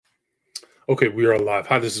Okay, we are live.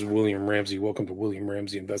 Hi, this is William Ramsey. Welcome to William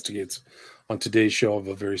Ramsey Investigates. On today's show, I have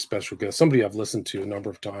a very special guest, somebody I've listened to a number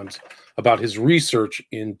of times about his research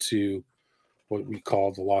into what we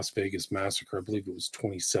call the Las Vegas Massacre. I believe it was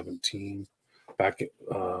 2017, back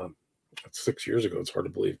 6 years ago. It's hard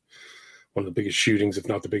to believe. One of the biggest shootings, if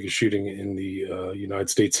not the biggest shooting in the United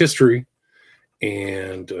States history.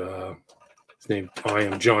 And his name, I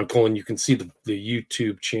am John Cullen. You can see the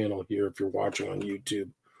YouTube channel here if you're watching on YouTube.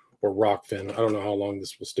 Or Rockfin. I don't know how long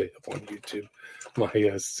this will stay up on YouTube.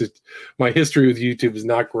 My history with YouTube is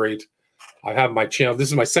not great. I have my channel. This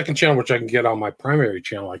is my second channel, which I can get on my primary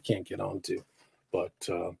channel. I can't get onto. But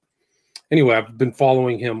anyway, I've been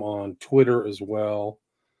following him on Twitter as well.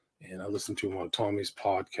 And I listened to him on Tommy's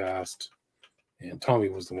podcast. And Tommy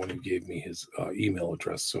was the one who gave me his email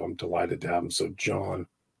address. So I'm delighted to have him. So John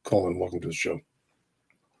Cullen, welcome to the show.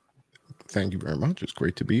 Thank you very much. It's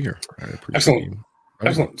great to be here. I appreciate Excellent. you.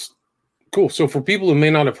 Excellent. Cool. So for people who may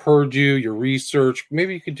not have heard you, your research,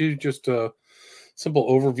 maybe you could do just a simple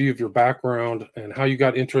overview of your background and how you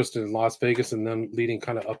got interested in Las Vegas and then leading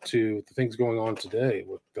kind of up to the things going on today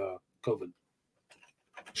with COVID.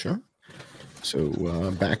 Sure. So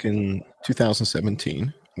back in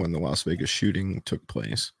 2017, when the Las Vegas shooting took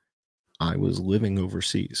place, I was living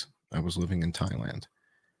overseas. I was living in Thailand.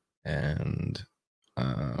 And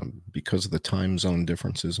because of the time zone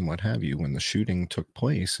differences and what have you, when the shooting took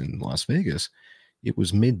place in Las Vegas, it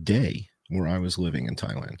was midday where I was living in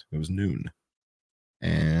Thailand. It was noon.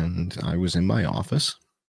 And I was in my office,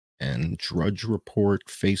 and Drudge Report,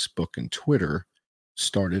 Facebook, and Twitter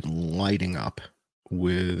started lighting up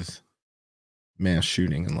with mass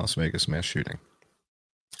shooting in Las Vegas, mass shooting.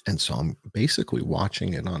 And so I'm basically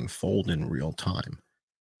watching it unfold in real time.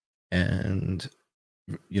 And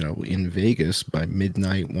you know, in Vegas by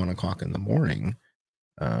midnight, 1 o'clock in the morning,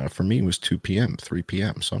 for me it was 2 p.m., 3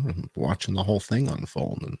 p.m. So I'm watching the whole thing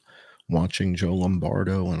unfold and watching Joe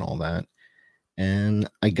Lombardo and all that. And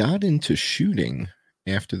I got into shooting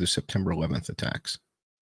after the September 11th attacks.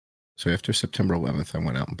 So after September 11th, I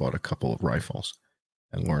went out and bought a couple of rifles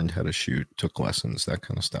and learned how to shoot, took lessons, that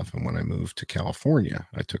kind of stuff. And when I moved to California,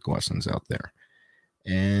 I took lessons out there.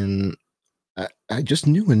 And I just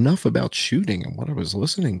knew enough about shooting and what I was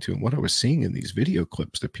listening to and what I was seeing in these video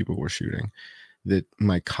clips that people were shooting that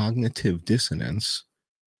my cognitive dissonance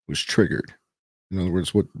was triggered. In other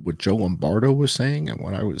words, what Joe Lombardo was saying and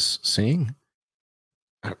what I was seeing,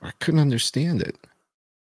 I couldn't understand it. I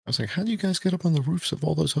was like, how do you guys get up on the roofs of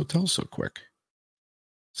all those hotels so quick?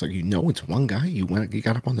 It's like, it's one guy. You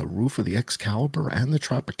got up on the roof of the Excalibur and the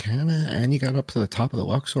Tropicana, and you got up to the top of the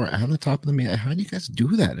Luxor and the top of the How do you guys do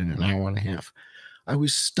that in an hour and a half? I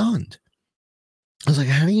was stunned. I was like,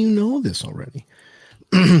 how do you know this already?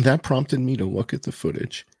 That prompted me to look at the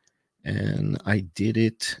footage, and I did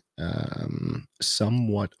it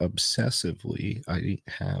somewhat obsessively. I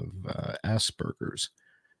have Asperger's,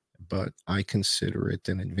 but I consider it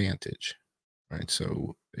an advantage, right?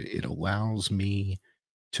 So it allows me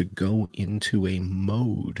to go into a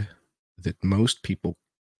mode that most people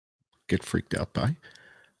get freaked out by,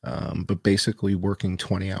 but basically working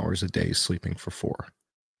 20 hours a day, sleeping for 4.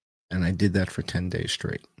 And I did that for 10 days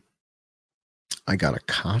straight. I got a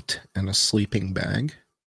cot and a sleeping bag.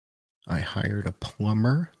 I hired a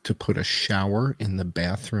plumber to put a shower in the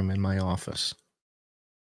bathroom in my office.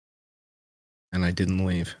 And I didn't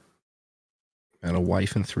leave. I had a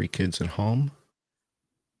wife and 3 kids at home.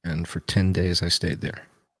 And for 10 days, I stayed there.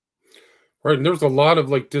 Right, and there's a lot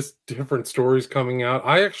of different stories coming out.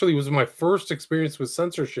 I actually was my first experience with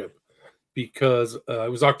censorship because it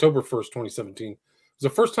was October 1st, 2017. It was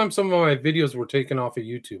the first time some of my videos were taken off of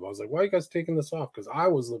YouTube. I was like, why are you guys taking this off? Because I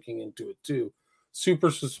was looking into it too. Super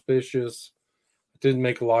suspicious. It didn't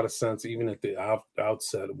make a lot of sense, even at the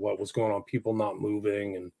outset of what was going on. People not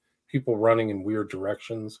moving and people running in weird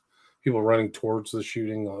directions. People running towards the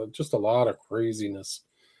shooting. Just a lot of craziness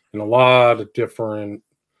and a lot of different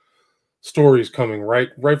stories coming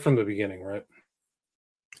right from the beginning, right?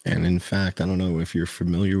 And in fact, I don't know if you're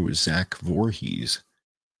familiar with Zach Voorhees.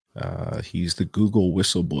 He's the Google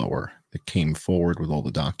whistleblower that came forward with all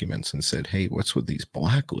the documents and said, hey, what's with these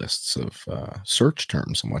blacklists of search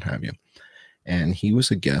terms and what have you? And he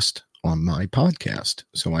was a guest on my podcast.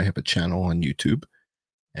 So I have a channel on YouTube,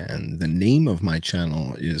 and the name of my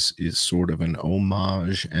channel is sort of an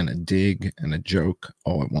homage and a dig and a joke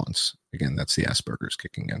all at once. Again, that's the Asperger's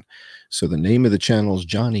kicking in. So the name of the channel is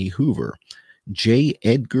Johnny Hoover. J.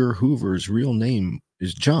 Edgar Hoover's real name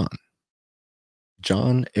is John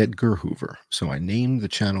Edgar Hoover. So I named the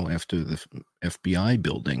channel after the FBI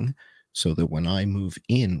building so that when I move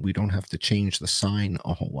in, we don't have to change the sign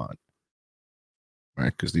a whole lot.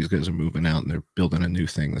 right? Because these guys are moving out and they're building a new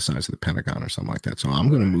thing the size of the Pentagon or something like that. So I'm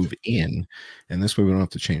going to move in, and this way we don't have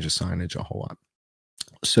to change the signage a whole lot.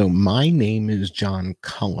 So my name is John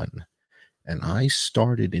Cullen, and I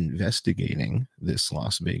started investigating this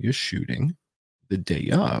Las Vegas shooting the day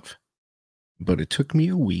of, but it took me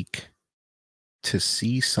a week to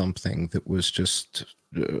see something that was just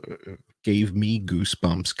gave me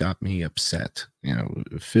goosebumps, got me upset,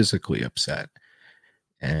 physically upset.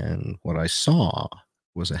 And what I saw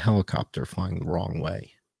was a helicopter flying the wrong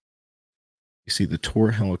way. You see, the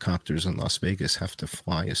tour helicopters in Las Vegas have to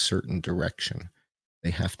fly a certain direction.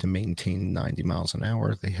 They have to maintain 90 miles an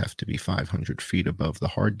hour. They have to be 500 feet above the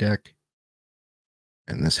hard deck.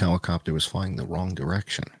 And this helicopter was flying the wrong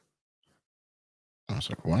direction. I was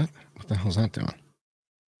like, what? What the hell's that doing?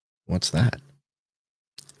 What's that?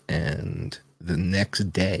 And the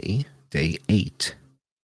next day, day 8,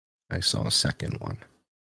 I saw a second one.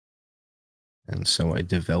 And so I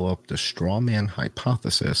developed a straw man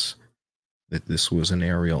hypothesis that this was an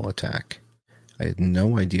aerial attack. I had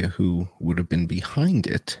no idea who would have been behind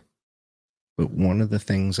it. But one of the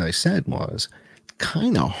things I said was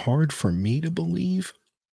kind of hard for me to believe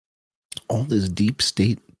all this deep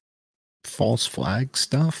state false flag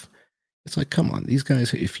stuff. It's like, come on, these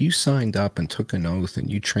guys, if you signed up and took an oath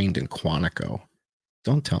and you trained in Quantico,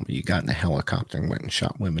 don't tell me you got in a helicopter and went and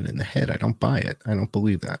shot women in the head. I don't buy it. I don't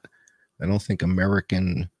believe that. I don't think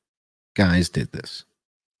American guys did this.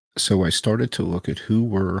 So I started to look at who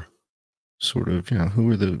were sort of, who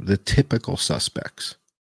were the typical suspects.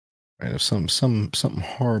 Right? If something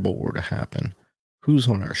horrible were to happen, who's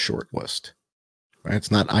on our short list? Right?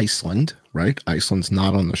 It's not Iceland, right? Iceland's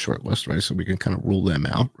not on the short list, right? So we can kind of rule them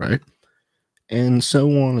out, right? And so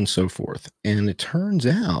on and so forth. And it turns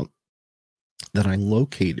out that I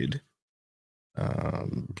located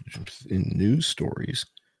in news stories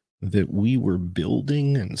that we were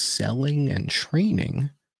building and selling and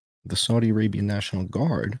training the Saudi Arabian National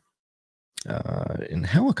Guard in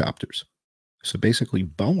helicopters. So basically,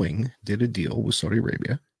 Boeing did a deal with Saudi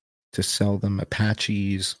Arabia to sell them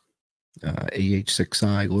Apaches,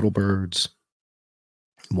 AH-6I, Little Birds,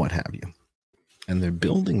 what have you. And they're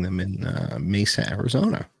building them in Mesa,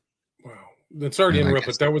 Arizona. Wow. Sorry to interrupt,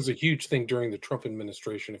 but that was a huge thing during the Trump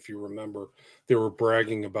administration. If you remember, they were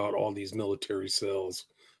bragging about all these military sales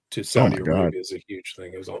to Saudi Arabia is a huge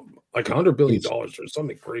thing. It was like $100 billion or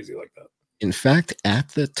something crazy like that. In fact, at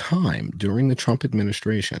the time, during the Trump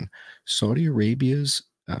administration, Saudi Arabia's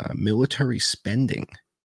military spending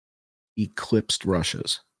eclipsed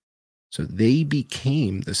Russia's. So they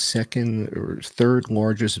became the second or third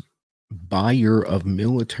largest buyer of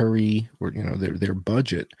military, or their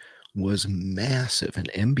budget was massive,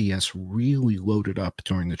 and MBS really loaded up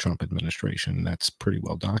during the Trump administration. That's pretty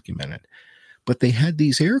well documented. But they had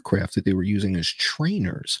these aircraft that they were using as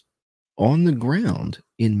trainers on the ground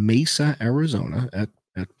in Mesa, Arizona at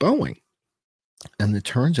Boeing. And it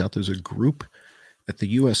turns out there's a group at the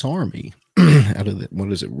U.S. Army out of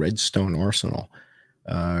Redstone Arsenal,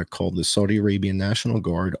 called the Saudi Arabian National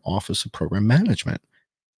Guard Office of Program Management.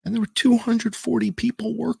 And there were 240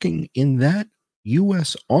 people working in that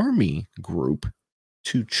U.S. Army group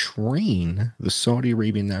to train the Saudi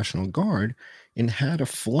Arabian National Guard in how to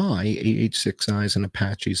fly AH-6Is and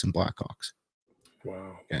Apaches and Blackhawks.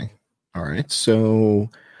 Wow. Okay. All right. So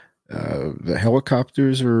the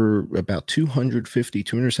helicopters are about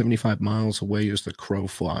 275 miles away as the crow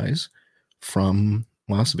flies from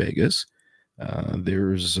Las Vegas.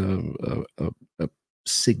 There's a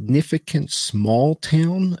significant small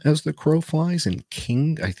town as the crow flies in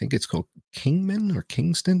I think it's called Kingman,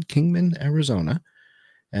 Arizona.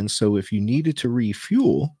 And so if you needed to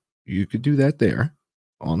refuel, you could do that there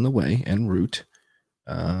on the way en route.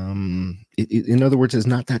 In other words, it's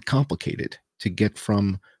not that complicated to get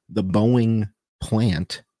from the Boeing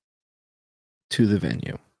plant to the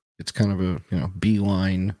venue. It's kind of a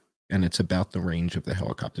beeline, and it's about the range of the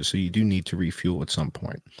helicopter. So you do need to refuel at some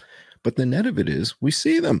point. But the net of it is, we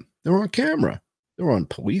see them. They're on camera. They're on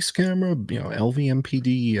police camera,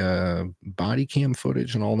 LVMPD body cam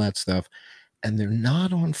footage and all that stuff. And they're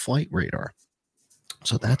not on flight radar.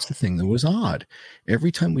 So that's the thing that was odd.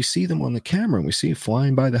 Every time we see them on the camera, and we see it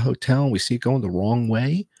flying by the hotel, and we see it going the wrong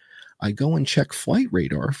way, I go and check flight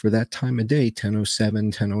radar for that time of day,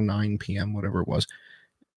 10:07, 10:09 p.m., whatever it was.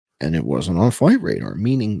 And it wasn't on flight radar,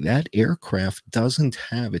 meaning that aircraft doesn't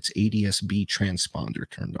have its ADS-B transponder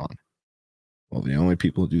turned on. Well, the only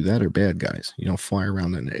people who do that are bad guys. You don't fly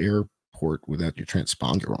around an airport without your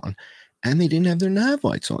transponder on. And they didn't have their nav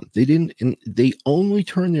lights on. They only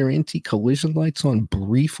turned their anti-collision lights on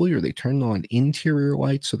briefly, or they turned on interior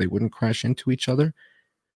lights so they wouldn't crash into each other.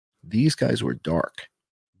 These guys were dark.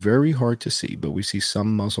 very hard to see, but we see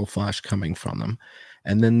some muzzle flash coming from them.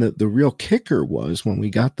 And then the real kicker was when we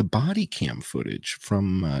got the body cam footage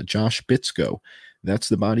from Josh Bitsko. That's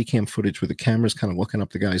the body cam footage where the camera's kind of looking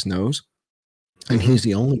up the guy's nose. And he's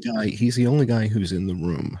the only guy who's in the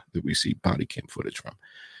room that we see body cam footage from.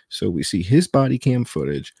 So we see his body cam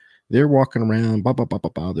footage. They're walking around, blah, blah, blah, blah,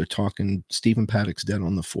 blah. They're talking. Stephen Paddock's dead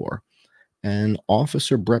on the floor. And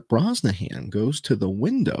Officer Brett Brosnahan goes to the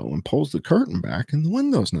window and pulls the curtain back, and the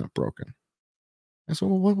window's not broken. I said,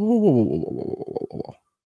 whoa.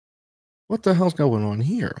 What the hell's going on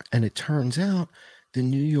here? And it turns out the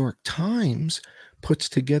New York Times puts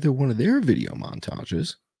together one of their video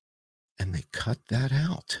montages, and they cut that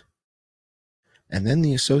out. And then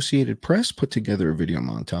the Associated Press put together a video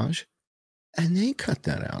montage, and they cut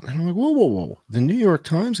that out. And I'm like, whoa. The New York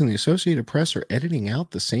Times and the Associated Press are editing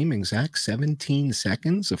out the same exact 17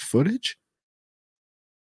 seconds of footage?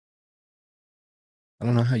 I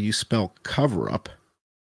don't know how you spell cover up,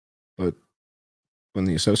 but when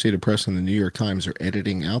the Associated Press and the New York Times are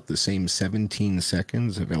editing out the same 17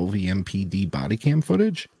 seconds of LVMPD body cam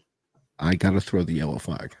footage, I got to throw the yellow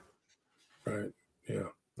flag. Right. Yeah.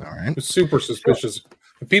 All right. It's super suspicious.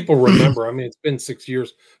 People remember, I mean, it's been 6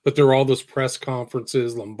 years, but there were all those press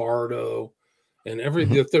conferences, Lombardo, and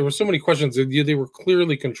there were so many questions. They were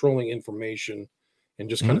clearly controlling information and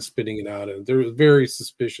just kind of spitting it out. And there was very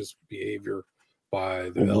suspicious behavior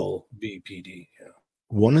by the LVPD. Yeah.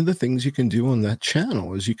 One of the things you can do on that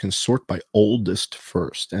channel is you can sort by oldest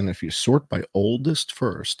first. And if you sort by oldest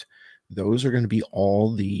first, those are going to be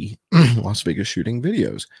all the Las Vegas shooting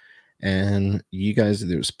videos. And you guys,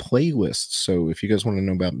 there's playlists. So if you guys want to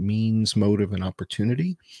know about means, motive, and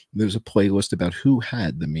opportunity, there's a playlist about who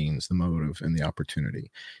had the means, the motive, and the opportunity.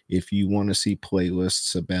 If you want to see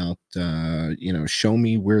playlists about, show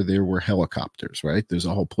me where there were helicopters, right? There's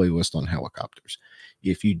a whole playlist on helicopters.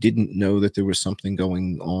 If you didn't know that there was something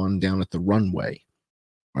going on down at the runway,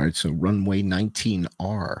 right? So runway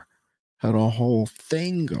 19R had a whole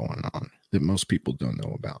thing going on that most people don't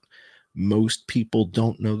know about. Most people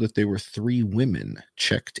don't know that there were 3 women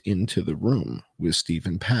checked into the room with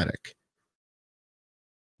Stephen Paddock: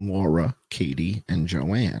 Laura, Katie, and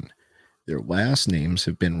Joanne. Their last names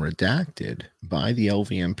have been redacted by the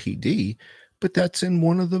LVMPD, but that's in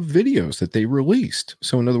one of the videos that they released.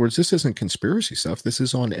 So in other words, this isn't conspiracy stuff. This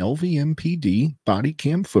is on LVMPD body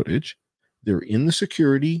cam footage. They're in the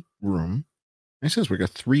security room. It says we got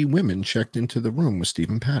 3 women checked into the room with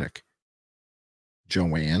Stephen Paddock: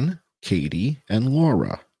 Joanne, Katie, and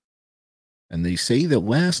Laura. And they say the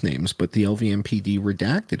last names, but the LVMPD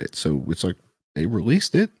redacted it. So it's like they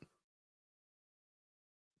released it,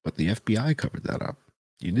 but the FBI covered that up.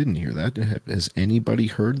 You didn't hear that. Has anybody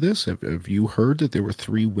heard this? Have you heard that there were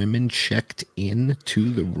 3 women checked in to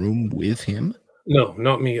the room with him? No,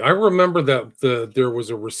 not me. I remember that there was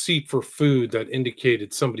a receipt for food that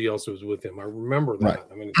indicated somebody else was with him. I remember that. Right.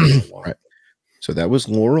 I mean, it's been a while. Right. So that was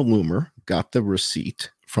Laura Loomer, got the receipt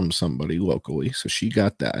from somebody locally. So she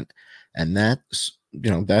got that. And that's,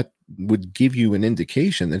 that would give you an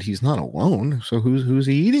indication that he's not alone. So who's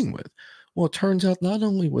he eating with? Well, it turns out not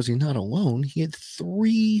only was he not alone, he had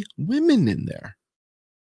 3 women in there.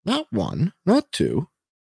 Not 1, not 2,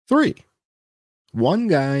 3. 1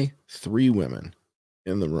 guy, 3 women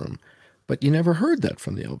in the room. But you never heard that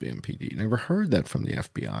from the LVMPD. You never heard that from the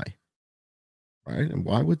FBI. Right? And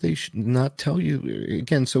why would they not tell you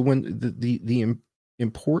again? So when the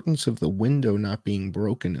importance of the window not being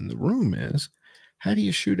broken in the room is, how do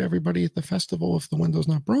you shoot everybody at the festival if the window's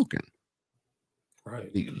not broken?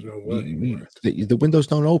 Right. The windows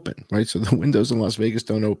don't open, right? So the windows in Las Vegas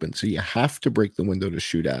don't open. So you have to break the window to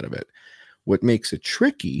shoot out of it. What makes it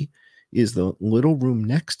tricky is the little room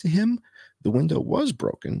next to him. The window was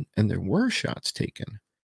broken and there were shots taken.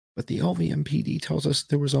 But the LVMPD tells us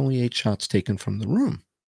there was only 8 shots taken from the room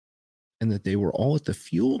and that they were all at the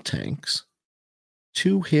fuel tanks.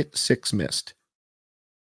 2 hit, 6 missed.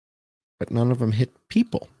 But none of them hit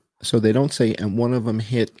people. So they don't say, and one of them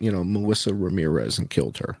hit, Melissa Ramirez and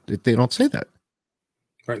killed her. They don't say that.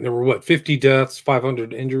 Right. There were 50 deaths,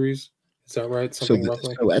 500 injuries. Is that right? Something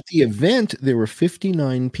roughly? So at the event, there were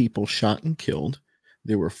 59 people shot and killed.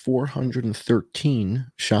 There were 413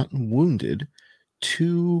 shot and wounded.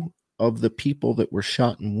 2 of the people that were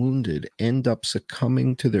shot and wounded end up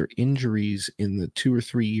succumbing to their injuries in the 2 or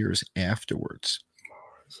 3 years afterwards.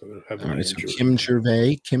 So they're heavily injured. So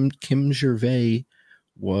Kim Gervais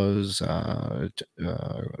was a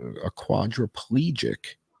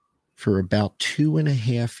quadriplegic for about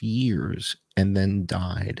 2.5 years and then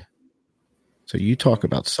died. So you talk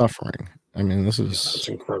about suffering. I mean, this is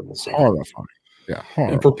incredible. Horrifying. Yeah,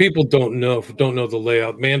 And for horrible. people don't know the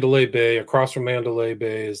layout, Mandalay Bay, across from Mandalay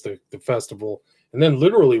Bay is the festival, and then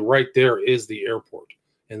literally right there is the airport.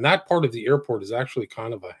 And that part of the airport is actually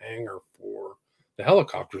kind of a hangar for the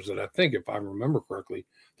helicopters that I think, if I remember correctly,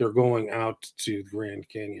 they're going out to the Grand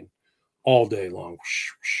Canyon all day long,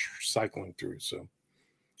 cycling through. So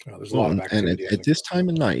there's a Well, lot of and activity, I at think. this time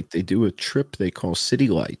of night, they do a trip they call City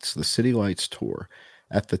Lights, the City Lights tour.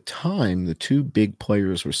 At the time, the two big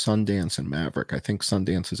players were Sundance and Maverick. I think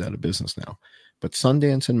Sundance is out of business now. But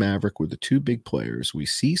Sundance and Maverick were the two big players. We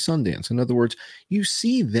see Sundance. In other words, you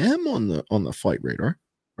see them on the flight radar,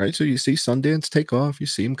 right? So you see Sundance take off, you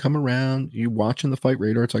see him come around, you watching the flight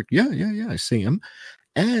radar. It's like, yeah, I see him.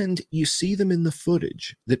 And you see them in the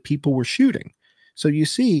footage that people were shooting. So you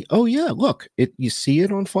see, oh yeah, look, you see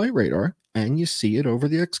it on flight radar and you see it over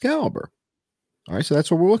the Excalibur. All right, so that's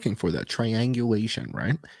what we're looking for, that triangulation,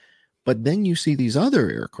 right? But then you see these other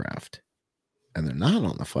aircraft and they're not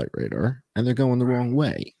on the flight radar and they're going the wrong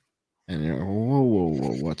way. And you're like,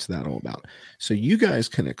 whoa, what's that all about? So you guys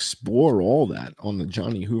can explore all that on the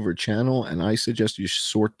Johnny Hoover channel. And I suggest you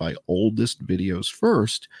sort by oldest videos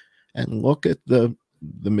first and look at the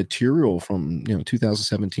material from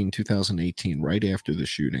 2017, 2018, right after the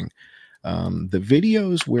shooting. The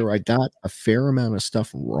videos where I got a fair amount of stuff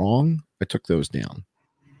wrong, I took those down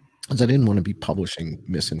because I didn't want to be publishing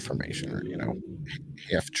misinformation or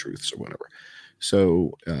half truths or whatever.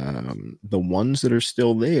 So the ones that are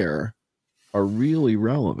still there are really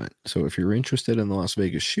relevant. So if you're interested in the Las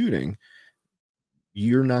Vegas shooting,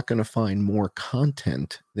 you're not going to find more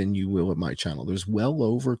content than you will at my channel. There's well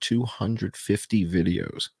over 250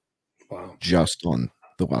 videos Wow. just on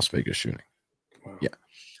the Las Vegas shooting. Wow. Yeah.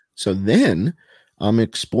 So then I'm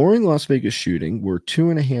exploring Las Vegas shooting. We're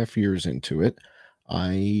 2.5 years into it.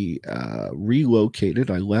 I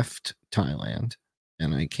relocated. I left Thailand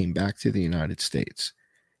and I came back to the United States.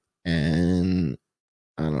 And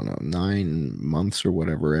I don't know, 9 months or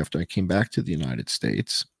whatever after I came back to the United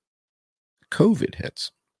States, COVID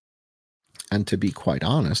hits. And to be quite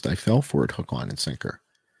honest, I fell for it hook, line, and sinker.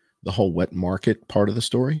 The whole wet market part of the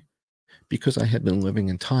story, because I had been living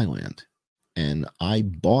in Thailand and I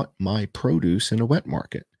bought my produce in a wet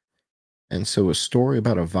market. And so a story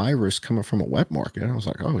about a virus coming from a wet market, I was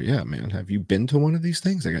like, oh yeah, man, have you been to one of these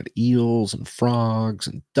things? I got eels and frogs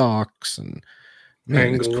and ducks and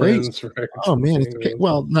man, it's crazy. Pangolins, right? Oh man, it's Pangolins.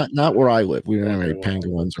 well, not where I live. We don't have Okay, any well,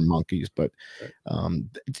 pangolins or monkeys, but right.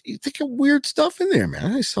 they get weird stuff in there,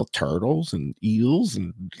 man. I sell turtles and eels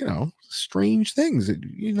and strange things that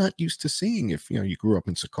you're not used to seeing if you grew up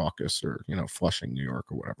in Secaucus or Flushing, New York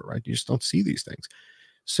or whatever, right? You just don't see these things.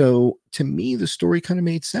 So to me, the story kind of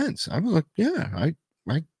made sense. I was like, yeah,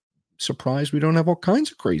 I surprised we don't have all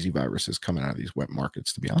kinds of crazy viruses coming out of these wet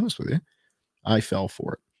markets. To be honest with you, I fell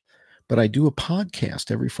for it. But I do a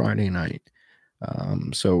podcast every Friday night.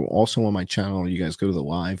 So also on my channel, you guys go to the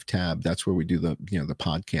live tab. That's where we do the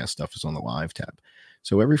podcast stuff is on the live tab.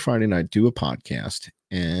 So every Friday night, I do a podcast,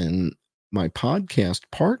 and my podcast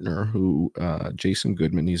partner, who Jason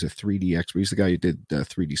Goodman, he's a 3D expert. He's the guy who did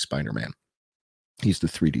 3D Spider-Man. He's the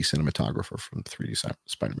 3D cinematographer from 3D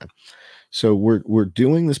Spider-Man. So we're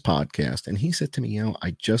doing this podcast, and he said to me,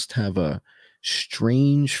 I just have a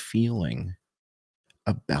strange feeling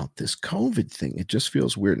about this COVID thing. It just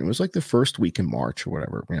feels weird. And it was like the first week in March or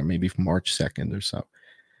whatever, maybe March 2nd or so.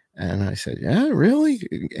 And I said, yeah, really?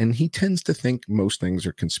 And he tends to think most things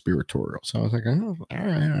are conspiratorial. So I was like, oh, all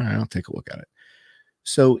right, I'll take a look at it.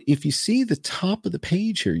 So if you see the top of the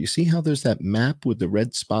page here, you see how there's that map with the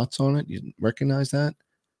red spots on it? You recognize that?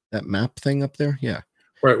 That map thing up there? Yeah.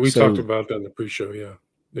 Right, we talked So, about that in the pre-show. Yeah,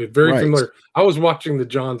 they're very right. familiar. I was watching the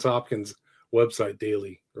Johns Hopkins website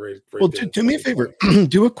daily, Well, right there in do me a front of favor. me.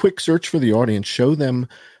 Do a quick search for the audience. Show them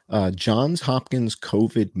Johns Hopkins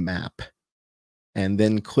COVID map, and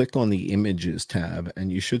then click on the images tab,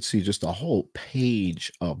 and you should see just a whole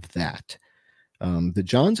page of that. The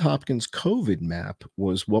Johns Hopkins COVID map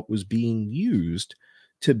was what was being used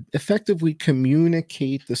to effectively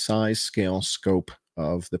communicate the size, scale, scope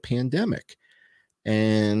of the pandemic.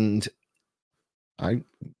 And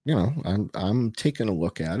I'm taking a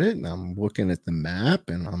look at it, and I'm looking at the map,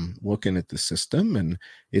 and I'm looking at the system, and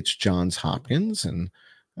it's Johns Hopkins, and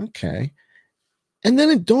okay. And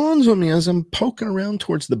then it dawns on me as I'm poking around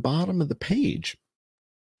towards the bottom of the page,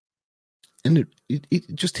 and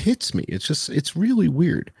it just hits me. It's really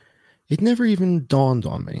weird. It never even dawned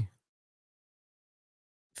on me.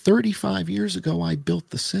 35 years ago, I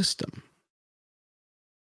built the system.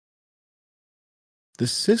 The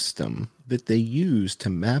system that they use to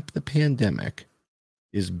map the pandemic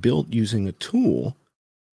is built using a tool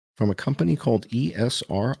from a company called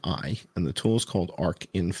ESRI, and the tool is called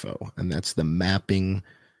ArcInfo, and that's the mapping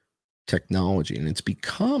technology. And it's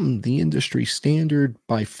become the industry standard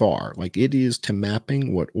by far. Like it is to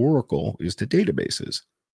mapping what Oracle is to databases.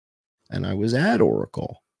 And I was at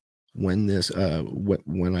Oracle when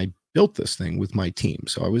when I built this thing with my team.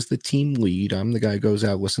 So I was the team lead. I'm the guy who goes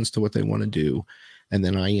out, listens to what they want to do. And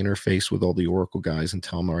then I interface with all the Oracle guys and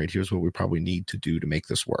tell them, all right, here's what we probably need to do to make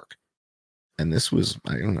this work. And this was,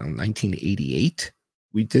 I don't know, 1988.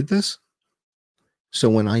 We did this. So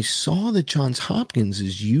when I saw that Johns Hopkins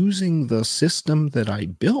is using the system that I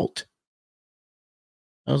built,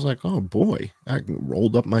 I was like, oh boy, I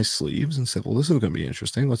rolled up my sleeves and said, well, this is going to be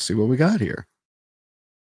interesting. Let's see what we got here.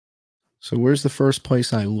 So where's the first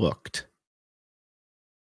place I looked?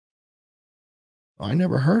 I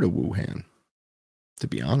never heard of Wuhan, to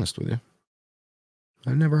be honest with you.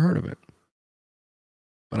 I've never heard of it.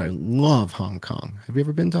 But I love Hong Kong. Have you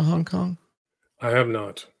ever been to Hong Kong? I have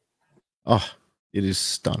not. Oh, it is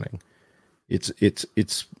stunning. It's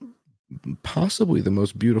possibly the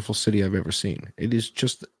most beautiful city I've ever seen. It is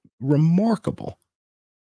just remarkable.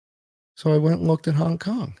 So I went and looked at Hong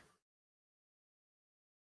Kong.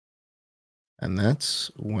 And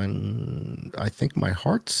that's when I think my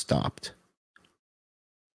heart stopped.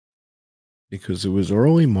 Because it was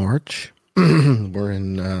early March. We're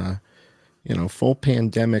in, full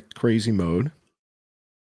pandemic crazy mode.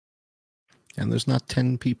 And there's not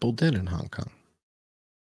 10 people dead in Hong Kong.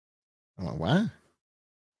 I'm like, what?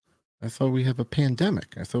 I thought we have a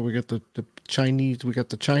pandemic. I thought we got the Chinese, we got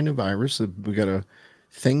the China virus. We got a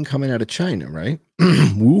thing coming out of China, right?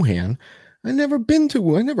 Wuhan. I never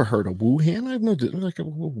heard of Wuhan. I've no, like,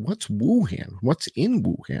 what's Wuhan? What's in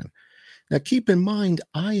Wuhan? Now, keep in mind,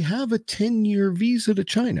 I have a 10-year visa to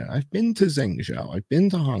China. I've been to Zhengzhou. I've been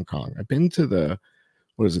to Hong Kong. I've been to the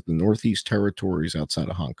Northeast Territories outside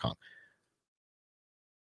of Hong Kong.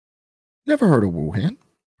 Never heard of Wuhan.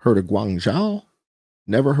 Heard of Guangzhou.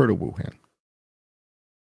 Never heard of Wuhan.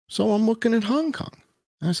 So I'm looking at Hong Kong.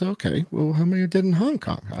 I said, okay, well, how many are dead in Hong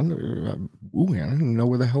Kong? Wuhan, I don't even know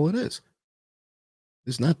where the hell it is.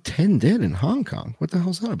 There's not 10 dead in Hong Kong. What the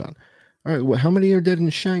hell's that about? All right, well, how many are dead in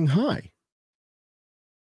Shanghai?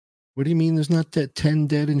 What do you mean there's not 10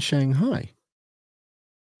 dead in Shanghai?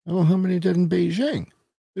 Oh, how many are dead in Beijing?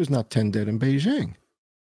 There's not 10 dead in Beijing.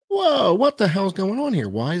 Whoa, what the hell's going on here?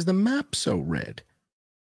 Why is the map so red?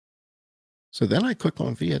 So then I click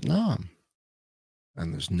on Vietnam,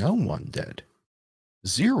 and there's no one dead.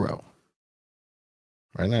 0.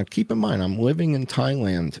 Right now, keep in mind, I'm living in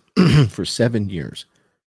Thailand for 7 years.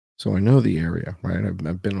 So I know the area, right?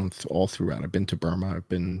 I've been all throughout. I've been to Burma. I've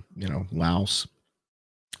been, Laos.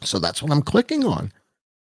 So that's what I'm clicking on.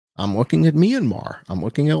 I'm looking at Myanmar. I'm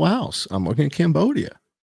looking at Laos. I'm looking at Cambodia.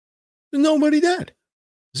 There's nobody dead.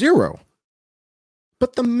 0.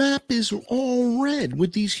 But the map is all red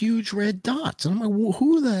with these huge red dots. And I'm like, well,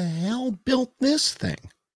 who the hell built this thing?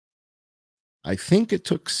 I think it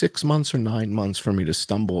took 6 months or 9 months for me to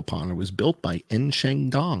stumble upon it. It was built by En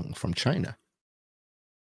Shengdong from China,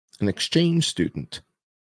 an exchange student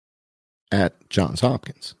at Johns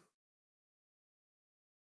Hopkins.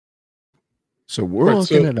 So we're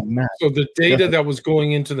looking at a map. So the data that was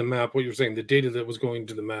going into the map, what you're saying, the data that was going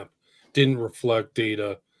to the map didn't reflect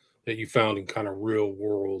data that you found in kind of real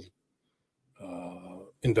world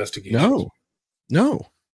investigations. No.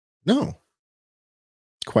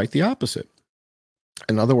 Quite the opposite.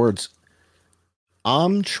 In other words,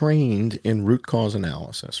 I'm trained in root cause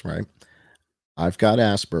analysis, right? I've got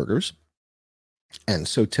Asperger's. And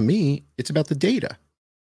so to me, it's about the data.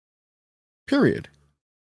 Period.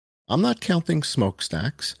 I'm not counting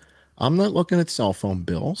smokestacks. I'm not looking at cell phone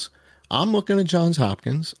bills. I'm looking at Johns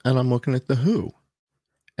Hopkins and I'm looking at the WHO.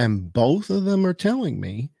 And both of them are telling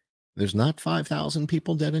me there's not 5,000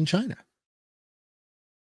 people dead in China.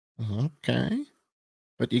 Okay.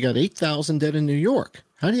 But you got 8,000 dead in New York.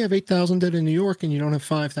 How do you have 8,000 dead in New York and you don't have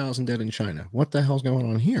 5,000 dead in China? What the hell's going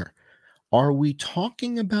on here? Are we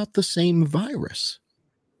talking about the same virus?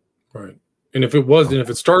 Right. And if it was, and if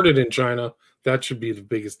it started in China, that should be the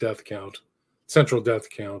biggest death count, central death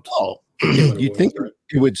count. Oh, you'd think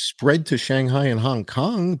it would spread to Shanghai and Hong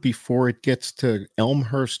Kong before it gets to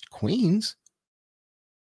Elmhurst, Queens.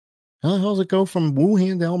 How the hell does it go from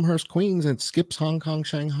Wuhan to Elmhurst, Queens, and skips Hong Kong,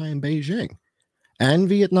 Shanghai, and Beijing, and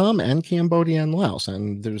Vietnam, and Cambodia, and Laos?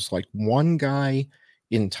 And there's like one guy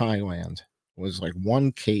in Thailand was like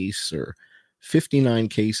one case or 59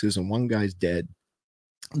 cases, and one guy's dead.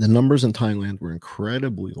 The numbers in Thailand were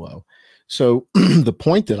incredibly low. So the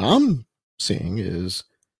point that I'm seeing is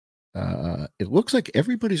it looks like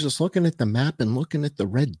everybody's just looking at the map and looking at the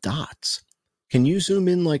red dots. Can you zoom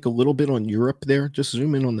in like a little bit on Europe there? Just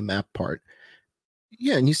zoom in on the map part.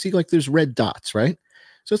 Yeah, and you see like there's red dots, right?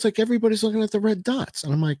 So it's like everybody's looking at the red dots.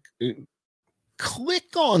 And I'm like,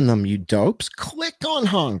 click on them, you dopes. Click on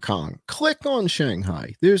Hong Kong. Click on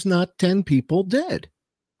Shanghai. There's not 10 people dead.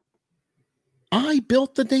 I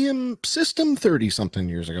built the damn system 30 something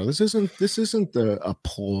years ago. This isn't a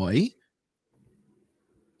ploy.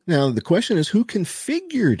 Now the question is, who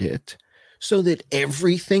configured it so that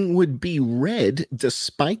everything would be red,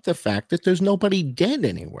 despite the fact that there's nobody dead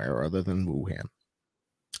anywhere other than Wuhan?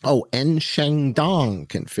 Oh, and Shandong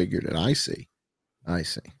configured it. I see.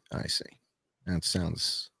 That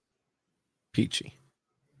sounds peachy.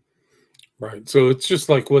 Right. So it's just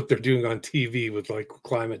like what they're doing on TV with like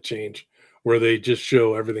climate change, where they just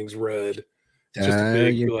show everything's red. It's just a There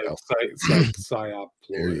big you like go. psyop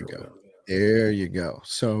ploy. There you go. There you go.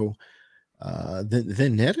 So the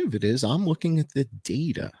net of it is I'm looking at the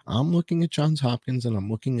data. I'm looking at Johns Hopkins and I'm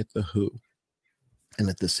looking at the WHO. And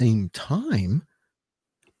at the same time,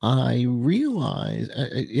 I realize,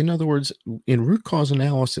 in other words, in root cause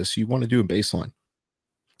analysis, you want to do a baseline.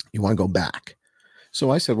 You want to go back. So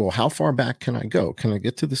I said, well, how far back can I go? Can I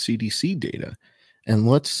get to the CDC data? And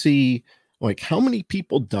let's see, like, how many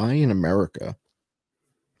people die in America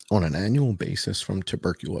on an annual basis from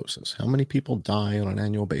tuberculosis? How many people die on an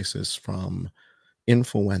annual basis from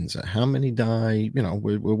influenza? How many die?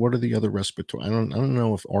 What are the other respiratory? I don't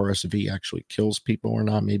know if RSV actually kills people or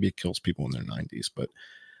not. Maybe it kills people in their 90s, but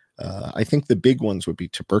I think the big ones would be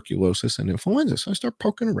tuberculosis and influenza. So I start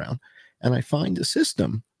poking around and I find a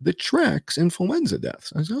system that tracks influenza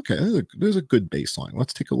deaths. I said, okay, there's a good baseline.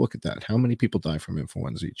 Let's take a look at that. How many people die from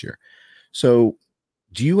influenza each year? So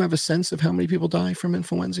do you have a sense of how many people die from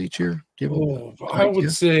influenza each year? I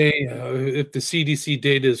would say if the CDC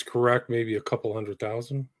data is correct, maybe a couple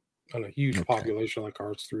 100,000 on a huge population like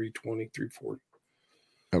ours, 320, 340.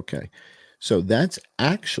 Okay. So that's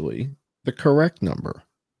actually the correct number.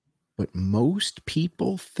 But most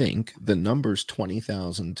people think the number's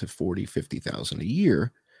 20,000 to 40, 50,000 a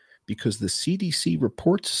year because the CDC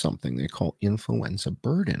reports something they call influenza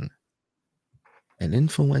burden. And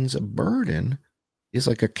influenza burden is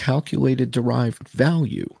like a calculated derived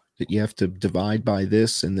value that you have to divide by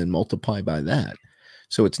this and then multiply by that.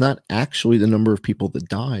 So it's not actually the number of people that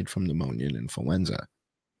died from pneumonia and influenza.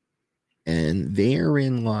 And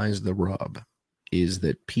therein lies the rub, is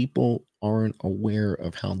that people aren't aware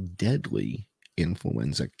of how deadly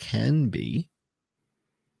influenza can be.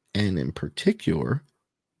 And in particular,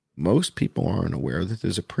 most people aren't aware that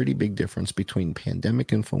there's a pretty big difference between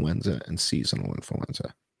pandemic influenza and seasonal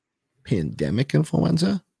influenza. Pandemic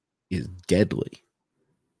influenza is deadly,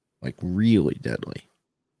 like really deadly.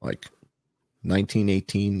 Like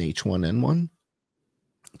 1918 H1N1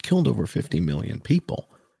 killed over 50 million people.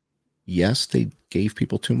 Yes, they gave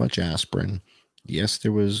people too much aspirin. Yes,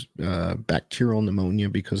 there was bacterial pneumonia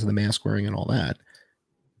because of the mask wearing and all that.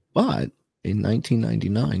 But in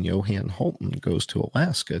 1999, Johann Holton goes to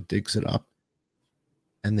Alaska, digs it up,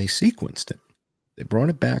 and they sequenced it. They brought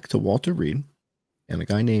it back to Walter Reed, and a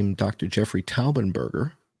guy named Dr. Jeffrey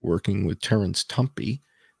Taubenberger, working with Terence Tumpy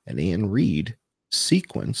and Ann Reed,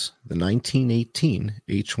 sequence the 1918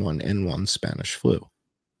 H1N1 Spanish flu.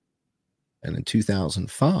 And in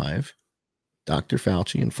 2005, Dr.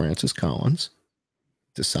 Fauci and Francis Collins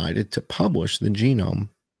decided to publish the genome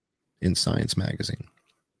in Science magazine.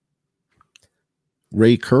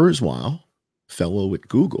 Ray Kurzweil, fellow at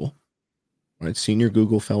Google, right? Senior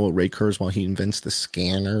Google fellow Ray Kurzweil, he invents the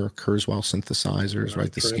scanner, Kurzweil synthesizers,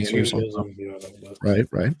 right? The scanners on top.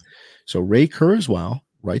 Right. So Ray Kurzweil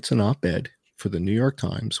writes an op-ed for the New York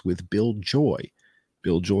Times with Bill Joy.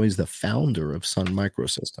 Bill Joy is the founder of Sun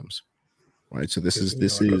Microsystems. Right. So this is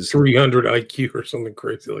 300 IQ or something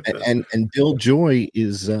crazy like that. And Bill Joy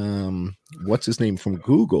is what's his name from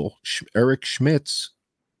Google, Eric Schmidt's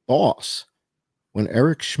boss. When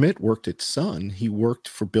Eric Schmidt worked at Sun, he worked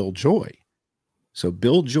for Bill Joy. So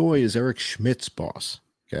Bill Joy is Eric Schmidt's boss.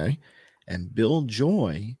 Okay. And Bill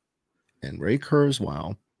Joy and Ray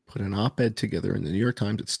Kurzweil put an op-ed together in the New York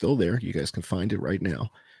Times. It's still there. You guys can find it right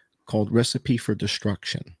now, called Recipe for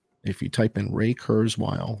Destruction. If you type in Ray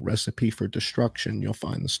Kurzweil, Recipe for Destruction, you'll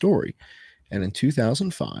find the story. And in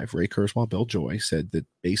 2005, Ray Kurzweil, Bill Joy said that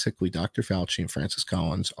basically Dr. Fauci and Francis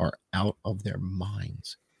Collins are out of their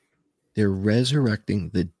minds. They're resurrecting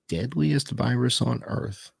the deadliest virus on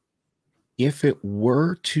earth. If it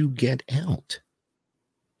were to get out,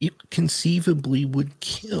 it conceivably would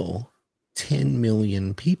kill 10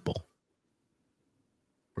 million people.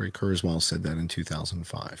 Ray Kurzweil said that in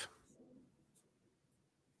 2005.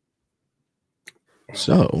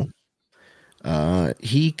 So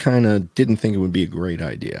He kind of didn't think it would be a great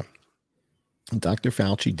idea. Dr.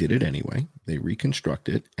 Fauci did it anyway. They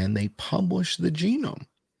reconstructed it and they published the genome.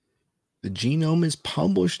 The genome is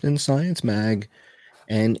published in Science Mag,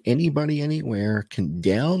 and anybody anywhere can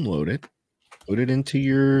download it, put it into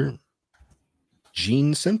your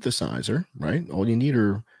gene synthesizer, right? All you need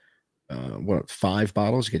are 5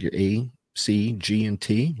 bottles. You get your A, C, G, and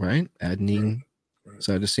T, right? Adenine,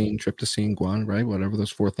 cytosine, tryptosine, guanine, right? Whatever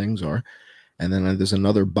those 4 things are. And then there's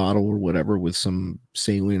another bottle or whatever with some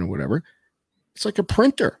saline or whatever. It's like a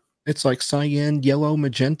printer. It's like cyan, yellow,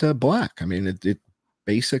 magenta, black. I mean, it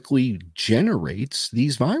basically generates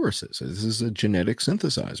these viruses. This is a genetic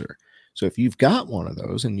synthesizer. So if you've got one of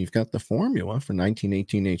those and you've got the formula for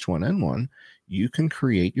 1918H1N1, you can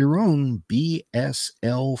create your own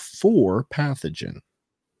BSL-4 pathogen.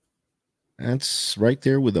 That's right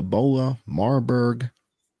there with Ebola, Marburg.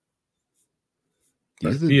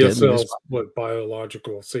 These are the BSL's what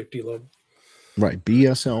biological safety level? Right,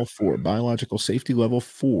 BSL-4, biological safety level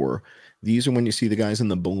 4. These are when you see the guys in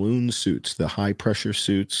the balloon suits, the high pressure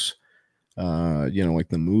suits, like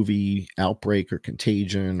the movie Outbreak or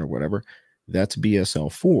Contagion or whatever. That's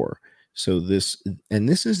BSL-4. So this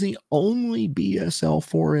is the only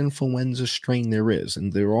BSL-4 influenza strain there is,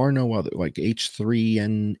 and there are no other, like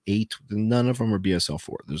H3N8. None of them are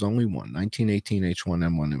BSL-4. There's only one,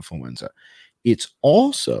 1918H1N1 influenza. It's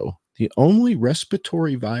also the only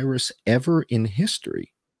respiratory virus ever in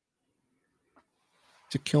history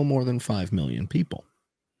to kill more than 5 million people.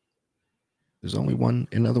 There's only one.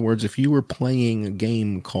 In other words, if you were playing a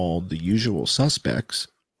game called The Usual Suspects,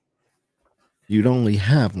 you'd only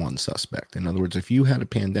have one suspect. In other words, if you had a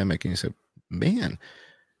pandemic and you said, man,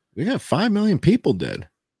 we got 5 million people dead.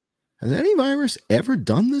 Has any virus ever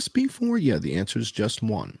done this before? Yeah, the answer is just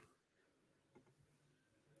one.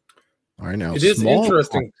 All right, now it is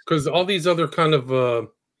interesting because all these other kind of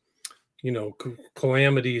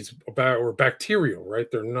calamities or bacterial, right?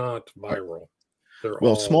 They're not viral.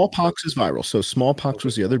 Smallpox is viral. So smallpox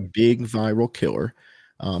was the other big viral killer,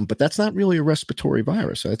 but that's not really a respiratory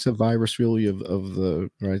virus. That's a virus really of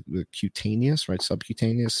the cutaneous, right,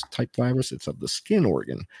 subcutaneous type virus. It's of the skin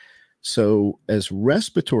organ. So as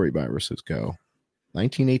respiratory viruses go,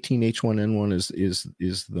 1918 H1N1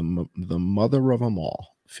 is the mother of them all.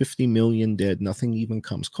 50 million dead, nothing even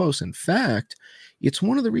comes close. In fact, it's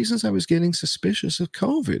one of the reasons I was getting suspicious of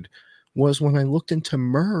COVID was when I looked into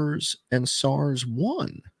MERS and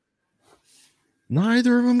SARS-1.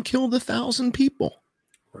 Neither of them killed 1,000 people.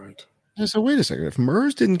 Right. I said, wait a second. If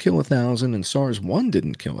MERS didn't kill 1,000 and SARS-1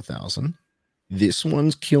 didn't kill 1,000, this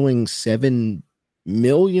one's killing 7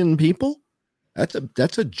 million people?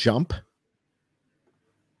 That's a jump,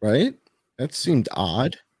 right? That seemed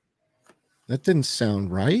odd. That didn't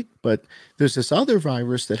sound right, but there's this other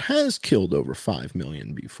virus that has killed over 5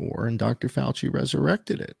 million before, and Dr. Fauci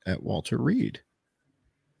resurrected it at Walter Reed.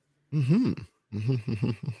 Okay.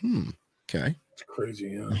 It's crazy,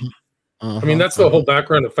 yeah. I mean, that's the whole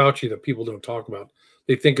background of Fauci that people don't talk about.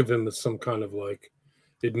 They think of him as some kind of like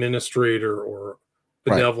administrator or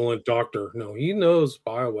benevolent doctor. No, he knows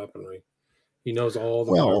bioweaponry. He knows all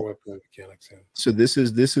the bioweapon mechanics. So this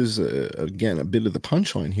is again, a bit of the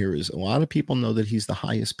punchline here is a lot of people know that he's the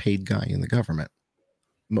highest paid guy in the government.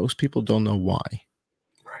 Most people don't know why.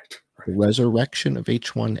 Right. The resurrection of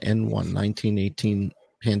H1N1, 1918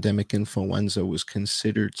 pandemic influenza was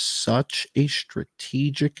considered such a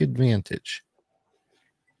strategic advantage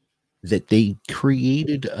that they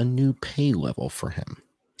created a new pay level for him.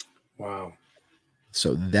 Wow.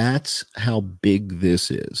 So that's how big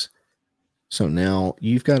this is. So now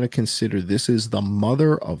you've got to consider this is the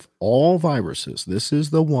mother of all viruses. This is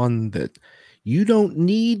the one that you don't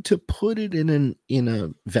need to put it in a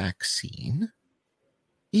vaccine.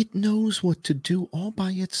 It knows what to do all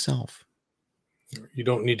by itself. You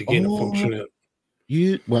don't need to gain a function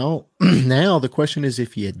in. Now the question is,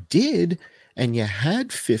 if you did and you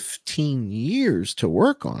had 15 years to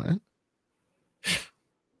work on it,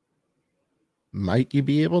 might you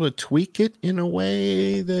be able to tweak it in a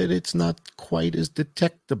way that it's not quite as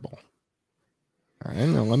detectable? All right,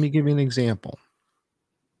 now let me give you an example.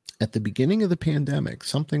 At the beginning of the pandemic,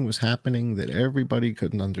 something was happening that everybody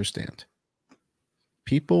couldn't understand.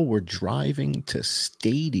 People were driving to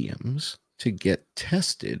stadiums to get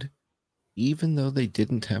tested, even though they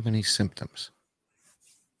didn't have any symptoms.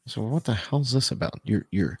 So what the hell is this about?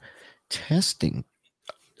 You're testing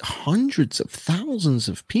hundreds of thousands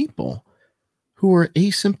of people who are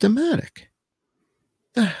asymptomatic.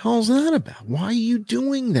 The hell's that about? Why are you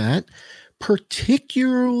doing that?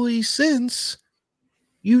 Particularly since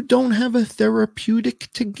you don't have a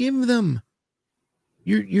therapeutic to give them.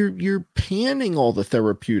 You're panning all the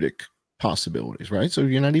therapeutic possibilities, right? So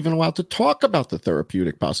you're not even allowed to talk about the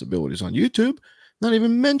therapeutic possibilities on YouTube, not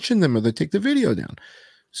even mention them, or they take the video down.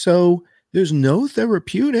 So there's no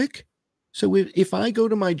therapeutic. So if I go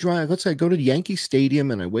to my drive, let's say I go to Yankee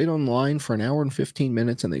Stadium and I wait online for an hour and 15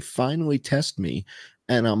 minutes and they finally test me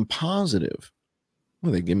and I'm positive,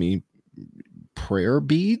 well, they give me prayer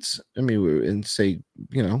beads. I mean, and say,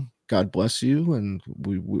 God bless you and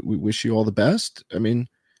we wish you all the best. I mean,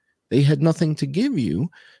 they had nothing to give you.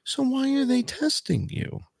 So why are they testing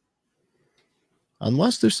you?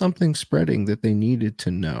 Unless there's something spreading that they needed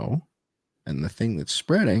to know. And the thing that's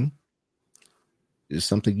spreading is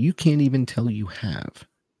something you can't even tell you have.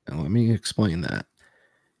 And let me explain that.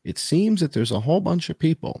 It seems that there's a whole bunch of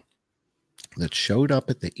people that showed up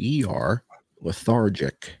at the ER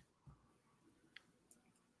lethargic.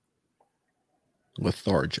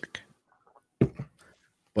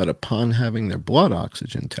 But upon having their blood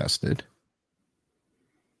oxygen tested,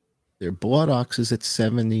 their blood ox is at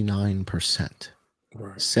 79%,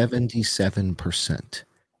 Right. 77%,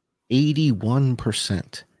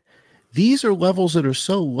 81%. These are levels that are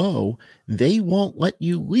so low, they won't let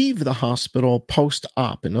you leave the hospital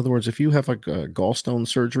post-op. In other words, if you have like a gallstone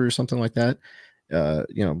surgery or something like that,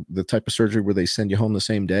 the type of surgery where they send you home the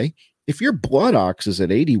same day, if your blood ox is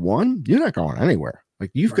at 81, you're not going anywhere.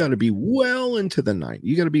 Like you've got to be well into the night.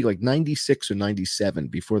 You got to be like 96 or 97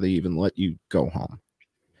 before they even let you go home.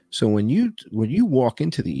 So when you walk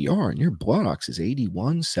into the ER and your blood ox is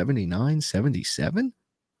 81, 79, 77,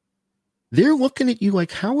 they're looking at you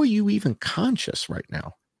like, how are you even conscious right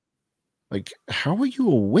now? Like, how are you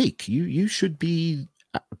awake? You should be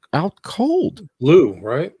out cold. Blue,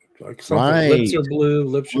 right? Like something. Right. Lips are blue.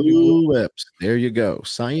 Lips should be blue. Lips. There you go.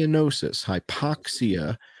 Cyanosis,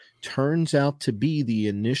 hypoxia turns out to be the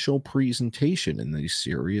initial presentation in these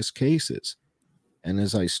serious cases. And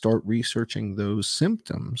as I start researching those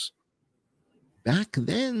symptoms, back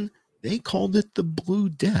then they called it the blue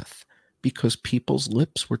death because people's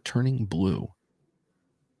lips were turning blue.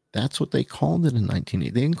 That's what they called it in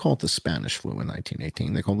 1918. They didn't call it the Spanish flu in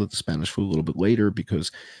 1918. They called it the Spanish flu a little bit later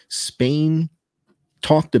because Spain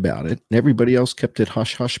talked about it and everybody else kept it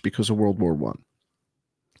hush-hush because of World War I.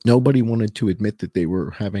 Nobody wanted to admit that they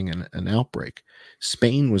were having an outbreak.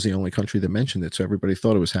 Spain was the only country that mentioned it, so everybody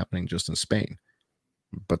thought it was happening just in Spain.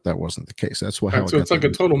 But that wasn't the case. That's what. So it's like a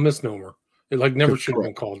total misnomer. It like never should have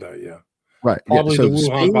been called that. Yeah. Right. Probably So the Wuhan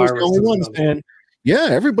Spain was the virus. only one saying, yeah,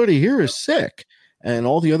 everybody here is sick. And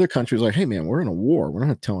all the other countries like, hey, man, we're in a war. We're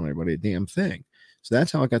not telling anybody a damn thing. So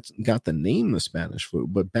that's how I got the name the Spanish flu.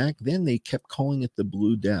 But back then they kept calling it the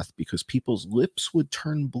blue death because people's lips would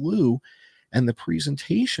turn blue. And the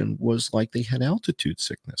presentation was like they had altitude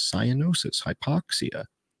sickness, cyanosis, hypoxia.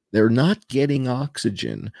 They're not getting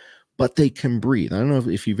oxygen, but they can breathe. I don't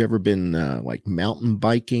know if you've ever been like mountain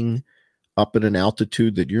biking up at an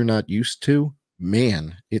altitude that you're not used to.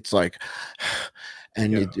 Man, it's like,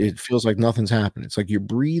 and it feels like nothing's happening. It's like you're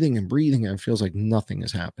breathing and breathing, and it feels like nothing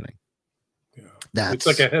is happening. Yeah, it's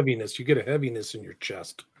like a heaviness. You get a heaviness in your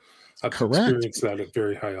chest. I've experienced that at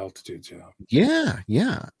very high altitudes.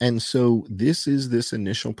 Yeah. And so this is this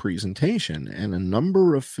initial presentation, and a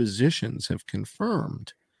number of physicians have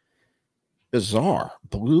confirmed bizarre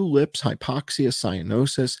blue lips, hypoxia,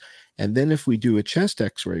 cyanosis. And then if we do a chest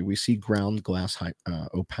x-ray, we see ground glass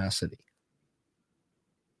opacity.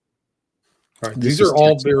 Right. These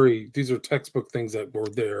are textbook things that were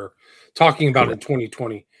there talking about in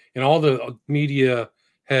 2020. And all the media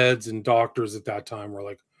heads and doctors at that time were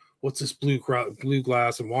like, what's this blue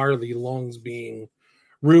glass and why are the lungs being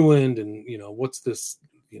ruined? And, what's this,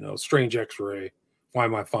 strange x-ray? Why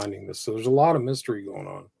am I finding this? So there's a lot of mystery going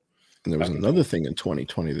on. And there was another thing in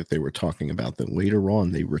 2020 that they were talking about that later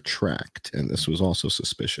on they retract. And this was also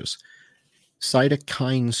suspicious.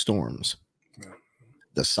 Cytokine storms. Yeah.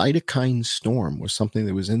 The cytokine storm was something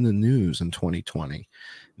that was in the news in 2020.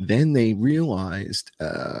 Then they realized,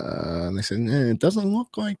 and they said, it doesn't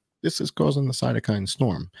look like this is causing the cytokine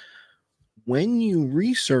storm. When you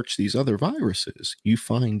research these other viruses, you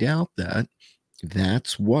find out that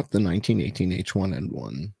that's what the 1918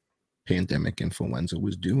 H1N1 pandemic influenza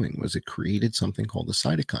was doing, was it created something called the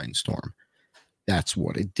cytokine storm. That's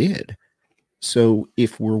what it did. So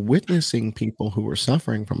if we're witnessing people who are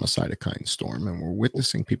suffering from a cytokine storm and we're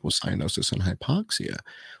witnessing people with cyanosis and hypoxia,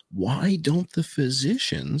 why don't the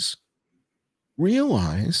physicians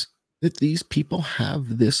realize that these people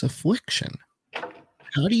have this affliction?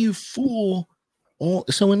 How do you fool all?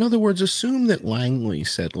 So in other words, assume that Langley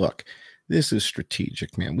said, look, this is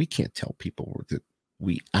strategic, man. We can't tell people that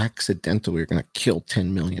we accidentally are going to kill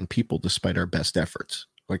 10 million people despite our best efforts.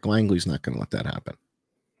 Like Langley's not going to let that happen.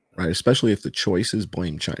 right? Especially if the choice is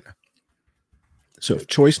blame China. So if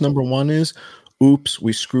choice number one is, oops,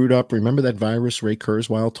 we screwed up. Remember that virus Ray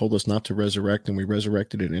Kurzweil told us not to resurrect, and we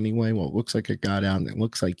resurrected it anyway? Well, it looks like it got out, and it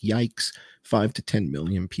looks like, yikes, 5 to 10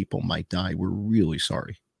 million people might die. We're really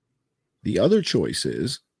sorry. The other choice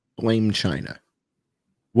is blame China.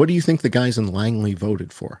 What do you think the guys in Langley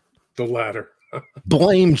voted for? The latter.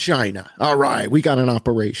 Blame China. All right, we got an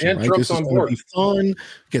operation, And right? Trump's This is on going to board. be fun.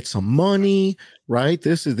 Get some money, right?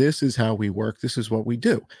 This is how we work. This is what we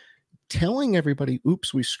do. Telling everybody,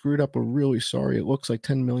 oops, we screwed up. We're really sorry. It looks like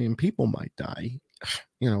 10 million people might die.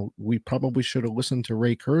 We probably should have listened to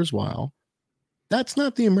Ray Kurzweil. That's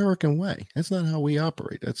not the American way. That's not how we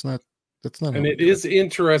operate. That's not And it is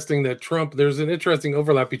interesting that there's an interesting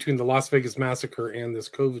overlap between the Las Vegas massacre and this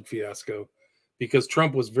COVID fiasco, because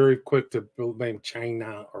Trump was very quick to blame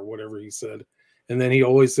China or whatever he said. And then he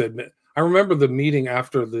always said, I remember the meeting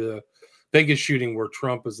after the Vegas shooting where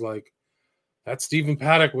Trump is like, that Stephen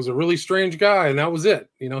Paddock was a really strange guy. And that was it.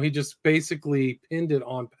 He just basically pinned it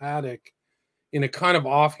on Paddock in a kind of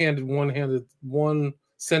offhanded, one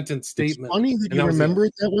sentence statement. It's funny that you remember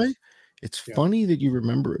it that way. It's funny that you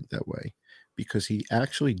remember it that way, because he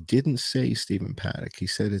actually didn't say Stephen Paddock. He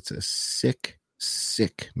said it's a sick,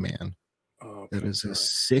 sick man. That is a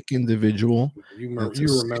sick individual. You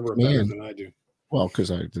remember it better than I do. Well, because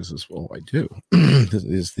this is all I do.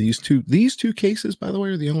 These two cases, by the way,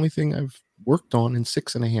 are the only thing I've worked on in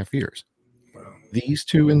 6.5 years. Wow. These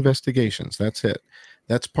two investigations. That's it.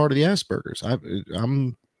 That's part of the Asperger's.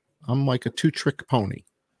 I'm like a 2-trick pony.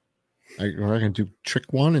 I can do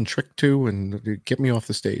trick 1 and trick 2 and get me off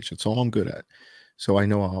the stage. That's all I'm good at. So I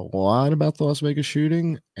know a lot about the Las Vegas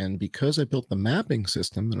shooting, and because I built the mapping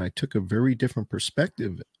system and I took a very different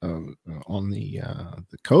perspective on the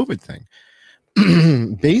COVID thing,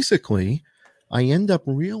 basically, I end up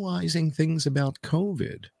realizing things about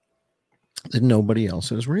COVID that nobody else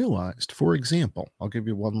has realized. For example, I'll give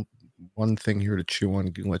you one thing here to chew on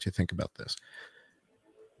and let you think about this.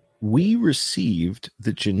 We received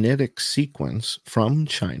the genetic sequence from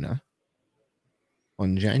China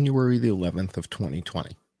on January the 11th of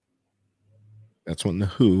 2020. That's when the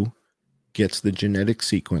WHO gets the genetic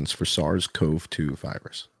sequence for SARS-CoV-2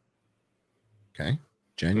 virus. Okay?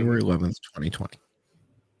 January 11th, 2020.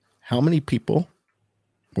 How many people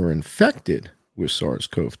were infected with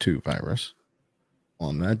SARS-CoV-2 virus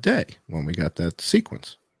on that day when we got that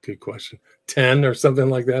sequence? Good question. 10 or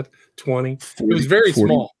something like that? 20? 40, it was very 40,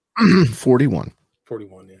 small. 41.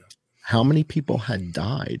 41, yeah. How many people had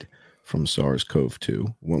died from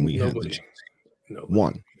SARS-CoV-2 when we had the sequence?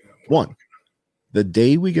 One. One. The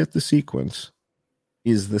day we get the sequence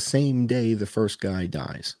is the same day the first guy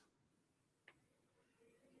dies.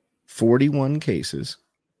 41 cases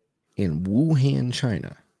in Wuhan,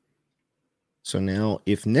 China. So now,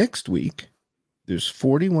 if next week there's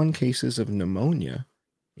 41 cases of pneumonia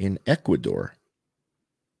in Ecuador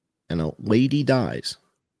and a lady dies,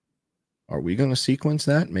 are we going to sequence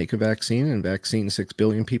that, make a vaccine, and vaccine 6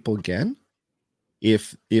 billion people again?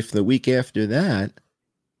 If the week after that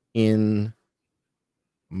in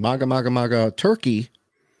Maga, Turkey,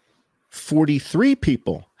 43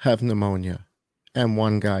 people have pneumonia and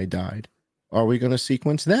 1 guy died, are we going to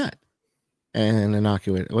sequence that and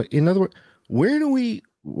inoculate it? In other words,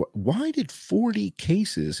 why did 40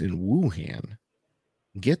 cases in Wuhan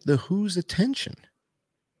get the WHO's attention?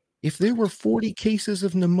 If there were 40 cases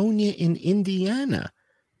of pneumonia in Indiana,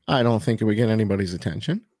 I don't think it would get anybody's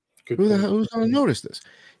attention. Who's going to notice this?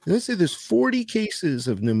 Let's say there's 40 cases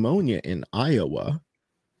of pneumonia in Iowa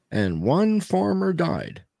and 1 farmer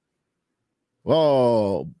died.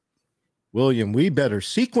 Well, William, we better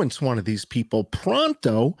sequence one of these people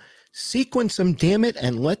pronto. Sequence them, damn it,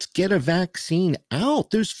 and let's get a vaccine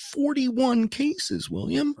out. There's 41 cases,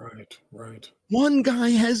 William. Right. 1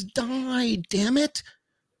 guy has died, damn it.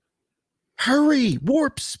 Hurry,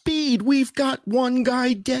 warp speed. We've got 1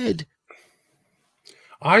 guy dead.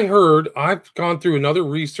 I've gone through another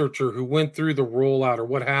researcher who went through the rollout or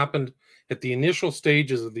what happened at the initial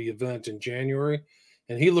stages of the event in January.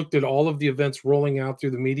 And he looked at all of the events rolling out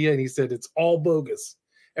through the media, and he said it's all bogus.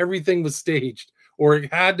 Everything was staged, or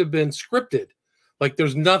it had to have been scripted. Like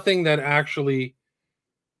there's nothing that actually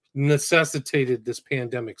necessitated this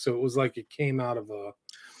pandemic. So it was like it came out of a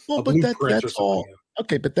blueprint or something. All.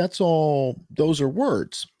 Okay, but that's all. Those are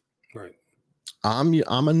words. Right. I'm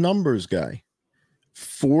a numbers guy.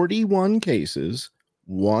 41 cases,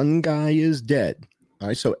 1 guy is dead. All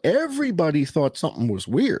right, so everybody thought something was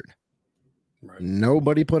weird. Right.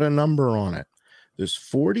 Nobody put a number on it. There's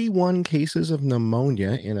 41 cases of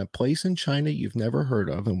pneumonia in a place in China you've never heard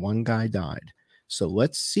of, and 1 guy died. So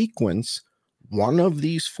let's sequence one of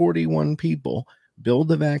these 41 people build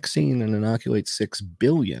the vaccine and inoculate 6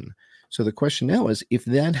 billion. So the question now is, if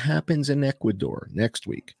that happens in Ecuador next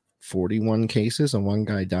week, 41 cases and one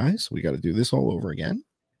guy dies, we got to do this all over again.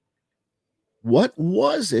 What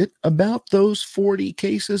was it about those 40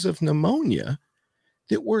 cases of pneumonia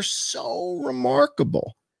that were so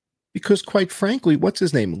remarkable? Because quite frankly, what's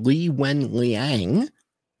his name? Li Wenliang,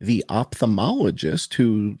 the ophthalmologist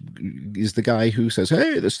who is the guy who says,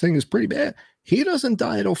 hey, this thing is pretty bad. He doesn't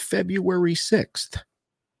die until February 6th.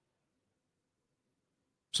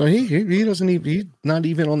 So he doesn't even, he's not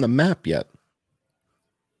even on the map yet.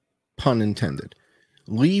 Pun intended.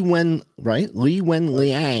 Li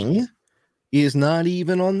Wenliang is not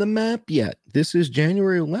even on the map yet. This is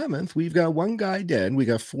January 11th. We've got one guy dead. We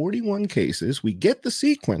got 41 cases. We get the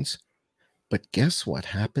sequence. But guess what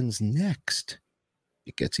happens next?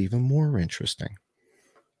 It gets even more interesting.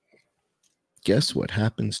 Guess what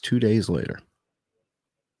happens 2 days later?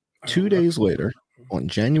 2 days later, on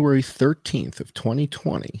January 13th of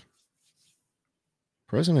 2020,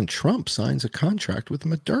 President Trump signs a contract with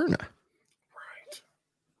Moderna. Right.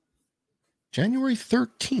 January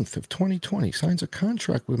 13th of 2020, signs a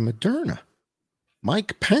contract with Moderna.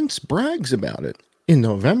 Mike Pence brags about it in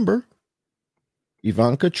November.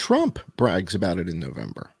 Ivanka Trump brags about it in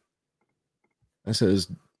November. It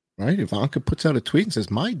says, right, Ivanka puts out a tweet and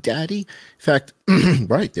says, my daddy, in fact,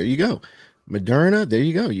 right, there you go. Moderna, there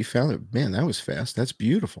you go. You found it. Man, that was fast. That's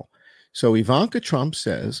beautiful. So Ivanka Trump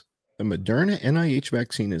says the Moderna NIH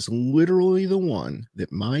vaccine is literally the one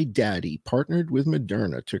that my daddy partnered with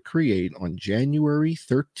Moderna to create on January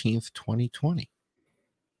 13th, 2020.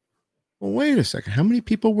 Well, wait a second. How many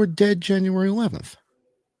people were dead January 11th?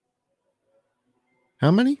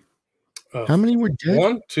 How many? How many were dead?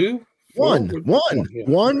 1, 2, 4, One. Yeah.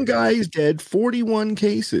 One guy's dead, 41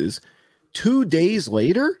 cases. 2 days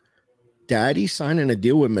later, daddy signing a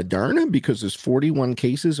deal with Moderna because there's 41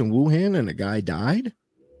 cases in Wuhan and a guy died?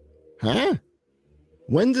 Huh?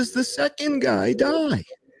 When does the second guy die?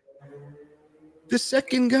 The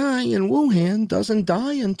second guy in Wuhan doesn't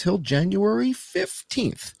die until January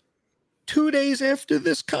 15th, 2 days after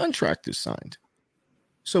this contract is signed.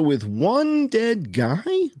 So with one dead guy,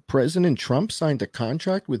 President Trump signed a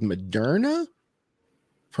contract with Moderna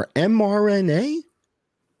for mRNA?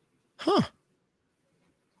 Huh.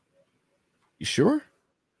 You sure?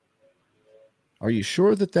 Are you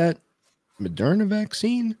sure that Moderna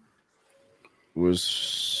vaccine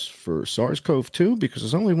was for SARS-CoV-2? Because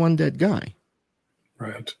there's only one dead guy.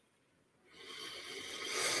 Right.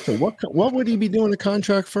 So what would he be doing a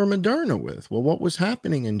contract for Moderna with? Well, what was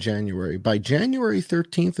happening in January? By January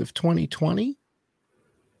 13th of 2020,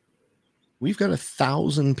 we've got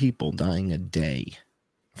 1,000 people dying a day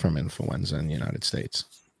from influenza in the United States.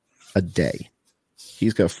 A day.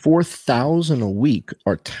 He's got 4,000 a week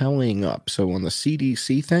are tallying up. So on the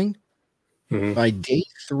CDC thing, by day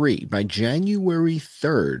 3, by January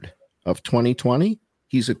 3rd of 2020,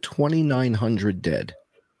 he's at 2,900 dead.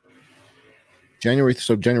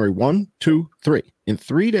 January 1, 2, 3. In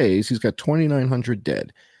 3 days, he's got 2,900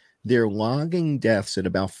 dead. They're logging deaths at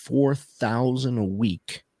about 4,000 a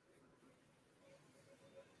week.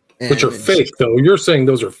 Which are fake, though. You're saying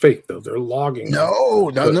those are fake, though. They're logging. No.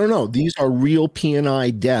 These are real P&I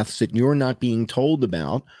deaths that you're not being told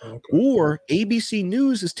about. Okay. Or ABC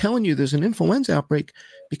News is telling you there's an influenza outbreak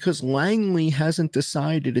because Langley hasn't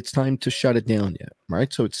decided it's time to shut it down yet,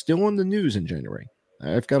 right? So it's still on the news in January.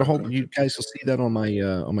 I've got a whole. You guys will see that on my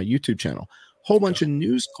YouTube channel. Whole bunch of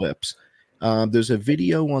news clips. There's a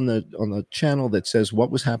video on the channel that says what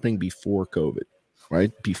was happening before COVID,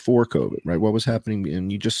 right? Before COVID, right? What was happening,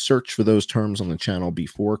 and you just search for those terms on the channel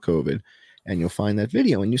before COVID, and you'll find that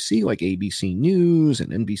video. And you see like ABC News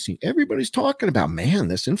and NBC. Everybody's talking about, man,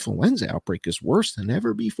 this influenza outbreak is worse than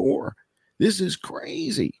ever before. This is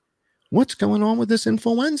crazy. What's going on with this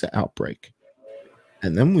influenza outbreak?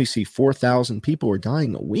 And then we see 4,000 people are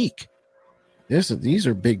dying a week. These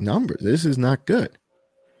are big numbers. This is not good.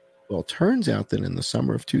 Well, it turns out that in the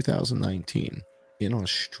summer of 2019, in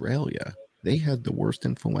Australia, they had the worst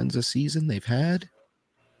influenza season they've had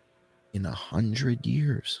in 100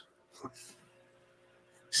 years.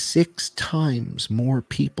 6 times more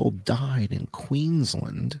people died in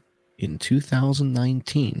Queensland in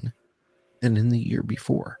 2019 than in the year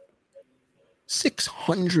before.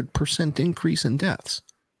 600% increase in deaths.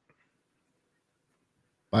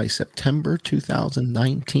 By September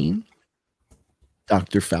 2019,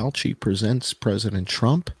 Dr. Fauci presents President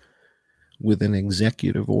Trump with an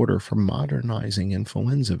executive order for modernizing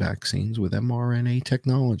influenza vaccines with mRNA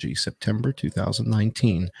technology, September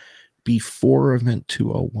 2019, before Event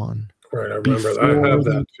 201. Right, I remember that. I have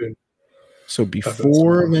that too. So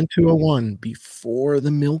before Event 201, before the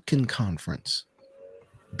Milken Conference,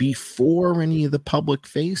 before any of the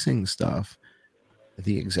public-facing stuff,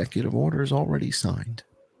 the executive order is already signed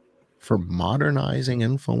for modernizing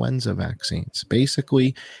influenza vaccines.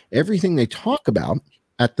 Basically, everything they talk about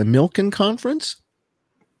at the Milken Conference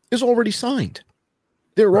is already signed.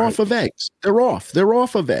 They're off of eggs. They're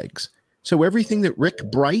off of eggs. So everything that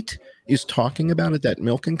Rick Bright is talking about at that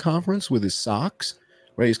Milken Conference with his socks,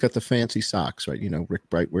 right? He's got the fancy socks, right? You know, Rick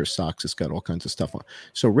Bright wears socks. It's got all kinds of stuff on.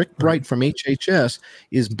 So Rick Bright from HHS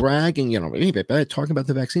is bragging, you know, hey, talking about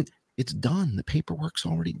the vaccine. It's done. The paperwork's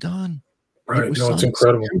already done. Right. It was It's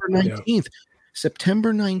incredible. September 19th.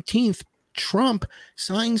 September 19th, Trump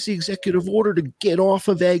signs the executive order to get off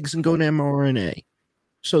of eggs and go to mRNA.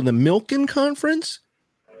 So the Milken Conference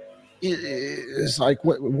is like,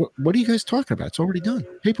 what are you guys talking about? It's already done.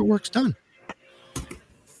 Paperwork's done.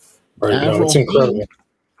 Right. No, it's incredible.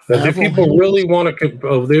 The people really want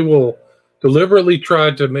to, they will deliberately try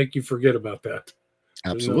to make you forget about that.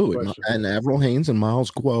 Absolutely. No, and Avril Haines and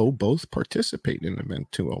Miles Guo both participate in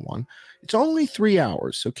Event 201. It's only 3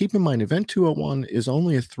 hours. So keep in mind, Event 201 is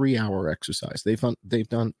only a 3-hour exercise. They've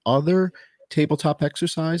done other tabletop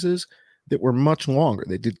exercises that were much longer.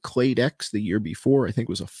 They did Clade X the year before. I think it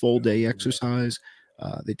was a full day exercise.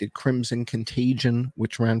 They did Crimson Contagion,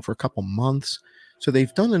 which ran for a couple months. So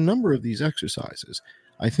they've done a number of these exercises.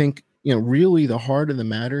 I think, you know, really the heart of the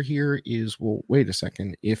matter here is, well, wait a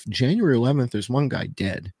second. If January 11th, there's one guy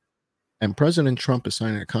dead, and President Trump is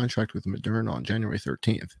signing a contract with Moderna on January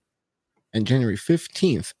 13th, and January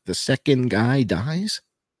 15th, the second guy dies,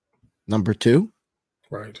 number 2.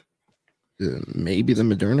 Right. Maybe the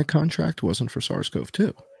Moderna contract wasn't for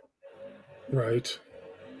SARS-CoV-2. Right.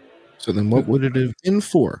 So then what would it have been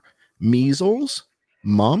for? Measles,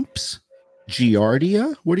 mumps,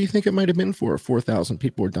 Giardia? What do you think it might have been for? 4,000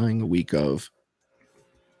 people were dying a week of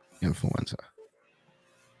influenza.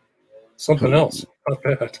 Something else. Not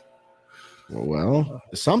bad. Well,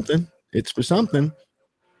 something. It's for something.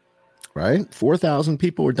 Right? 4,000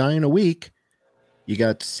 people were dying a week. You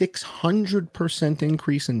got 600%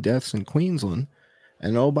 increase in deaths in Queensland.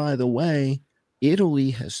 And oh, by the way, Italy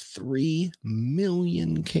has 3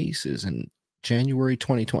 million cases in January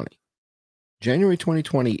 2020. January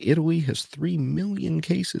 2020, Italy has 3 million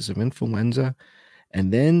cases of influenza.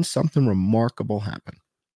 And then something remarkable happened.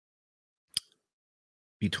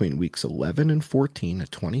 Between weeks 11 and 14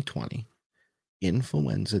 of 2020,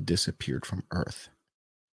 influenza disappeared from Earth.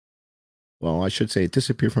 Well, I should say it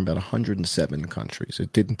disappeared from about 107 countries.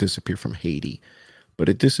 It didn't disappear from Haiti, but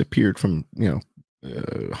it disappeared from,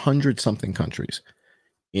 100-something countries.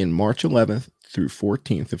 In March 11th through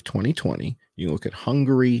 14th of 2020, you look at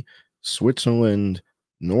Hungary, Switzerland,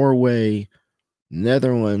 Norway,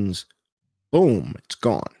 Netherlands, boom, it's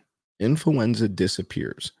gone. Influenza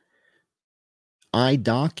disappears. I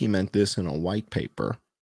document this in a white paper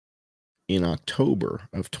in October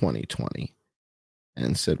of 2020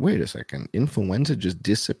 and said, wait a second, influenza just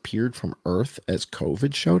disappeared from Earth as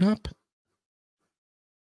COVID showed up?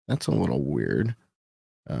 That's a little weird.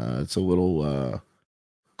 It's a little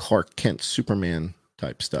Clark Kent Superman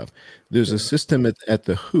type stuff. There's a system at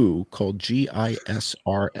the WHO called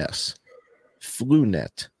GISRS,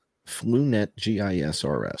 FluNet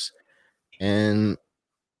GISRS. And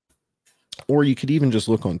or you could even just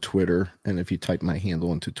look on Twitter, and if you type my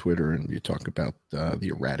handle into Twitter and you talk about the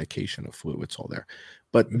eradication of flu, it's all there.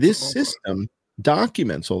 But this system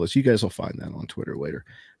documents all this. You guys will find that on Twitter later.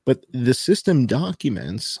 But the system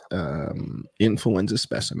documents influenza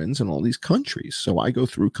specimens in all these countries. So I go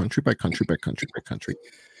through country by country by country by country,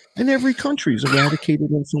 and every country's eradicated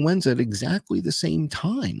influenza at exactly the same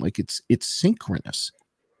time. Like it's synchronous.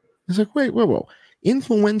 It's like, wait, whoa.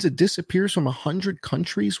 Influenza disappears from 100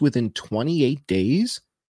 countries within 28 days,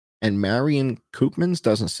 and Marion Koopmans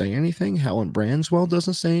doesn't say anything. Helen Branswell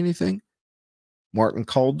doesn't say anything. Martin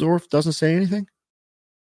Kulldorff doesn't say anything.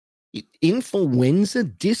 Influenza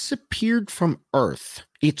disappeared from Earth.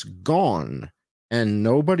 It's gone, and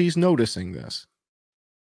nobody's noticing this.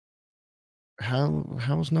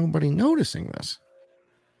 How's nobody noticing this?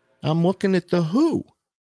 I'm looking at the WHO,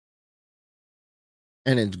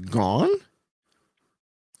 and it's gone.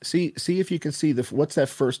 See if you can see what's that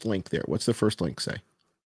first link there? What's the first link say?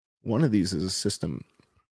 One of these is a system.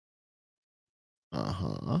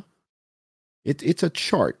 It's a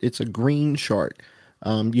chart. It's a green chart.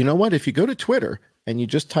 You know what? If you go to Twitter and you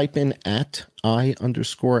just type in @I_M_John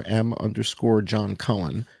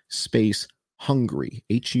Cullen space Hungary,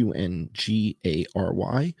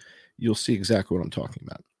 HUNGARY, you'll see exactly what I'm talking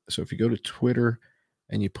about. So if you go to Twitter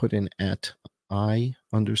and you put in @I_M_John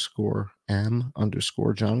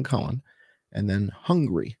Cullen, and then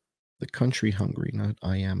Hungary, the country Hungary, not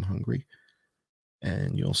I am hungry.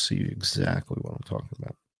 And you'll see exactly what I'm talking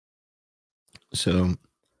about. So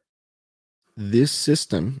this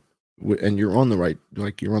system, and you're on the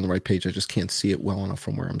right page. I just can't see it well enough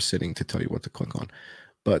from where I'm sitting to tell you what to click on.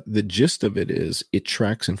 But the gist of it is it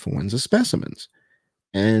tracks influenza specimens.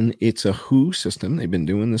 And it's a WHO system. They've been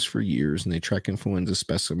doing this for years, and they track influenza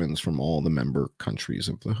specimens from all the member countries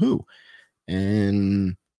of the WHO.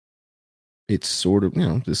 And it's sort of,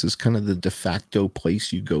 this is kind of the de facto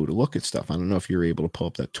place you go to look at stuff. I don't know if you're able to pull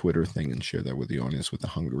up that Twitter thing and share that with the audience with the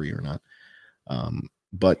Hungary or not.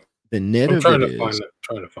 But the net of it is...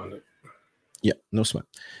 Trying to find it. Yeah, no sweat.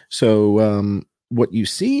 So what you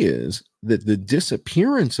see is that the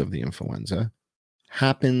disappearance of the influenza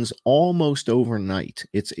happens almost overnight.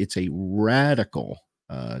 It's a radical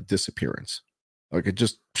disappearance. Like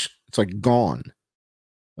it's like gone.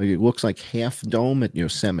 Like it looks like Half Dome at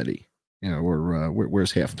Yosemite.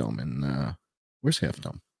 Where's Half Dome? And where's Half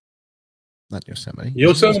Dome? Not Yosemite.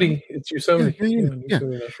 Yosemite. It's Yosemite. Yeah.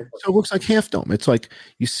 So it looks like Half Dome. It's like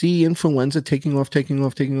you see influenza taking off,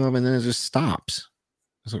 and then it just stops.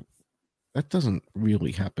 So that doesn't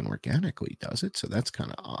really happen organically, does it? So that's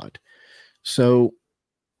kind of odd. So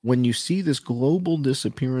when you see this global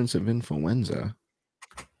disappearance of influenza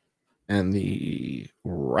and the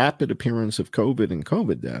rapid appearance of COVID and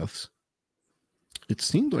COVID deaths, it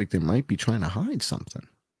seemed like they might be trying to hide something.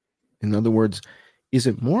 In other words, is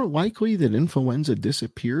it more likely that influenza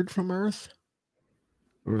disappeared from Earth?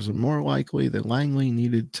 Or is it more likely that Langley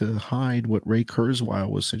needed to hide what Ray Kurzweil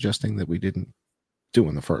was suggesting that we didn't do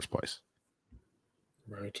in the first place?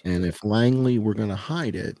 Right. And if Langley were going to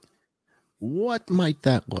hide it, what might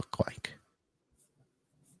that look like?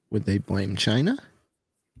 Would they blame China?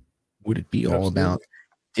 Would it be all about,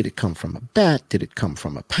 did it come from a bat? Did it come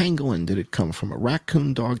from a pangolin? Did it come from a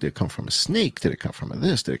raccoon dog? Did it come from a snake? Did it come from a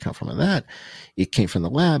this? Did it come from a that? It came from the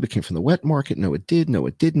lab. It came from the wet market. No, it did. No,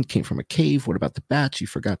 it didn't. Came from a cave. What about the bats? You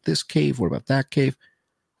forgot this cave. What about that cave?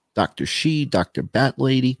 Dr. She, Dr. Bat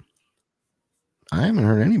Lady. I haven't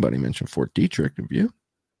heard anybody mention Fort Detrick. Have you?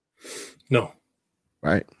 No.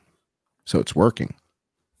 Right. So it's working.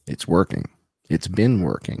 It's working. It's been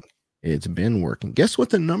working. It's been working. Guess what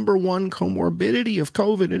the number one comorbidity of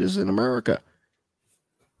COVID it is in America?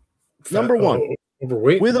 Number one.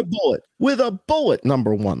 Overweight. With a bullet. With a bullet,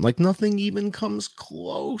 number one. Like nothing even comes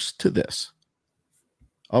close to this.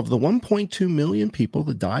 Of the 1.2 million people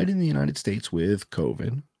that died in the United States with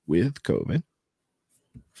COVID,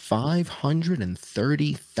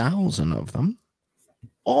 530,000 of them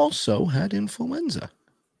also had influenza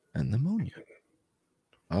and pneumonia.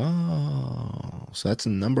 Oh, so that's the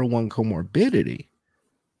number one comorbidity.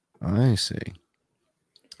 I see.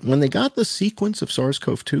 When they got the sequence of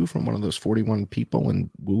SARS-CoV-2 from one of those 41 people in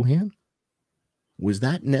Wuhan, was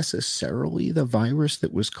that necessarily the virus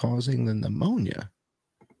that was causing the pneumonia?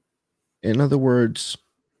 In other words,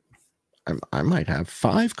 I might have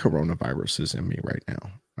 5 coronaviruses in me right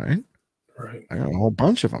now, right? Right. I got a whole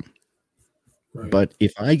bunch of them. Right. But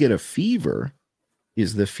if I get a fever,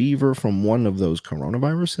 is the fever from one of those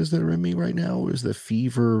coronaviruses that are in me right now? Or is the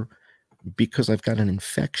fever because I've got an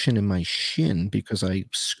infection in my shin because I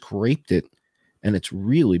scraped it and it's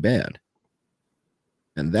really bad?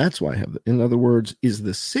 And that's why I have, in other words, is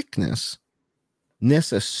the sickness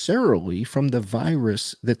necessarily from the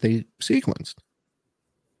virus that they sequenced?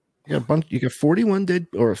 You got 41 dead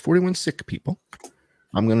or 41 sick people.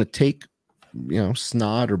 I'm going to take,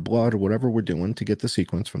 snot or blood or whatever we're doing to get the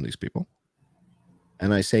sequence from these people.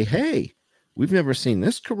 And I say, hey, we've never seen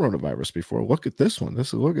this coronavirus before. Look at this one.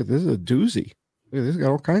 This is a doozy. Look, this has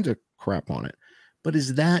got all kinds of crap on it. But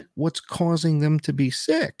is that what's causing them to be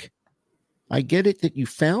sick? I get it that you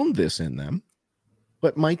found this in them,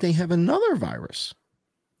 but might they have another virus?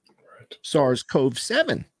 Right.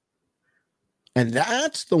 SARS-CoV-7. And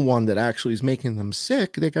that's the one that actually is making them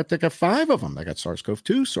sick. They got 5 of them. They got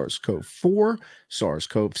SARS-CoV-2, SARS-CoV-4,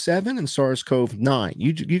 SARS-CoV-7, and SARS-CoV-9.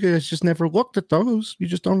 You guys just never looked at those. You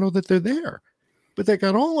just don't know that they're there. But they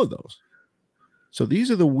got all of those. So these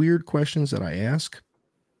are the weird questions that I ask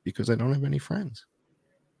because I don't have any friends.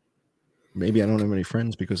 Maybe I don't have any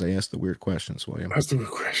friends because I ask the weird questions, William. That's the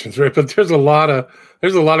weird questions, right? But there's a lot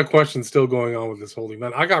of questions still going on with this whole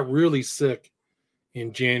event. I got really sick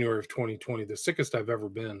in January of 2020, the sickest I've ever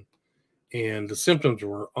been. And the symptoms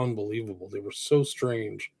were unbelievable. They were so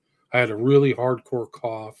strange. I had a really hardcore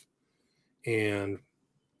cough and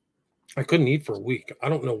I couldn't eat for a week. I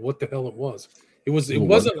don't know what the hell it was. It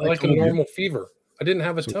wasn't like a normal fever. I didn't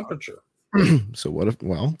have a temperature. So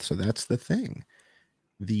that's the thing.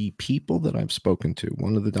 The people that I've spoken to,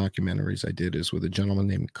 one of the documentaries I did is with a gentleman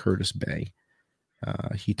named Curtis Bay.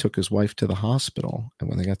 He took his wife to the hospital, and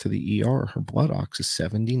when they got to the ER, her blood ox is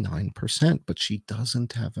 79%, but she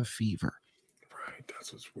doesn't have a fever. Right,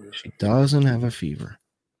 that's what's weird. She doesn't have a fever.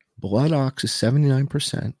 Blood ox is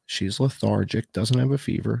 79%. She's lethargic, doesn't have a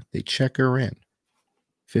fever. They check her in.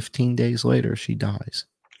 15 days later, she dies.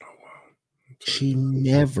 Oh, wow. She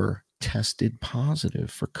never tested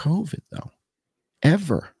positive for COVID, though.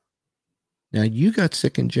 Ever. Now, you got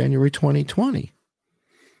sick in January 2020.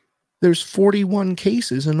 There's 41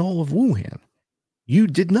 cases in all of Wuhan. You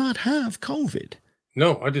did not have COVID.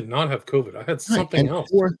 No, I did not have COVID. I had something else.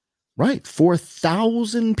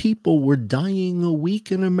 4,000 people were dying a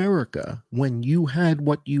week in America when you had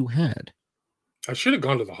what you had. I should have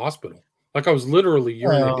gone to the hospital. Like I was literally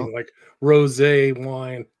urinating like rosé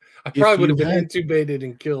wine. I probably would have been intubated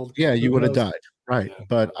and killed. Yeah, you would have died. Right. Yeah.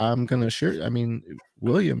 But I'm going to assure, I mean,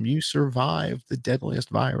 William, you survived the deadliest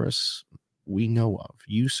virus we know of.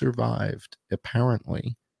 You survived,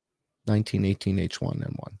 apparently, 1918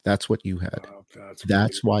 H1N1. That's what you had. Oh,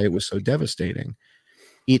 that's why it was so devastating.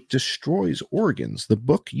 It destroys organs. The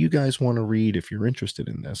book you guys want to read, if you're interested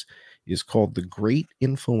in this, is called The Great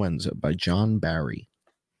Influenza by John Barry.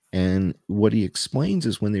 And what he explains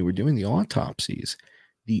is when they were doing the autopsies,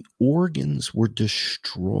 the organs were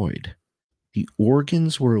destroyed. The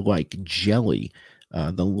organs were like jelly.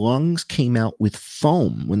 The lungs came out with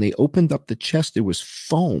foam. When they opened up the chest, there was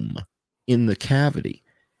foam in the cavity.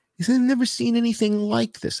 He said, I've never seen anything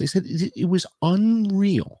like this. They said it was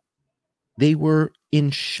unreal. They were in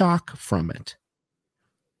shock from it.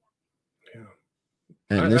 Yeah.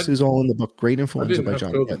 And this is all in the book, Great Influenza by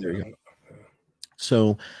John. Yeah, there you go.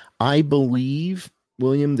 So I believe,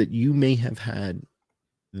 William, that you may have had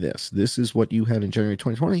this. This is what you had in January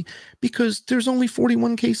 2020, because there's only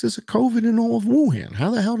 41 cases of COVID in all of Wuhan.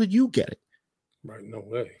 How the hell did you get it? Right, no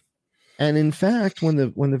way. And in fact, when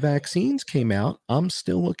the vaccines came out, I'm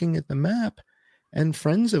still looking at the map, and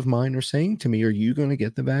friends of mine are saying to me, are you going to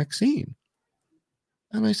get the vaccine?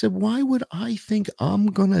 And I said, why would I think I'm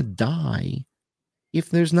going to die if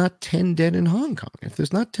there's not 10 dead in Hong Kong, if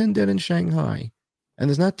there's not 10 dead in Shanghai, and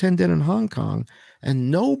there's not 10 dead in Hong Kong,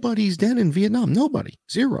 and nobody's dead in Vietnam? Nobody.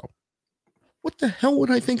 Zero. What the hell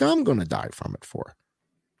would I think I'm going to die from it for?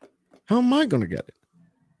 How am I going to get it?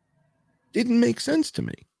 Didn't make sense to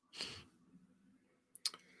me.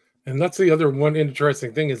 And that's the other one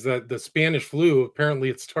interesting thing, is that the Spanish flu, apparently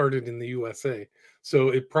it started in the USA.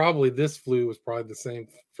 So this flu was probably the same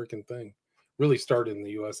freaking thing. Really started in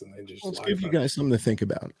the US, and they just let's give you guys something to think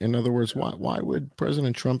about. In other words, why would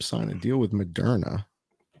President Trump sign a deal with Moderna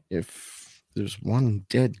if there's one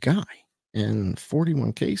dead guy and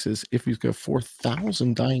 41 cases, if he's got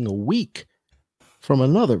 4,000 dying a week from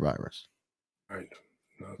another virus? Right.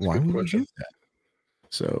 No, why would he do that?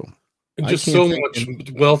 So, and just so much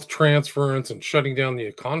wealth transference and shutting down the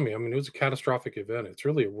economy. I mean, it was a catastrophic event. It's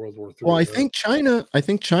really a World War III. Well, I think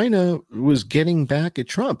China was getting back at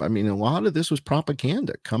Trump. I mean, a lot of this was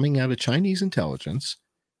propaganda coming out of Chinese intelligence,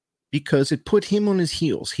 because it put him on his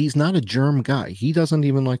heels. He's not a germ guy. He doesn't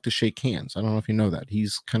even like to shake hands. I don't know if you know that.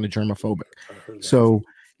 He's kind of germophobic. So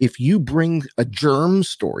if you bring a germ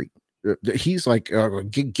story, he's like,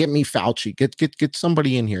 get me Fauci, get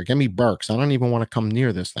somebody in here, get me Burks. I don't even want to come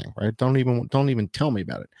near this thing, right? Don't even tell me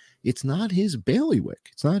about it. It's not his bailiwick.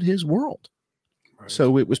 It's not his world. Right.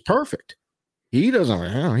 So it was perfect. He doesn't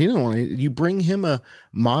want to. You bring him a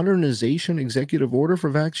modernization executive order for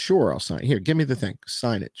vax? Sure, I'll sign. Here, give me the thing.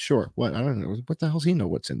 Sign it. Sure. What? I don't know. What the hell does he know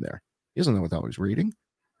what's in there? He doesn't know what the hell he's reading.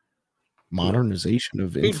 Modernization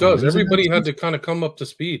of who does? Everybody had to kind of come up to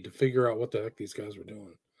speed to figure out what the heck these guys were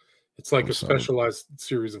doing. It's like a specialized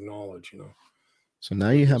series of knowledge, you know. So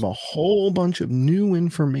now you have a whole bunch of new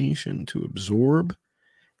information to absorb.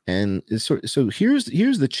 And so here's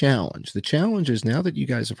the challenge. The challenge is, now that you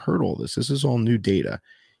guys have heard all this is all new data.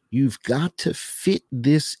 You've got to fit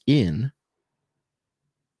this in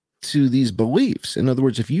to these beliefs. In other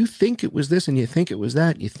words, if you think it was this and you think it was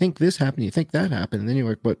that, you think this happened, you think that happened, and then you're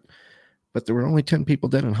like, but there were only 10 people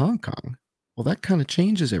dead in Hong Kong. Well, that kind of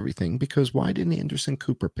changes everything, because why didn't Anderson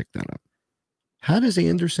Cooper pick that up? How does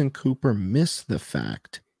Anderson Cooper miss the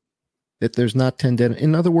fact that there's not 10 dead?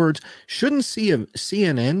 In other words, shouldn't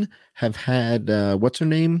CNN have had, what's her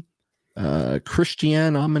name?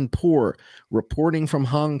 Christiane Amanpour reporting from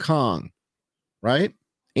Hong Kong, right?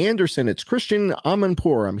 Anderson, it's Christian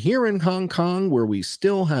Amanpour. I'm here in Hong Kong where we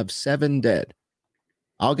still have 7 dead.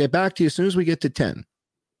 I'll get back to you as soon as we get to 10.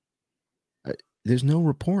 There's no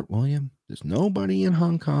report, William. There's nobody in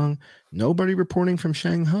Hong Kong, nobody reporting from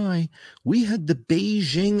Shanghai. We had the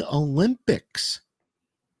Beijing Olympics.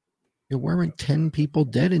 There weren't 10 people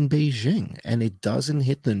dead in Beijing, and it doesn't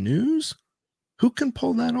hit the news? Who can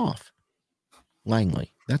pull that off?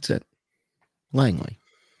 Langley. That's it. Langley.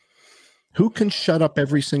 Who can shut up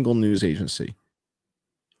every single news agency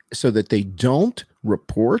so that they don't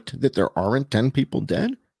report that there aren't 10 people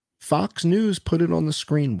dead? Fox News put it on the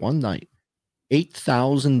screen one night.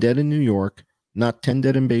 8,000 dead in New York, not 10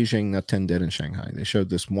 dead in Beijing, not 10 dead in Shanghai. They showed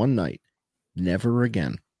this one night. Never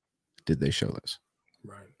again did they show this.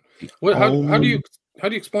 Right. Well, how do you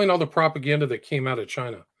explain all the propaganda that came out of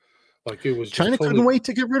China? Like it was China couldn't wait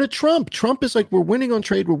to get rid of Trump. Trump is like, we're winning on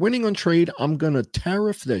trade. We're winning on trade. I'm going to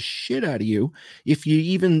tariff the shit out of you. If you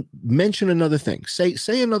even mention another thing,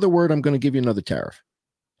 say another word, I'm going to give you another tariff.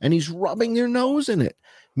 And he's rubbing their nose in it.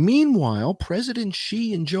 Meanwhile, President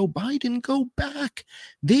Xi and Joe Biden go back.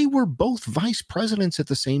 They were both vice presidents at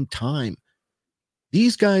the same time.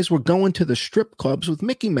 These guys were going to the strip clubs with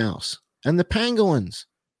Mickey Mouse and the pangolins,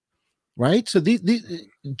 right? So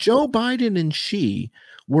Joe Biden and Xi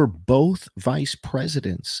were both vice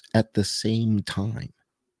presidents at the same time.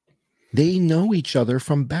 They know each other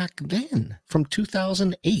from back then, from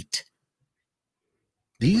 2008.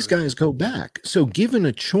 These guys go back. So given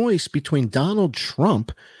a choice between Donald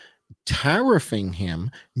Trump tariffing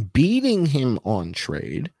him, beating him on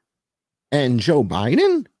trade, and Joe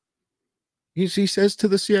Biden, he says to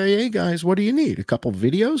the CIA guys, what do you need? A couple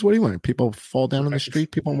videos? What do you want? People fall down on the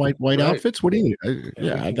street, people in white outfits? What do you need?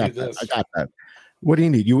 I got that. I got that. What do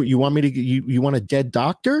you need? You want me to you want a dead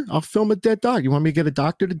doctor? I'll film a dead doctor. You want me to get a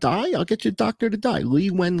doctor to die? I'll get you a doctor to die.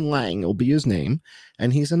 Li Wenlang will be his name.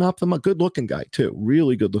 And he's an good looking guy too.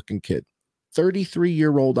 Really good looking kid.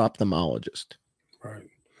 33-year-old ophthalmologist. Right.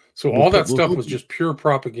 So all that stuff was just pure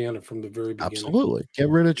propaganda from the very beginning. Absolutely. Get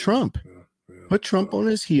rid of Trump. Put Trump on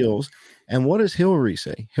his heels. And what does Hillary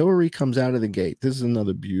say? Hillary comes out of the gate. This is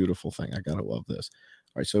another beautiful thing. I gotta love this.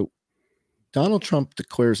 All right. So Donald Trump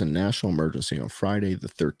declares a national emergency on Friday, the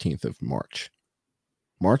 13th of March.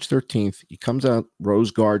 March 13th, he comes out,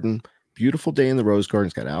 Rose Garden, beautiful day in the Rose Garden.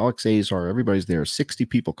 It's got Alex Azar, everybody's there. 60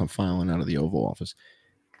 people come filing out of the Oval Office.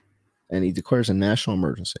 And he declares a national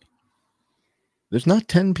emergency. There's not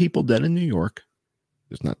 10 people dead in New York.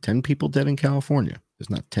 There's not 10 people dead in California. There's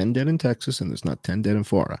not 10 dead in Texas, and there's not 10 dead in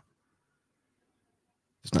Florida.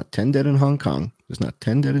 There's not 10 dead in Hong Kong. There's not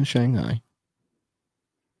 10 dead in Shanghai.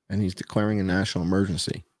 And he's declaring a national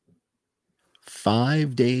emergency.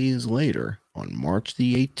 5 days later, on March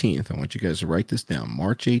the 18th, I want you guys to write this down,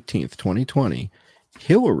 March 18th, 2020,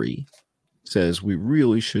 Hillary says we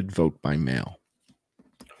really should vote by mail.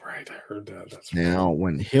 Right, I heard that. That's now,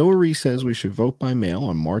 when Hillary says we should vote by mail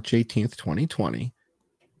on March 18th, 2020,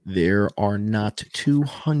 there are not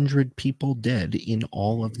 200 people dead in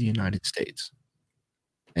all of the United States.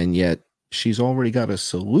 And yet, she's already got a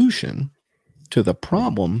solution to the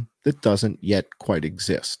problem that doesn't yet quite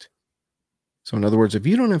exist. So in other words, if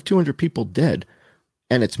you don't have 200 people dead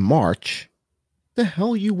and it's March, the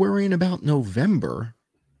hell are you worrying about November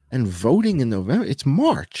and voting in November? It's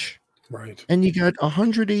March. Right. And you got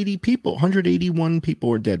 180 people, 181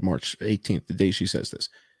 people are dead March 18th, the day she says this.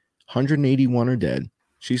 181 are dead.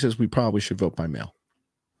 She says we probably should vote by mail.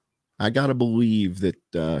 I got to believe that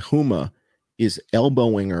Huma is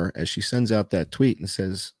elbowing her as she sends out that tweet and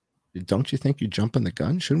says, don't you think you're jumping the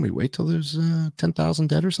gun? Shouldn't we wait till there's 10,000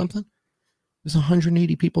 dead or something? There's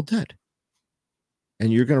 180 people dead.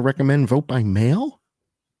 And you're going to recommend vote by mail?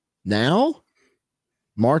 Now?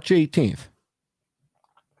 March 18th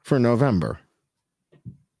for November.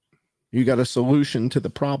 You got a solution to the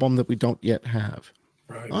problem that we don't yet have.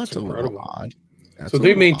 Right. Oh, that's a little odd. So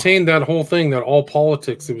they maintained that whole thing, that all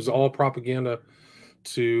politics, it was all propaganda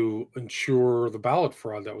to ensure the ballot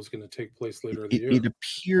fraud that was going to take place later in the year. It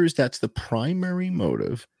appears that's the primary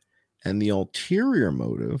motive, and the ulterior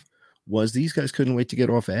motive was these guys couldn't wait to get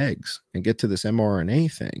off eggs and get to this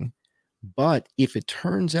mRNA thing. But if it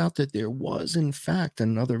turns out that there was, in fact,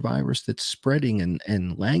 another virus that's spreading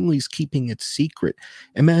and Langley's keeping it secret,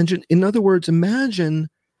 imagine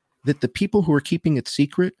that the people who are keeping it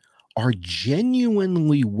secret are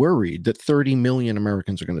genuinely worried that 30 million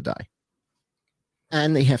Americans are going to die.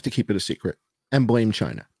 And they have to keep it a secret and blame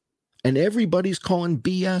China. And everybody's calling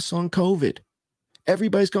BS on COVID.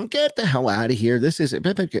 Everybody's going, get the hell out of here. This is it.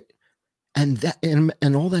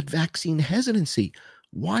 And all that vaccine hesitancy.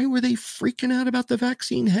 Why were they freaking out about the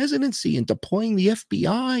vaccine hesitancy and deploying the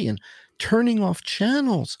FBI and turning off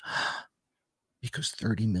channels? Because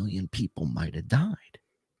 30 million people might have died.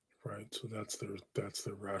 Right. So that's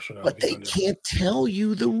their rationale. But they can't tell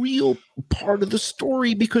you the real part of the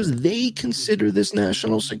story because they consider this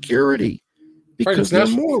national security. Because they're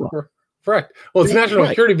morons. Right. Well, it's national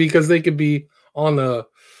security because they could be on the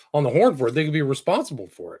on the horn for it. They could be responsible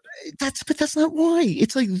for it. But that's not why.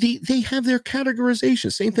 It's like they have their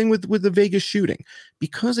categorization. Same thing with the Vegas shooting.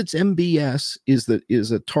 Because it's MBS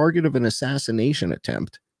is a target of an assassination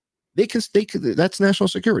attempt. They can that's national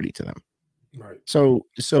security to them. Right. So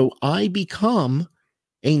I become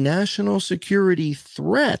a national security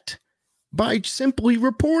threat by simply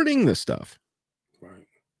reporting this stuff. Right.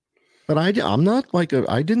 But I'm not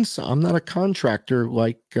a contractor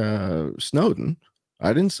like Snowden.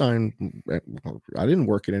 I didn't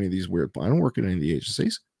work at any of these I don't work at any of the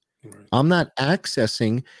agencies. Right. I'm not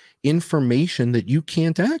accessing information that you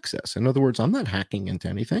can't access. In other words, I'm not hacking into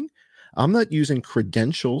anything. I'm not using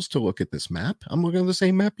credentials to look at this map. I'm looking at the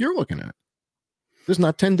same map you're looking at. There's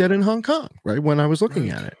not 10 dead in Hong Kong, right? When I was looking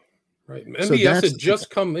at it. Right. MBS had just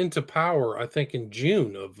come into power, I think, in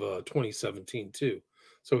June of 2017, too.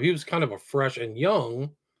 So he was kind of a fresh and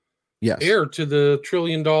young heir to the $1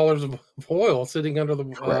 trillion of oil sitting under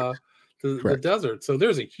the desert. So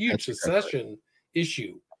there's a huge secession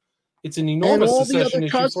issue. It's an enormous secession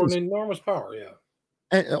issue for an enormous power. Yeah.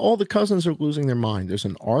 And all the cousins are losing their mind. There's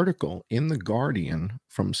an article in The Guardian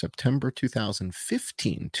from September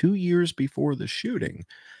 2015, 2 years before the shooting,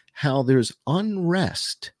 how there's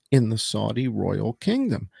unrest in the Saudi royal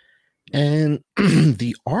kingdom. And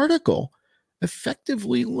the article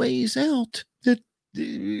effectively lays out that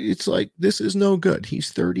it's like, this is no good.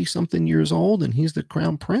 He's 30-something years old and he's the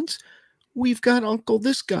crown prince. We've got uncle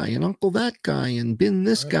this guy and uncle that guy and bin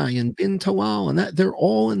this guy and bin Talal and that. They're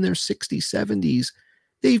all in their 60s, 70s.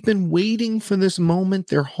 They've been waiting for this moment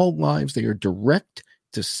their whole lives. They are direct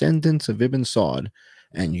descendants of Ibn Saud.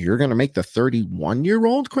 And you're going to make the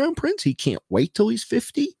 31-year-old crown prince? He can't wait till he's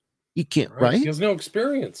 50? He can't, right? He has no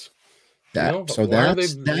experience. They're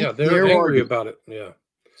angry argument about it. Yeah.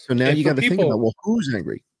 So now you got to think about, well, who's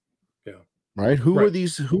angry? Yeah. Right? Who are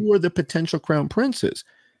the potential crown princes?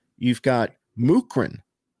 You've got Mukran.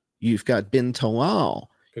 You've got bin Talal.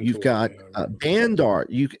 You've got Bandar.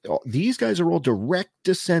 These guys are all direct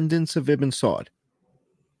descendants of Ibn Saud.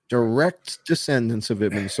 Direct descendants of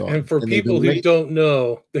Ibn Saud. And for people who don't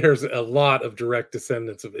know, there's a lot of direct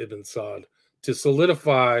descendants of Ibn Saud. To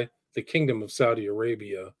solidify the kingdom of Saudi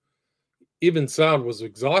Arabia, Ibn Saud was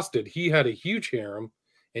exhausted. He had a huge harem,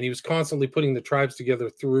 and he was constantly putting the tribes together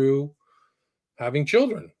through having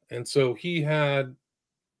children. And so he had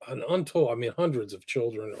hundreds of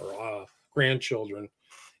children or grandchildren.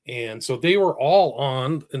 And so they were all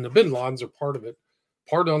and the bin Ladens are part of it,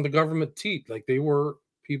 part on the government teat. Like they were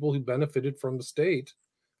people who benefited from the state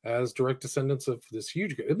as direct descendants of this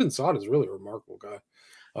huge guy. Ibn Saud is really a remarkable guy.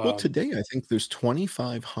 Well, today I think there's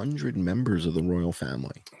 2,500 members of the royal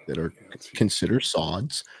family that are considered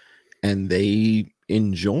Sauds, and they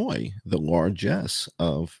enjoy the largesse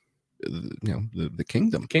of the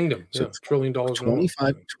kingdom. So $1 trillion.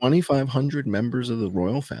 2,500 members of the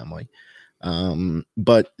royal family.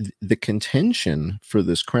 But the contention for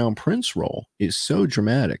this crown prince role is so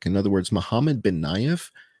dramatic. In other words, Mohammed bin Nayef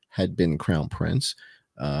had been crown prince.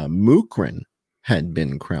 Mukran had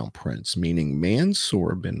been crown prince, meaning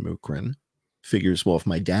Mansur bin Mukran figures, well, if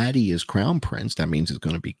my daddy is crown prince, that means he's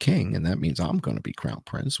going to be king, and that means I'm going to be crown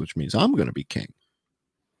prince, which means I'm going to be king.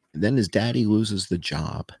 And then his daddy loses the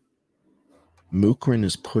job. Mukran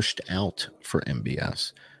is pushed out for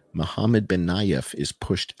MBS. Mohammed bin Nayef is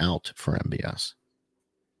pushed out for MBS.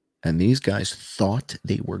 And these guys thought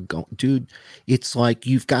they were going, dude, it's like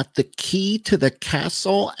you've got the key to the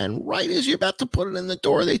castle, and right as you're about to put it in the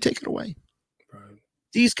door, they take it away. Right.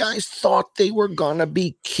 These guys thought they were going to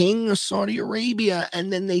be king of Saudi Arabia,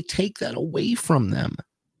 and then they take that away from them.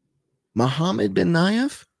 Mohammed bin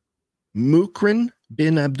Nayef, Mukran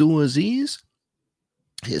bin Abdulaziz,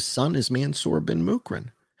 his son is Mansur bin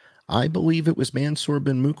Mukran. I believe it was Mansur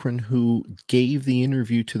bin Mukran who gave the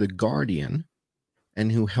interview to The Guardian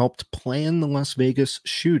and who helped plan the Las Vegas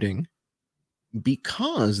shooting,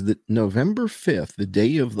 because the November 5th,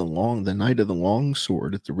 the night of the long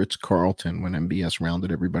sword at the Ritz-Carlton, when MBS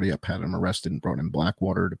rounded everybody up, had him arrested and brought in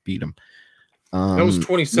Blackwater to beat him. That was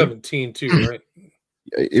 2017 too, right?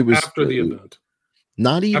 It was after the event.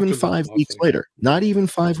 Not even 5 weeks later. Not even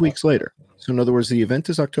 5 weeks later. So in other words, the event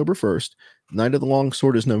is October 1st. Night of the Long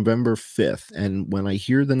Sword is November 5th. And when I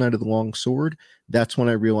hear the Night of the Long Sword, that's when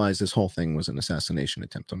I realized this whole thing was an assassination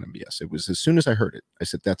attempt on MBS. It was as soon as I heard it, I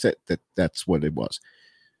said, that's it. That's what it was.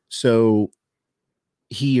 So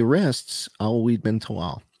he arrests Al-Walid bin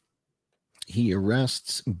Talal. He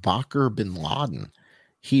arrests Bakr bin Laden.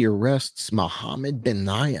 He arrests Mohammed bin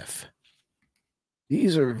Nayef.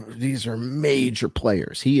 These are major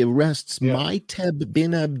players. He arrests Maiteb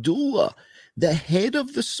bin Abdullah. the head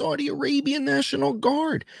of the Saudi Arabian National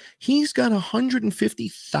Guard. He's got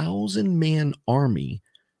 150,000 man army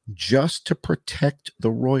just to protect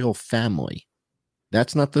the royal family.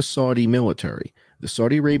 That's not the Saudi military. The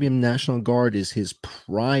Saudi Arabian National Guard is his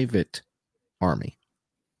private army.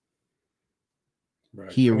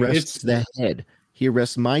 Right. He arrests the head. He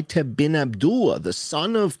arrests Maiteb bin Abdullah, the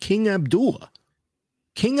son of King Abdullah.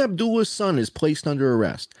 King Abdullah's son is placed under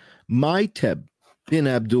arrest. Maiteb bin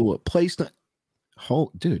Abdullah placed.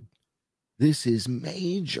 Dude, this is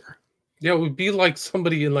major. Yeah, it would be like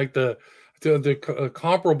somebody in like the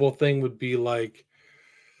comparable thing would be like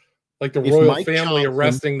the royal family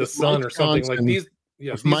arresting the son or something like these.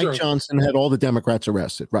 Yeah, if Mike Johnson had all the Democrats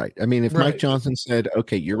arrested, right? I mean, if Mike Johnson said,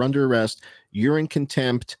 okay, you're under arrest, you're in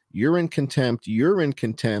contempt, you're in contempt, you're in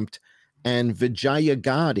contempt, and Vijaya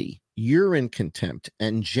Gandhi, you're in contempt,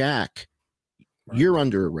 and Jack, you're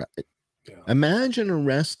under arrest. Yeah. Imagine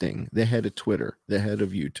arresting the head of Twitter, the head of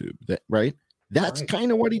YouTube, right? That's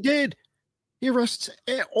kind of what he did. He arrests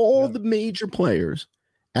all the major players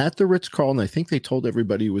at the Ritz-Carlton. I think they told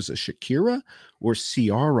everybody it was a Shakira or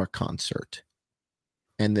Ciara concert.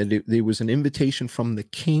 And that there was an invitation from the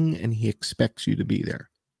king, and he expects you to be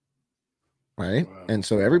there. Right? Wow. And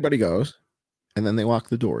so everybody goes, and then they lock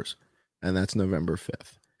the doors. And that's November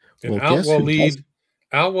 5th. And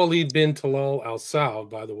Al Walid bin Talal Al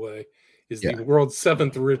Saud, by the way, is the world's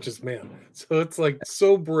 7th richest man. So it's like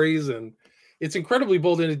so brazen. It's incredibly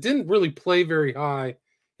bold, and it didn't really play very high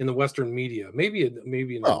in the Western media. Maybe an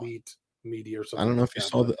elite media or something. I don't know if you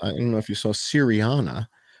saw I don't know if you saw Syriana,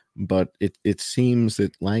 but it seems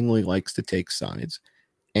that Langley likes to take sides,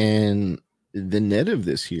 and the net of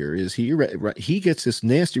this here is he gets this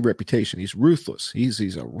nasty reputation. He's ruthless. He's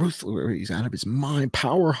a ruthless. He's out of his mind,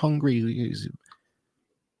 power hungry.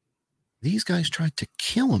 These guys tried to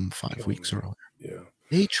kill him 5 weeks earlier. Yeah,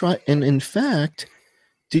 they tried, and in fact,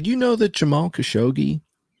 did you know that Jamal Khashoggi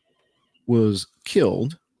was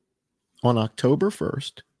killed on October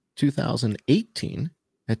 1st, 2018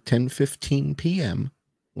 at 10:15 p.m.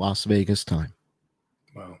 Las Vegas time?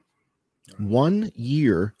 Wow. 1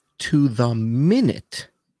 year to the minute.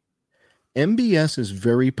 MBS is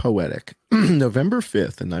very poetic. November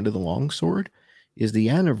 5th, the night of the longsword, is the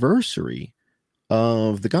anniversary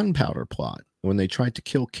of the gunpowder plot when they tried to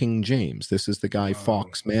kill King James. This is the Guy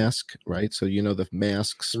Fawkes mask, right? So you know the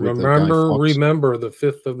masks. Remember the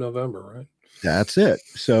 5th of November, right? That's it.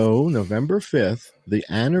 So November 5th, the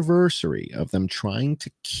anniversary of them trying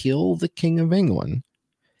to kill the King of England,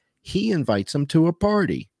 he invites them to a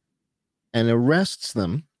party and arrests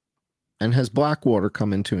them and has Blackwater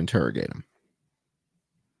come in to interrogate him.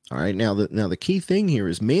 All right, now the key thing here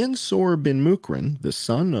is Mansour bin Mukran, the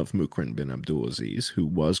son of Mukran bin Abdulaziz, who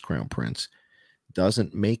was crown prince,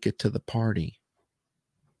 doesn't make it to the party.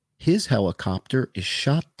 His helicopter is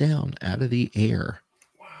shot down out of the air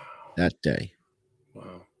that day.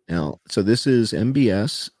 Wow. Now, so this is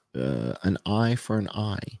MBS, an eye for an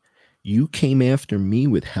eye. You came after me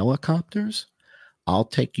with helicopters, I'll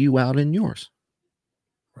take you out in yours.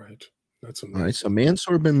 Right. That's amazing. All right. So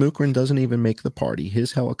Mansour bin Mukran doesn't even make the party.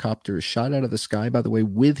 His helicopter is shot out of the sky, by the way,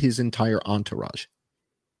 with his entire entourage.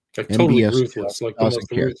 Like totally ruthless. Like doesn't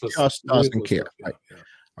care. Just doesn't care. Right. Yeah.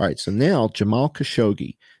 All right. So now Jamal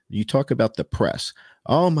Khashoggi, you talk about the press.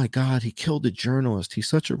 Oh my God, he killed a journalist. He's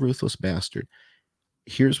such a ruthless bastard.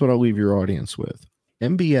 Here's what I'll leave your audience with.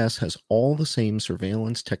 MBS has all the same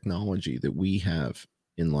surveillance technology that we have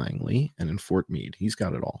in Langley and in Fort Meade. He's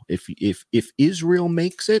got it all. If Israel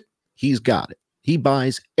makes it, he's got it. He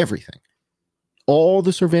buys everything. All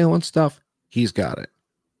the surveillance stuff, he's got it.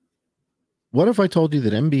 What if I told you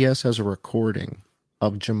that MBS has a recording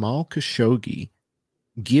of Jamal Khashoggi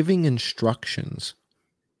giving instructions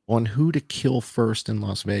on who to kill first in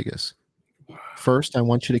Las Vegas? First, I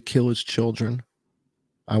want you to kill his children.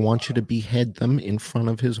 I want you to behead them in front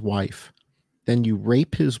of his wife. Then you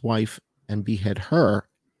rape his wife and behead her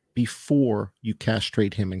before you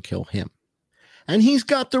castrate him and kill him. And he's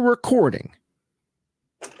got the recording.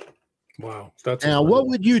 Wow. That's now, what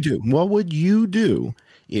would you do? What would you do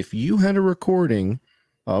if you had a recording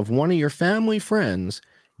of one of your family friends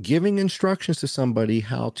giving instructions to somebody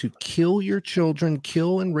how to kill your children,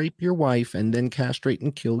 kill and rape your wife, and then castrate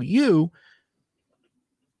and kill you,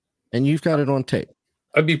 and you've got it on tape?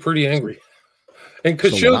 I'd be pretty angry. And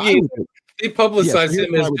Khashoggi, they publicize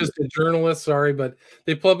him as just a journalist. Sorry, but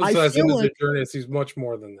they publicize him as a journalist. He's much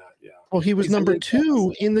more than that. Yeah. Well, he was number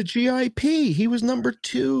 2 in the GIP. He was number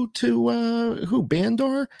 2 to who?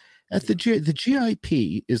 Bandar at the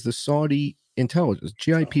GIP is the Saudi intelligence.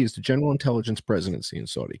 GIP is the General Intelligence Presidency in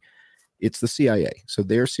Saudi. It's the CIA. So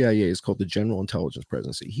their CIA is called the General Intelligence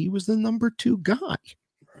Presidency. He was the number 2 guy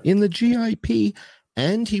in the GIP,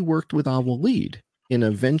 and he worked with Al-Walid in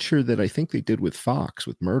a venture that I think they did with Fox,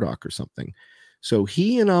 with Murdoch or something. So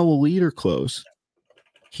he and Al-Walid are close.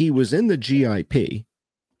 He was in the GIP,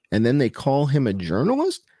 and then they call him a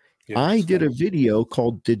journalist. Yeah, I did a video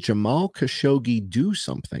called "Did Jamal Khashoggi Do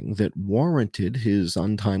Something That Warranted His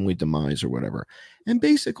Untimely Demise" or whatever. And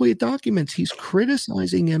basically it documents he's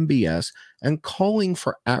criticizing MBS and calling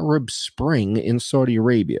for Arab Spring in Saudi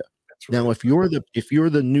Arabia. Right. Now, if you're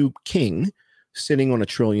the new king sitting on $1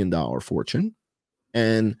 trillion fortune,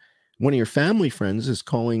 and one of your family friends is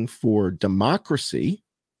calling for democracy,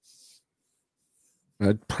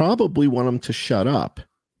 I'd probably want him to shut up.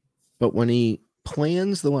 But when he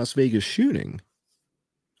plans the Las Vegas shooting,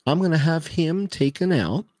 I'm going to have him taken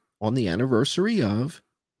out on the anniversary of,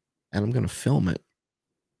 and I'm going to film it.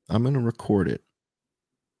 I'm going to record it.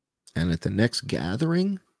 And at the next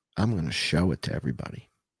gathering, I'm going to show it to everybody.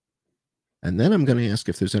 And then I'm going to ask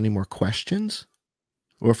if there's any more questions,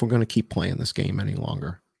 or if we're going to keep playing this game any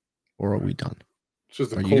longer, or are we done?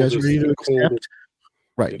 Are you guys ready to accept?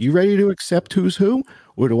 Right. You ready to accept who's who?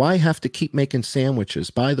 Or do I have to keep making sandwiches?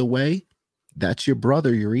 By the way, that's your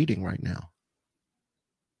brother you're eating right now.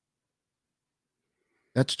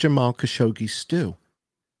 That's Jamal Khashoggi's stew.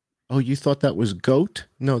 Oh, you thought that was goat?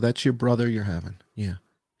 No, that's your brother you're having. Yeah.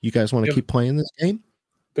 You guys want to keep playing this game?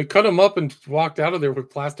 They cut him up and walked out of there with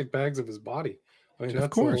plastic bags of his body. I mean, of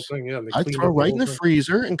that's course. The whole thing. Yeah, I'd throw right in the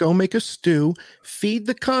freezer and go make a stew, feed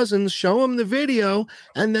the cousins, show them the video,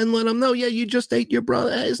 and then let them know, yeah, you just ate your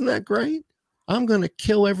brother. Hey, isn't that great? I'm going to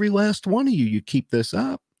kill every last one of you. You keep this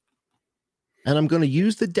up. And I'm going to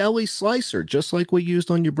use the deli slicer, just like we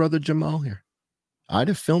used on your brother Jamal here. I'd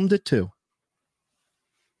have filmed it too.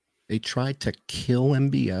 They tried to kill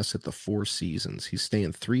MBS at the Four Seasons. He's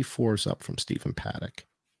staying 3 floors up from Stephen Paddock.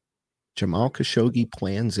 Jamal Khashoggi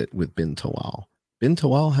plans it with Bin Talal. Bin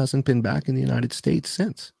Talal hasn't been back in the United States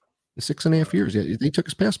since. In 6.5 years. They took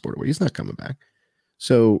his passport away. He's not coming back.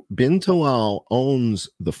 So Bin Talal owns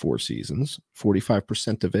the Four Seasons,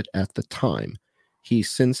 45% of it at the time. He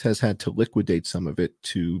since has had to liquidate some of it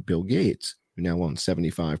to Bill Gates, who now owns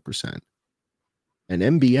 75%. And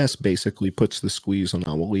MBS basically puts the squeeze on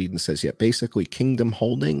Al-Walid and says, yeah, basically Kingdom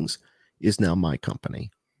Holdings is now my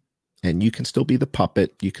company. And you can still be the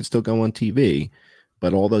puppet. You can still go on TV.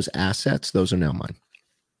 But all those assets, those are now mine.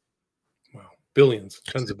 Wow. Billions,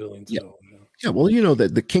 tens of billions. Yeah. Yeah, well, you know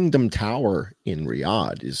that the Kingdom Tower in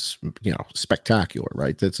Riyadh is, spectacular,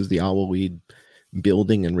 right? This is the Al-Walid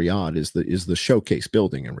building in Riyadh is the showcase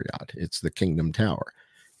building in Riyadh. It's the Kingdom Tower.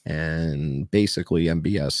 And basically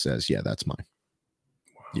MBS says, yeah, that's mine.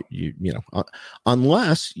 Wow. You know,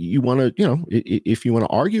 unless you want to, if you want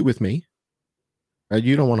to argue with me,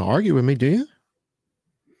 you don't want to argue with me, do you?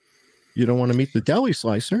 You don't want to meet the deli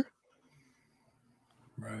slicer.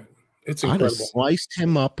 Right. It's incredible. I'd have sliced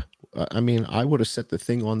him up. I would have set the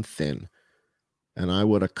thing on thin, and I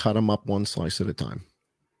would have cut him up one slice at a time.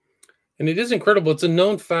 And it is incredible. It's a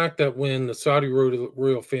known fact that when the Saudi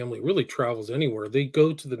royal family really travels anywhere, they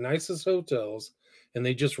go to the nicest hotels and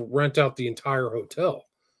they just rent out the entire hotel.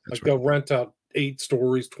 That's they'll rent out 8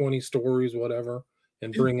 stories, 20 stories, whatever,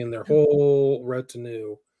 and bring in their whole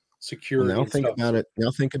retinue, security. Well, now think about it.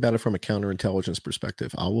 Now think about it from a counterintelligence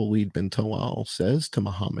perspective. Al-Walid bin Talal says to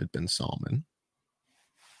Mohammed bin Salman,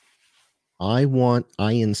 I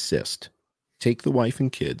insist, take the wife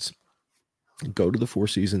and kids, go to the Four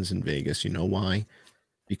Seasons in Vegas. You know why?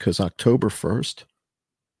 Because October 1st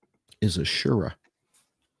is Ashura.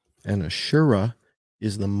 And Ashura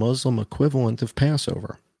is the Muslim equivalent of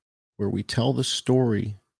Passover, where we tell the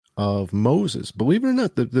story of Moses. Believe it or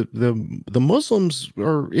not, the Muslims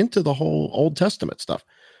are into the whole Old Testament stuff.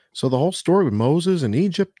 So the whole story with Moses and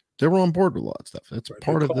Egypt, they were on board with a lot of stuff. That's right.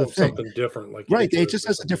 Part of the thing. Something different, It just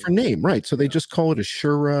has a different name, right? So they just call it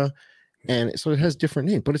Ashura. And so it has different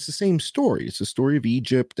names, but it's the same story. It's the story of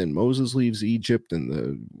Egypt, and Moses leaves Egypt,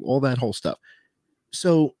 and all that whole stuff.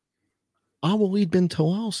 So Al-Walid bin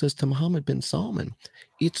Talal says to Mohammed bin Salman,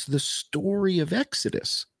 it's the story of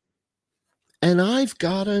Exodus. And I've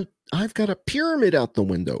got a pyramid out the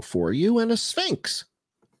window for you and a sphinx.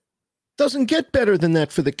 Doesn't get better than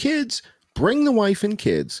that for the kids. Bring the wife and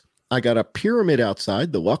kids. I got a pyramid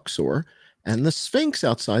outside, the Luxor, and the sphinx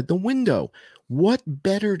outside the window. What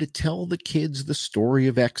better to tell the kids the story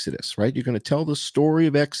of Exodus, right? You're going to tell the story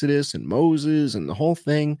of Exodus and Moses and the whole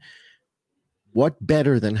thing. What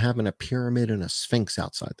better than having a pyramid and a sphinx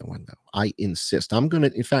outside the window? I insist.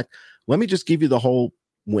 In fact, let me just give you the whole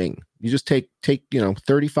wing. You just take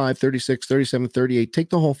 35, 36, 37, 38, take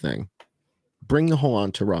the whole thing. bring the whole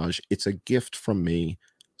entourage. It's a gift from me.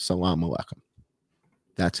 Salam alaikum.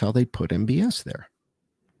 That's how they put MBS there.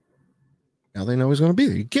 Now they know he's going to be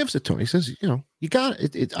there. He gives it to him. He says, you got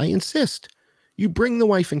it. I insist. You bring the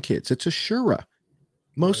wife and kids. It's a shura.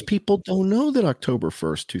 Most people don't know that October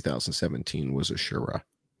 1st, 2017 was a shura,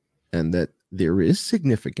 and that there is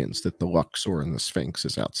significance that the Luxor and the Sphinx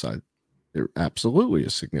is outside. There absolutely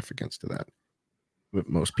is significance to that. But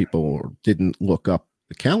most people didn't look up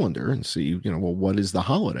the calendar and see, well, what is the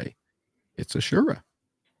holiday? It's a shura.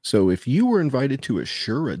 So if you were invited to a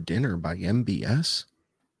shura dinner by MBS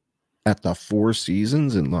at the Four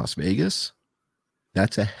Seasons in Las Vegas,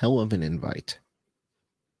 that's a hell of an invite.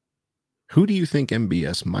 Who do you think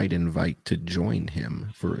MBS might invite to join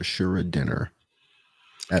him for a shura dinner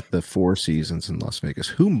at the Four Seasons in Las Vegas?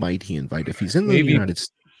 Who might he invite if he's in the United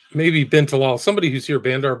States? Maybe Ben Talal, somebody who's here,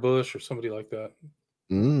 Bandar Bush or somebody like that.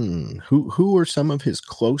 Who are some of his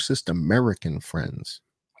closest American friends?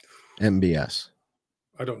 MBS.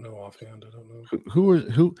 I don't know offhand. I don't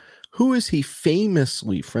know. Who is he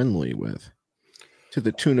famously friendly with to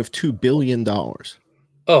the tune of $2 billion?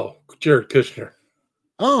 Oh, Jared Kushner.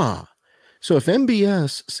 So if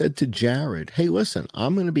MBS said to Jared, hey, listen,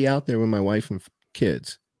 I'm going to be out there with my wife and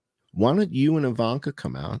kids. Why don't you and Ivanka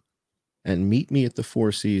come out and meet me at the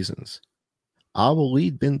Four Seasons?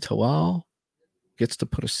 Walid bin Talal gets to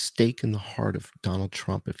put a stake in the heart of Donald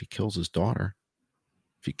Trump if he kills his daughter,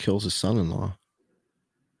 if he kills his son-in-law.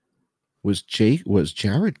 Was Jared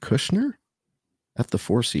Kushner at the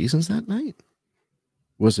Four Seasons that night?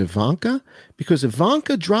 Was Ivanka? Because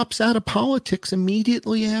Ivanka drops out of politics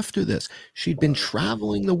immediately after this. She'd been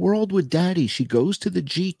traveling the world with daddy. She goes to the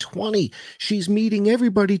G20. She's meeting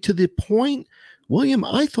everybody to the point, William,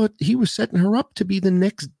 I thought he was setting her up to be the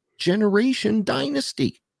next generation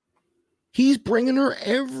dynasty. He's bringing her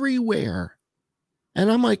everywhere.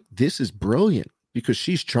 And I'm like, this is brilliant because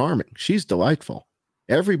she's charming. She's delightful.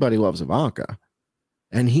 Everybody loves Ivanka.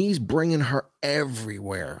 And he's bringing her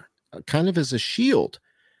everywhere, kind of as a shield.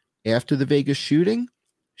 After the Vegas shooting,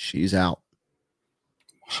 she's out.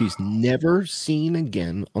 She's never seen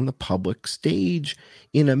again on the public stage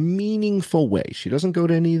in a meaningful way. She doesn't go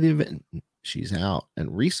to any of the events. She's out.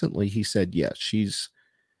 And recently he said, yes, she's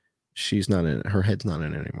not in it. Her head's not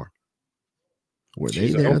in it anymore.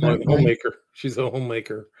 She's they there? Homemaker. She's a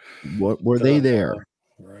homemaker. What were they there?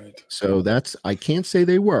 Right. So I can't say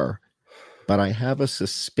they were, but I have a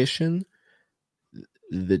suspicion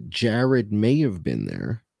that Jared may have been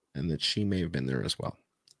there and that she may have been there as well.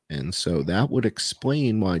 And so that would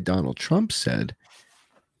explain why Donald Trump said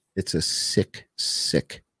it's a sick,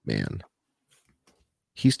 sick man.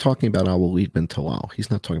 He's talking about Walid bin Talal.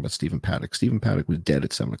 He's not talking about Stephen Paddock. Stephen Paddock was dead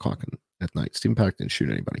at 7 o'clock at night. Stephen Paddock didn't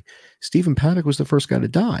shoot anybody. Stephen Paddock was the first guy to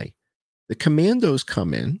die. The commandos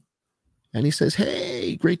come in and he says,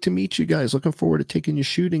 hey, great to meet you guys. Looking forward to taking you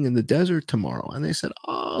shooting in the desert tomorrow. And they said,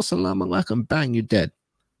 oh, salam alaikum, bang, you're dead.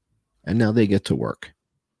 And now they get to work.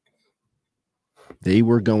 They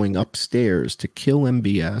were going upstairs to kill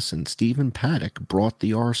MBS, and Stephen Paddock brought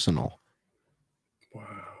the arsenal. Wow.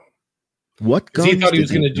 What guns? He thought he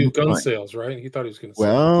was going to do gun sales, right? He thought he was going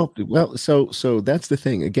to Well, so that's the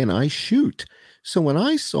thing. Again, I shoot. So when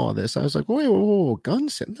I saw this, I was like, whoa, gun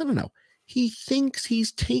sales. No. He thinks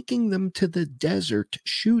he's taking them to the desert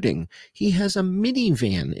shooting. He has a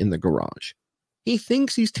minivan in the garage. He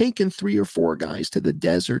thinks he's taking 3 or 4 guys to the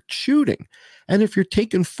desert shooting. And if you're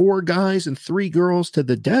taking 4 guys and 3 girls to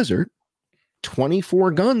the desert, 24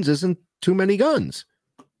 guns isn't too many guns.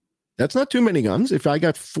 That's not too many guns. If I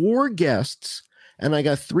got 4 guests and I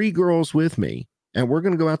got 3 girls with me and we're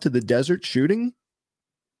going to go out to the desert shooting,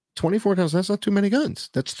 24 guns, that's not too many guns.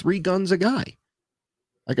 That's 3 guns a guy.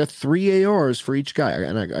 I got 3 ARs for each guy.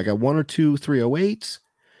 And I got 1 or 2 308s.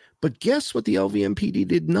 But guess what the LVMPD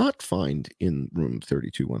did not find in room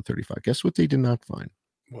 32-135? Guess what they did not find?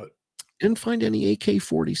 What? Didn't find any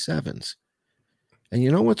AK-47s. And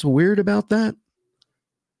you know what's weird about that?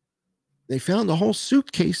 They found a whole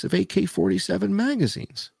suitcase of AK-47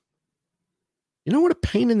 magazines. You know what a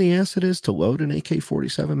pain in the ass it is to load an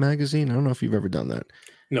AK-47 magazine? I don't know if you've ever done that.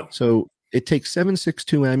 No. So it takes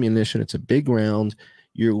 7.62 ammunition. It's a big round.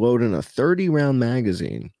 You're loading a 30-round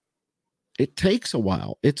magazine. It takes a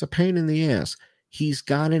while. It's a pain in the ass. He's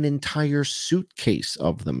got an entire suitcase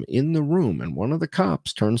of them in the room. And one of the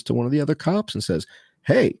cops turns to one of the other cops and says,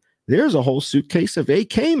 hey, there's a whole suitcase of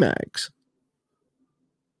AK mags.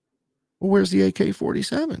 Well, where's the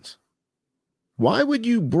AK-47s? Why would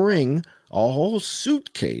you bring a whole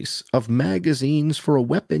suitcase of magazines for a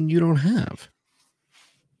weapon you don't have?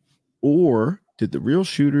 Or did the real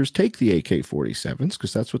shooters take the AK-47s?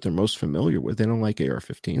 Because that's what they're most familiar with. They don't like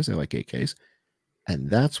AR-15s. They like AKs. And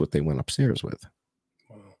that's what they went upstairs with.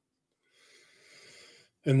 Wow.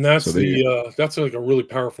 And that's So that's like a really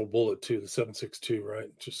powerful bullet too, the 7.62, right?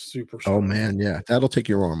 Just super strong. Oh man, yeah, that'll take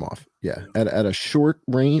your arm off. Yeah, at a short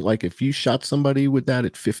range, like if you shot somebody with that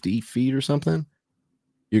at 50 feet or something,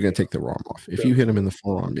 you're gonna take their arm off. If you hit them in the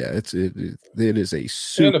forearm, yeah, it is a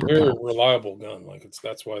super and a very powerful, reliable gun. Like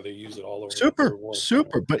that's why they use it all over the world.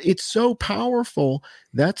 super, but it's so powerful.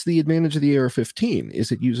 That's the advantage of the AR-15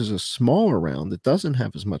 is it uses a smaller round that doesn't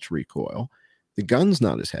have as much recoil. The gun's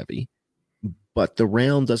not as heavy, but the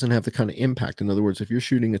round doesn't have the kind of impact. In other words, if you're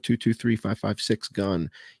shooting a 223 5.56 gun,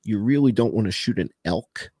 you really don't want to shoot an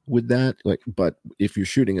elk with that. But if you're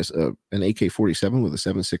shooting an AK-47 with a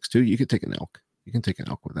 7.62, you could take an elk. You can take an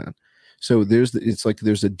elk with that. So there's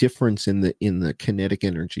a difference in the kinetic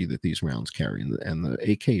energy that these rounds carry, and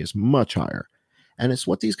the AK is much higher, and it's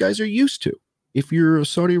what these guys are used to. If you're a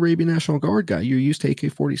Saudi Arabian National Guard guy, you're used to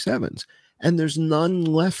AK-47s. And there's none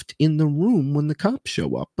left in the room when the cops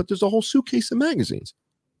show up, but there's a whole suitcase of magazines.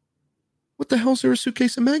 What the hell is there a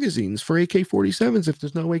suitcase of magazines for AK-47s if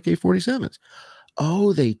there's no AK-47s?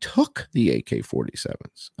 Oh, they took the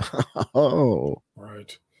AK-47s. Oh.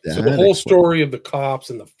 Right. So the whole story of the cops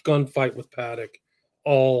and the gunfight with Paddock,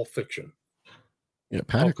 all fiction. Yeah,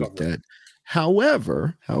 Paddock was dead.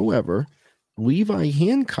 However, Levi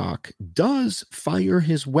Hancock does fire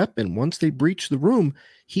his weapon. Once they breach the room,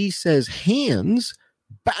 he says, hands,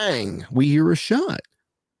 bang, we hear a shot.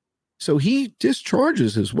 So he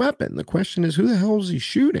discharges his weapon. The question is, who the hell is he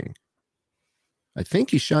shooting? I think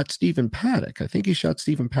he shot Stephen Paddock. I think he shot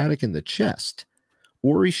Stephen Paddock in the chest,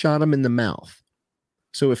 or he shot him in the mouth.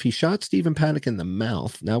 So if he shot Stephen Paddock in the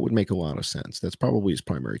mouth, that would make a lot of sense. That's probably his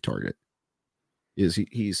primary target.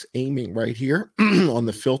 He's aiming right here on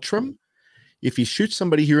the philtrum. If you shoot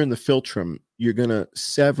somebody here in the philtrum, you're going to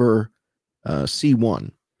sever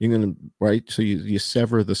C1. You're going to, right? So you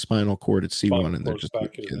sever the spinal cord at C1 and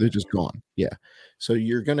they're just gone. Yeah. So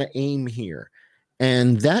you're going to aim here.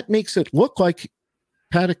 And that makes it look like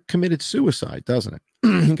Paddock committed suicide, doesn't it?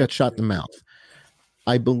 He got shot in the mouth.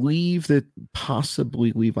 I believe that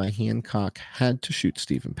possibly Levi Hancock had to shoot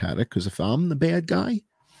Stephen Paddock because if I'm the bad guy,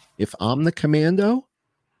 if I'm the commando,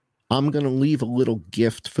 I'm going to leave a little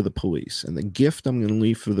gift for the police. And the gift I'm going to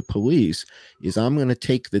leave for the police is I'm going to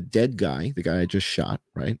take the dead guy, the guy I just shot,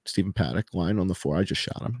 right? Stephen Paddock, lying on the floor. I just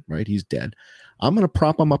shot him, right? He's dead. I'm going to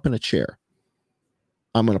prop him up in a chair.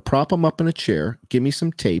 Give me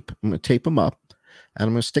some tape. I'm going to tape him up, and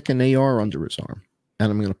I'm going to stick an AR under his arm, and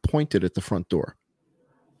I'm going to point it at the front door.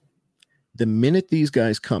 The minute these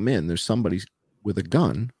guys come in, there's somebody with a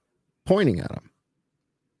gun pointing at them.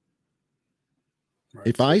 Right.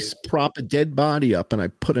 If I prop a dead body up and I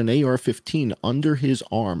put an AR-15 under his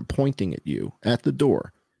arm pointing at you at the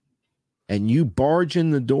door, and you barge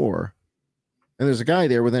in the door, and there's a guy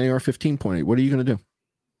there with an AR-15 pointing, what are you going to do?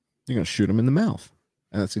 You're going to shoot him in the mouth.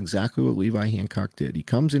 And that's exactly what Levi Hancock did. He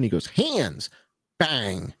comes in, he goes, hands,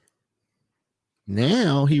 bang.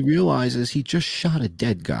 Now he realizes he just shot a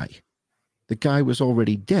dead guy. The guy was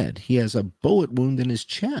already dead. He has a bullet wound in his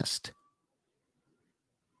chest.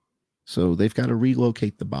 So they've got to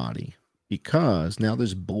relocate the body because now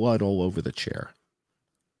there's blood all over the chair.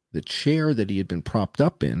 The chair that he had been propped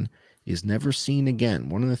up in is never seen again.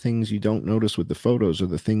 One of the things you don't notice with the photos are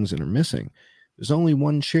the things that are missing. There's only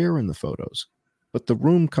one chair in the photos, but the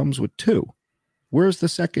room comes with two. Where's the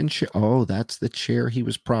second chair? Oh, that's the chair he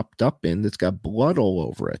was propped up in that's got blood all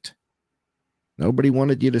over it. Nobody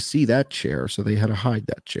wanted you to see that chair, so they had to hide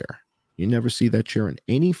that chair. You never see that chair in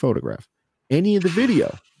any photograph, any of the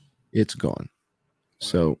video. It's gone.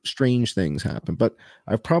 So strange things happen. But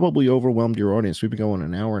I've probably overwhelmed your audience. We've been going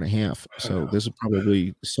an hour and a half. So this is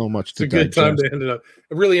probably so much to digest. It's a good time to end it up.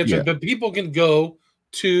 Really interesting. Yeah. But people can go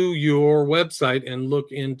to your website and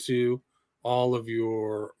look into all of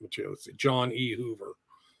your materials. John E. Hoover.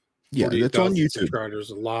 Yeah, that's on YouTube. Subscribers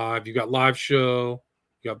live. You got live show.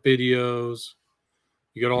 You got videos.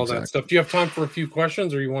 You got all that stuff. Do you have time for a few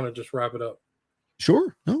questions, or you want to just wrap it up?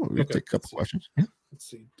 Sure. No, we'll take a couple questions. Yeah. Let's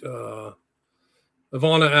see.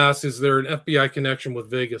 Ivana asks, is there an FBI connection with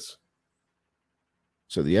Vegas?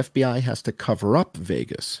 So the FBI has to cover up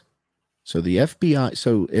Vegas. So the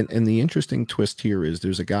FBI, and the interesting twist here is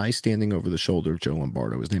there's a guy standing over the shoulder of Joe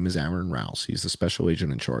Lombardo. His name is Aaron Rouse. He's the special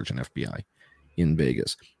agent in charge in FBI in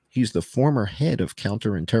Vegas. He's the former head of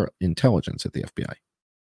counterintelligence at the FBI.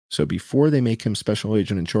 So before they make him special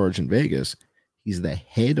agent in charge in Vegas, he's the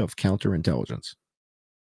head of counterintelligence.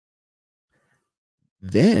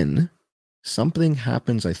 Then something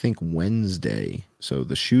happens, I think, Wednesday. So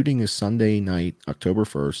the shooting is Sunday night, October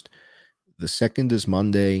 1st. The second is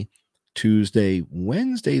Monday. Tuesday,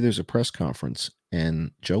 Wednesday, there's a press conference,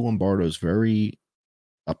 and Joe Lombardo's very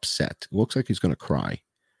upset. It looks like he's going to cry.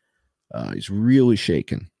 He's really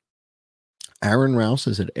shaken. Aaron Rouse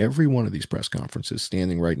is at every one of these press conferences,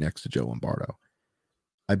 standing right next to Joe Lombardo.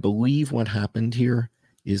 I believe what happened here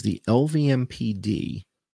is the LVMPD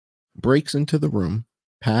breaks into the room.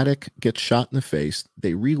 Paddock gets shot in the face.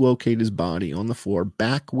 They relocate his body on the floor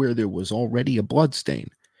back where there was already a blood stain.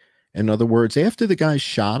 In other words, after the guys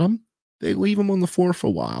shot him, they leave him on the floor for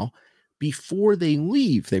a while. Before they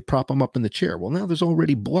leave, they prop him up in the chair. Well, now there's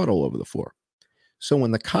already blood all over the floor. So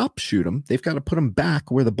when the cops shoot him, they've got to put him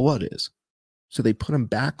back where the blood is. So they put him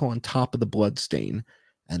back on top of the blood stain,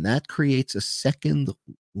 and that creates a second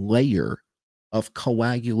layer of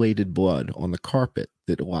coagulated blood on the carpet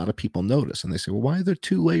that a lot of people notice. And they say, well, why are there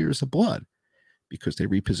 2 layers of blood? Because they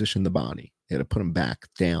repositioned the body. They had to put him back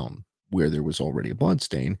down where there was already a blood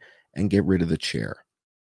stain and get rid of the chair.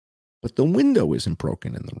 But the window isn't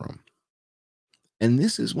broken in the room. And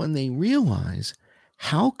this is when they realize,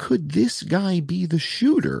 how could this guy be the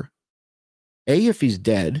shooter? A, if he's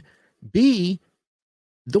dead. B,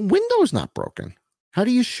 the window is not broken. How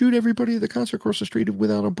do you shoot everybody at the concert across the street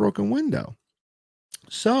without a broken window?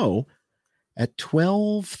 So at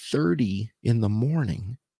 12:30 in the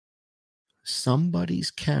morning, somebody's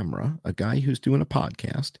camera, a guy who's doing a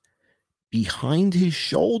podcast, behind his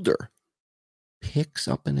shoulder picks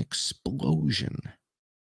up an explosion.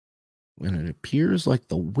 When it appears like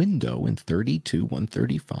the window in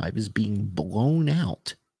 32-135 is being blown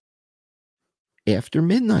out after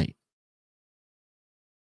midnight.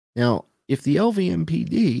 Now, if the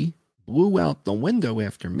LVMPD blew out the window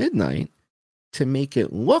after midnight to make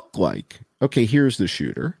it look like, okay, here's the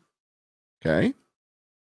shooter, okay?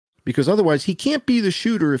 Because otherwise he can't be the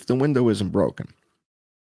shooter if the window isn't broken.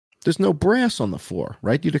 There's no brass on the floor,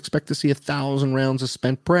 right? You'd expect to see 1,000 rounds of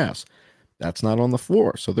spent brass. That's not on the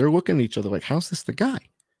floor. So they're looking at each other like, how's this the guy?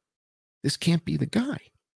 This can't be the guy.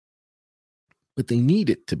 But they need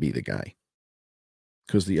it to be the guy.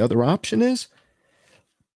 Because the other option is,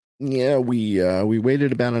 yeah, we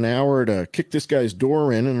waited about an hour to kick this guy's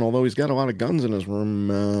door in, and although he's got a lot of guns in his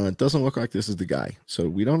room, it doesn't look like this is the guy. So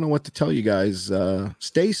we don't know what to tell you guys.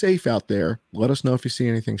 Stay safe out there. Let us know if you see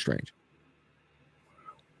anything strange.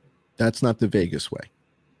 That's not the Vegas way.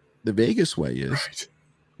 The Vegas way is right.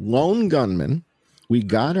 Lone gunman. We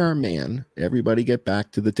got our man. Everybody get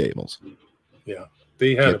back to the tables. Yeah.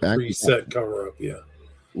 They had a preset cover up. Yeah.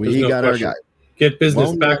 We got our guy. Get business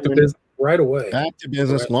lone back gunman, to business right away. Back to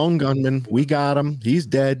business. Right. Lone gunman. We got him. He's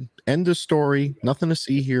dead. End of story. Nothing to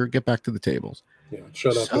see here. Get back to the tables. Yeah.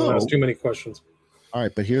 Shut up. Don't ask too many questions. All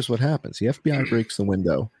right. But here's what happens. The FBI breaks the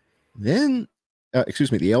window. Then, the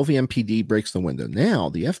LVMPD breaks the window. Now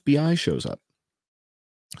the FBI shows up.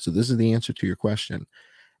 So this is the answer to your question.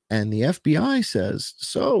 And the FBI says,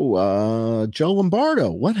 so Joe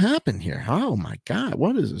Lombardo, what happened here? Oh, my God.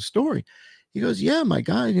 What is the story? He goes, yeah, my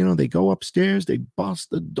guy, they go upstairs. They bust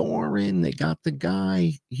the door in. They got the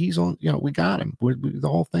guy. He's on, we got him. The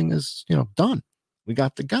whole thing is, done. We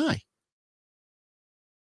got the guy.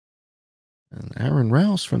 And Aaron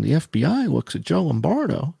Rouse from the FBI looks at Joe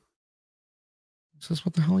Lombardo. Says,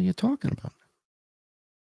 what the hell are you talking about?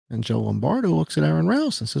 And Joe Lombardo looks at Aaron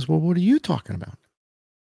Rouse and says, well, what are you talking about?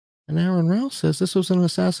 And Aaron Rouse says, this was an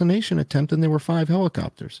assassination attempt and there were 5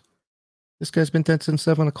 helicopters. This guy's been dead since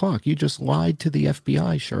 7 o'clock. You just lied to the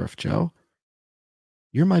FBI, Sheriff Joe.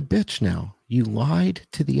 You're my bitch now. You lied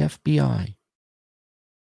to the FBI.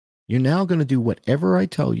 You're now going to do whatever I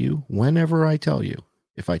tell you, whenever I tell you.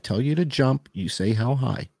 If I tell you to jump, you say how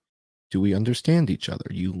high. Do we understand each other?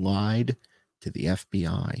 You lied to the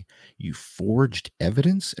FBI. You forged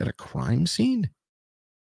evidence at a crime scene?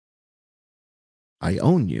 I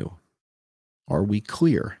own you. Are we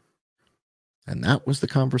clear? And that was the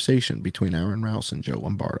conversation between Aaron Rouse and Joe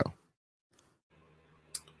Lombardo.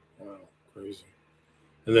 Wow, crazy.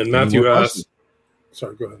 And then Matthew asks,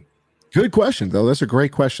 sorry, go ahead. Good question, though. That's a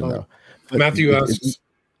great question, though. But Matthew asks,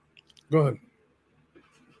 go ahead.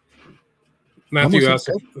 Matthew asks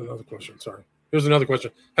another question. Sorry. Here's another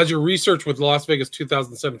question. Has your research with Las Vegas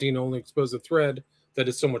 2017 only exposed a thread that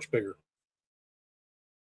is so much bigger?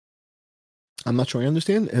 I'm not sure I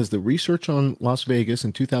understand. Has the research on Las Vegas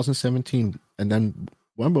in 2017 and then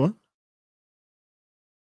what?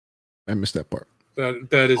 I missed that part.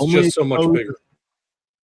 That is only just so much bigger.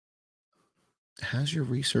 Has your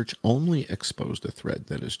research only exposed a thread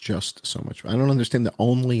that is just so much? I don't understand the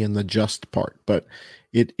only and the just part, but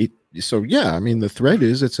so yeah, I mean, the thread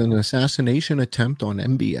is it's an assassination attempt on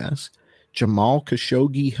MBS. Jamal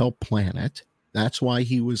Khashoggi helped plan it. That's why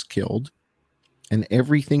he was killed. And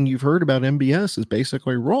everything you've heard about MBS is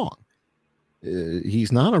basically wrong.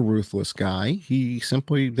 He's not a ruthless guy.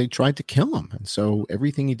 They tried to kill him. And so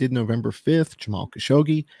everything he did November 5th, Jamal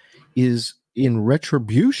Khashoggi, is in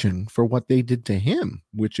retribution for what they did to him,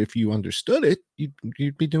 which if you understood it,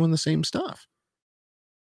 you'd be doing the same stuff.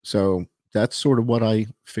 So that's sort of what I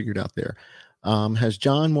figured out there. Has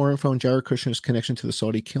John more info on Jared Kushner's connection to the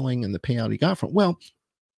Saudi killing and the payout he got from? Well,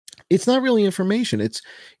 it's not really information.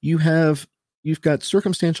 You've got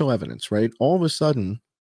circumstantial evidence, right? All of a sudden,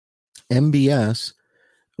 MBS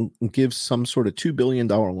gives some sort of $2 billion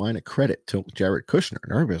line of credit to Jared Kushner.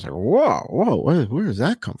 And everybody's like, whoa, where does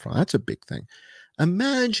that come from? That's a big thing.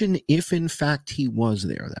 Imagine if, in fact, he was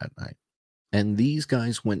there that night and these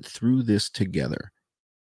guys went through this together.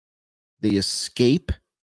 They escape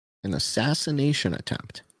an assassination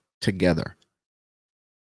attempt together.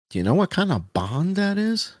 Do you know what kind of bond that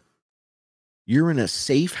is? You're in a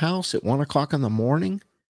safe house at 1 o'clock in the morning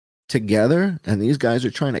together, and these guys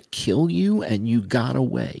are trying to kill you, and you got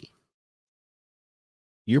away.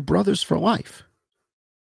 You're brothers for life.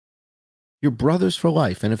 You're brothers for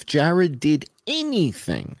life. And if Jared did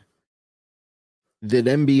anything that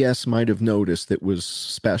MBS might have noticed that was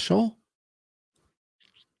special,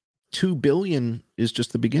 $2 billion is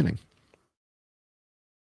just the beginning.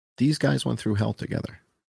 These guys went through hell together.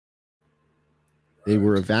 They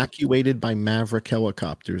were evacuated by Maverick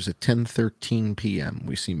helicopters at 10:13 p.m.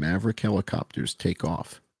 We see Maverick helicopters take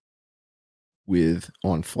off with,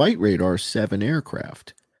 on flight radar, 7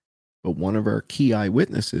 aircraft. But one of our key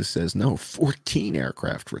eyewitnesses says, no, 14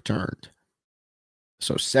 aircraft returned.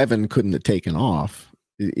 So 7 couldn't have taken off.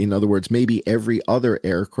 In other words, maybe every other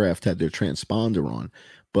aircraft had their transponder on,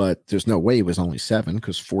 but there's no way it was only 7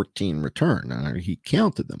 because 14 returned. He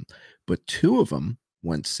counted them, but 2 of them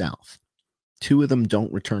went south. 2 of them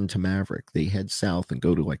don't return to Maverick. They head south and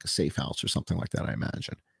go to like a safe house or something like that, I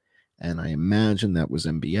imagine. And I imagine that was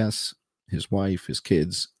MBS, his wife, his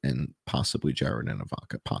kids, and possibly Jared and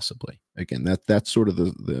Ivanka, possibly. Again, that's sort of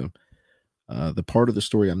the part of the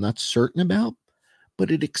story I'm not certain about,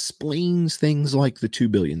 but it explains things like the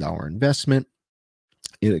 $2 billion investment.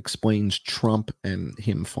 It explains Trump and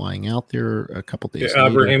him flying out there a couple days later.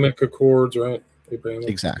 Abrahamic Accords, right?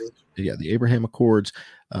 Exactly. Accords. Yeah, the Abraham Accords.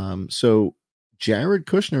 So Jared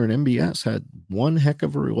Kushner and MBS had one heck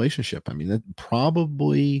of a relationship. I mean, that's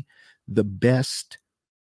probably the best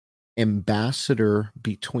ambassador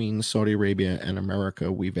between Saudi Arabia and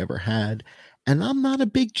America we've ever had. And I'm not a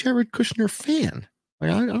big Jared Kushner fan. Like,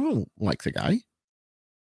 I don't like the guy,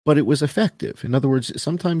 but it was effective. In other words,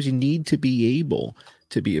 sometimes you need to be able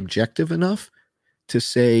to be objective enough to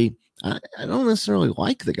say, I don't necessarily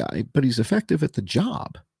like the guy, but he's effective at the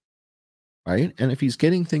job. Right. And if he's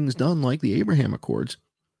getting things done like the Abraham Accords,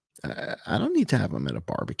 I don't need to have him at a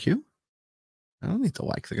barbecue. I don't need to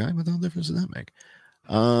like the guy. What the hell difference does that make?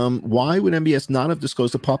 Why would MBS not have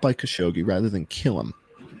disclosed to Popeye Khashoggi rather than kill him?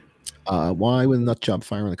 Why would the nut job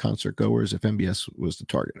fire on the concert goers if MBS was the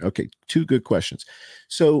target? Okay, 2 good questions.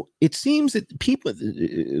 So it seems that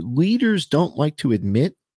leaders don't like to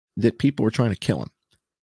admit that people were trying to kill him.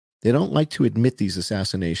 They don't like to admit these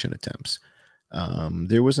assassination attempts.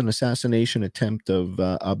 There was an assassination attempt of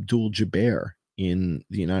Abdul Jabbar in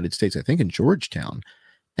the United States, I think in Georgetown,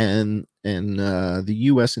 and the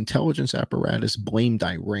U.S. intelligence apparatus blamed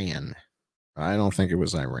Iran. I don't think it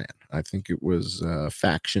was Iran. I think it was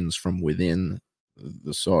factions from within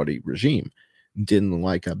the Saudi regime didn't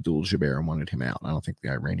like Abdul Jabbar and wanted him out. I don't think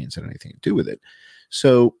the Iranians had anything to do with it.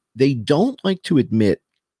 So they don't like to admit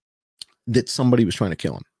that somebody was trying to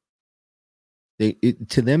kill him.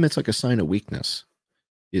 To them, it's like a sign of weakness,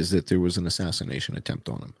 is that there was an assassination attempt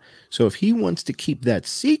on him. So if he wants to keep that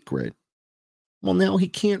secret, well, now he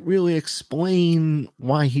can't really explain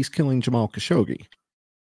why he's killing Jamal Khashoggi.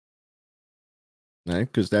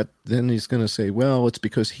 Right? Because then he's going to say, well, it's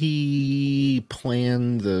because he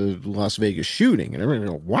planned the Las Vegas shooting. And everyone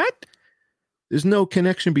goes, what? There's no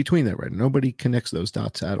connection between that, right? Nobody connects those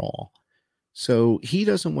dots at all. So he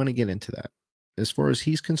doesn't want to get into that. As far as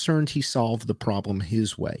he's concerned, he solved the problem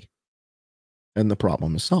his way. And the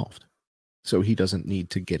problem is solved. So he doesn't need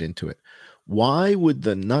to get into it. Why would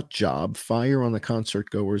the nut job fire on the concert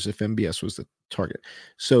goers if MBS was the target?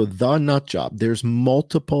 So the nut job, there's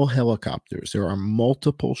multiple helicopters. There are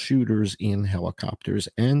multiple shooters in helicopters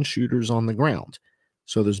and shooters on the ground.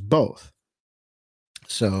 So there's both.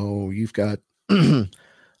 So you've got a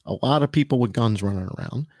lot of people with guns running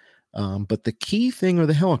around. But the key thing are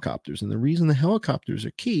the helicopters. And the reason the helicopters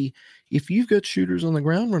are key, if you've got shooters on the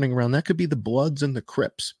ground running around, that could be the Bloods and the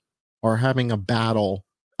Crips are having a battle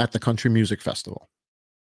at the country music festival.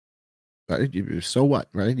 Right? So what,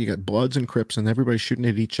 right? You got Bloods and Crips and everybody shooting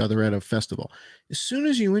at each other at a festival. As soon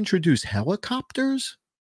as you introduce helicopters,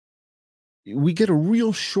 we get a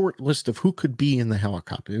real short list of who could be in the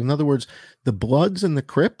helicopter. In other words, the Bloods and the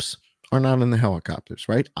Crips are not in the helicopters,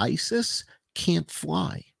 right? ISIS can't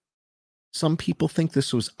fly. Some people think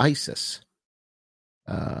this was ISIS.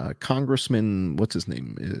 Congressman, what's his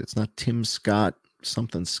name? It's not Tim Scott,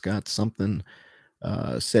 something,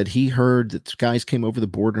 said he heard that guys came over the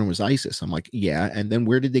border and it was ISIS. I'm like, yeah. And then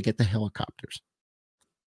where did they get the helicopters?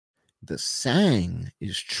 The SANG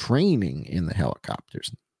is training in the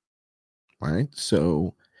helicopters, right?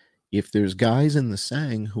 So if there's guys in the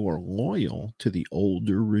SANG who are loyal to the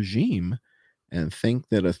older regime and think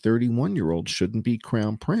that a 31-year-old shouldn't be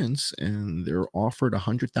crown prince, and they're offered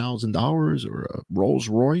 $100,000 or a Rolls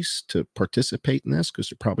Royce to participate in this because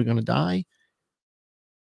they're probably going to die,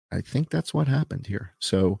 I think that's what happened here.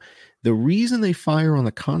 So the reason they fire on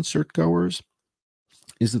the concert goers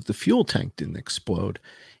is that the fuel tank didn't explode.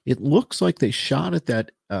 It looks like they shot at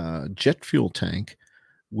that jet fuel tank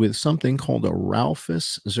with something called a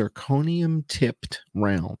Raufous zirconium tipped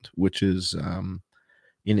round, which is an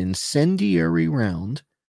incendiary round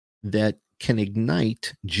that can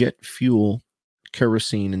ignite jet fuel,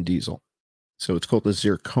 kerosene, and diesel. So it's called a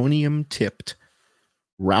zirconium tipped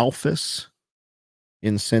Raufous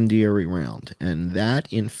incendiary round. And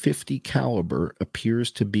that in .50 caliber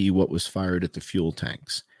appears to be what was fired at the fuel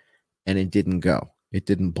tanks. And it didn't go. It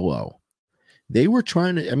didn't blow. They were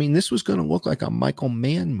trying to, I mean, this was going to look like a Michael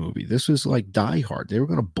Mann movie. This was like Die Hard. They were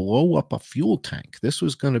going to blow up a fuel tank. This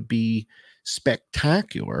was going to be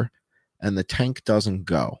spectacular, and the tank doesn't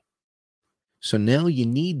go. So now you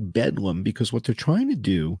need Bedlam, because what they're trying to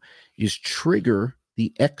do is trigger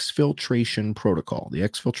the exfiltration protocol. The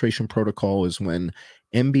exfiltration protocol is when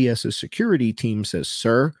MBS's security team says,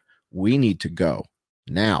 sir, we need to go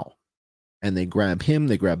now. And they grab him,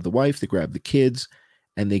 they grab the wife, they grab the kids,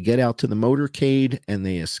 and they get out to the motorcade and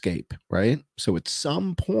they escape, right? So at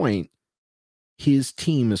some point, his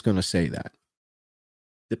team is going to say that.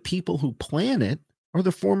 The people who plan it are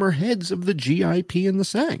the former heads of the GIP and the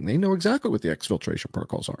SANG. They know exactly what the exfiltration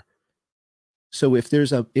protocols are. So if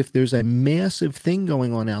there's a massive thing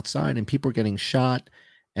going on outside and people are getting shot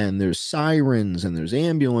and there's sirens and there's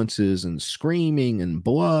ambulances and screaming and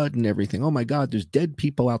blood and everything, oh my God, there's dead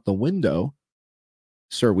people out the window.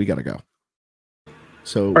 Sir, we got to go.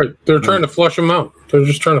 So right, they're trying to flush them out. They're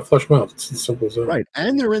just trying to flush them out. It's as simple as that. Right,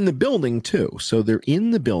 and they're in the building too. So they're in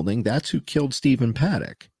the building. That's who killed Stephen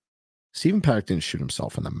Paddock. Stephen Paddock didn't shoot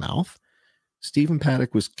himself in the mouth. Stephen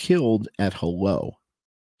Paddock was killed at Hello.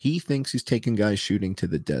 He thinks he's taking guys shooting to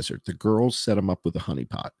the desert. The girls set him up with a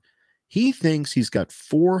honeypot. He thinks he's got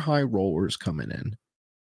 4 high rollers coming in.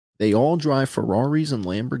 They all drive Ferraris and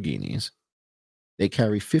Lamborghinis. They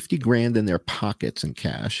carry 50 grand in their pockets in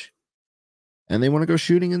cash. And they want to go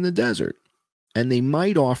shooting in the desert. And they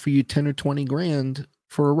might offer you 10 or 20 grand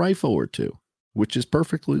for a rifle or two, which is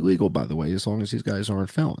perfectly legal, by the way, as long as these guys aren't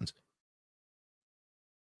felons.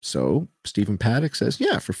 So Stephen Paddock says,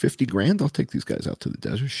 yeah, for 50 grand, I'll take these guys out to the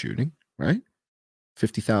desert shooting, right?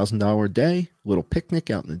 $50,000 a day, little picnic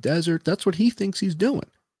out in the desert. That's what he thinks he's doing.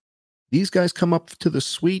 These guys come up to the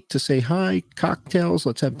suite to say hi, cocktails,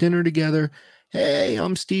 let's have dinner together. Hey,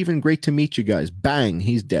 I'm Stephen. Great to meet you guys. Bang,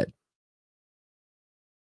 he's dead.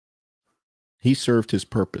 He served his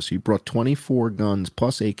purpose. He brought 24 guns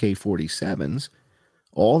plus AK-47s,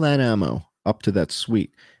 all that ammo up to that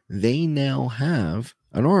suite. They now have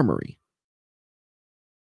an armory.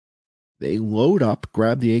 They load up,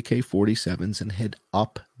 grab the AK-47s, and head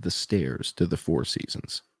up the stairs to the Four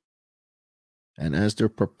Seasons. And as they're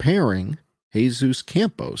preparing, Jesus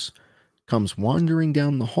Campos comes wandering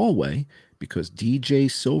down the hallway because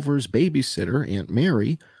DJ Silver's babysitter, Aunt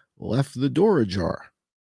Mary, left the door ajar.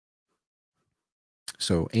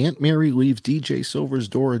 So Aunt Mary leaves DJ Silver's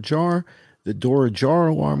door ajar. The door ajar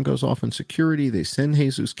alarm goes off in security. They send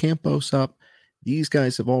Jesus Campos up. These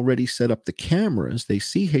guys have already set up the cameras. They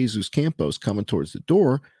see Jesus Campos coming towards the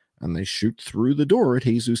door, and they shoot through the door at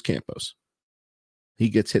Jesus Campos. He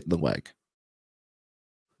gets hit in the leg.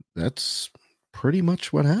 That's pretty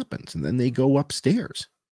much what happens. And then they go upstairs,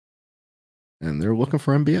 and they're looking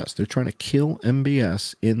for MBS. They're trying to kill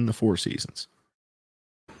MBS in the Four Seasons.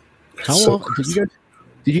 How often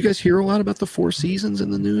did you guys hear a lot about the Four Seasons in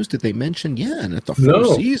the news? Did they mention, and at the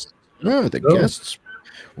Four Seasons, the guests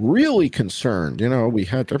really concerned, we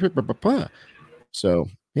had so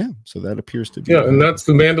that appears to be and that's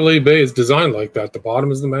the Mandalay Bay is designed like that. The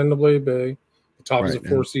bottom is the Mandalay Bay, the top is the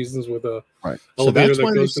Four Seasons with a elevator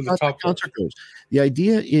that goes to the top. The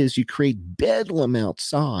idea is you create bedlam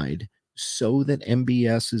outside so that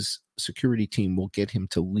MBS's security team will get him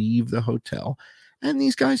to leave the hotel. And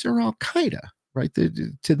these guys are Al-Qaeda, right?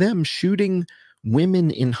 To them, shooting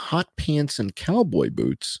women in hot pants and cowboy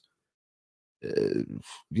boots,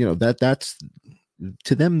 that's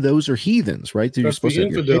to them, those are heathens, right? You're supposed to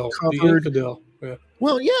have your head covered. The infidel. Yeah.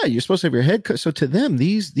 Well, yeah, you're supposed to have your head covered. So to them,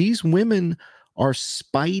 these women are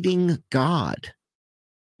spiting God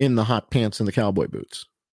in the hot pants and the cowboy boots.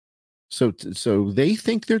 So they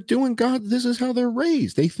think they're doing God. This is how they're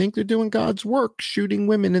raised. They think they're doing God's work, shooting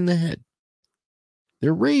women in the head.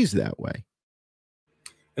 They're raised that way.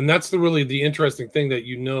 And that's the interesting thing, that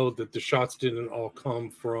that the shots didn't all come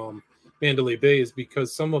from Mandalay Bay, is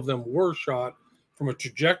because some of them were shot from a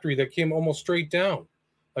trajectory that came almost straight down.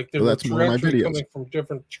 Like there that's one of my videos coming from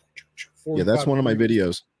different. Yeah, that's one of my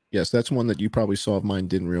videos. Yes, that's one that you probably saw of mine.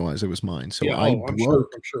 Didn't realize it was mine. So yeah, I'm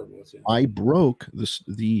sure it was. Yeah. I broke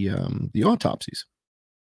the autopsies.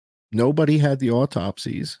 Nobody had the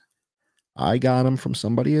autopsies. I got them from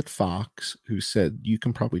somebody at Fox who said, you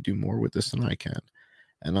can probably do more with this than I can.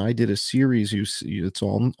 And I did a series, it's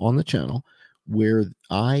all on the channel, where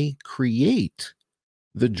I create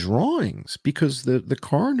the drawings, because the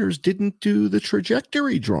coroners didn't do the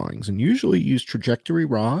trajectory drawings, and usually use trajectory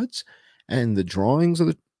rods, and the drawings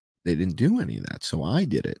they didn't do any of that. So I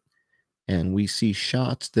did it. And we see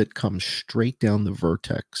shots that come straight down the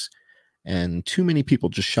vertex, and too many people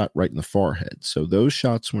just shot right in the forehead. So those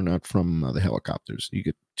shots were not from the helicopters. You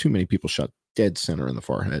get too many people shot dead center in the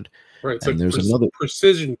forehead. Right. It's and like there's another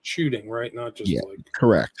precision shooting, right? Not just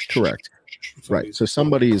correct. Right. So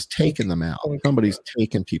somebody is taking them out. Somebody's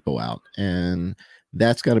taking people out, and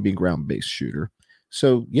that's got to be a ground-based shooter.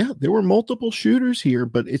 So yeah, there were multiple shooters here,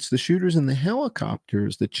 but it's the shooters in the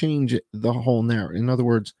helicopters that change the whole narrative. In other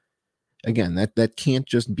words, again, that can't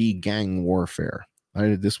just be gang warfare.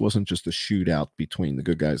 This wasn't just a shootout between the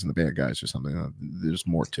good guys and the bad guys or something. There's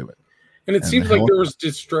more to it. And it seems like there was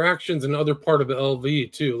distractions in other part of the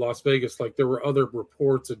LV too, Las Vegas. Like there were other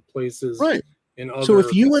reports and places. Right. So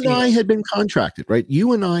if you and I had been contracted, right?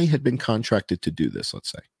 You and I had been contracted to do this,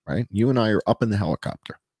 let's say, right? You and I are up in the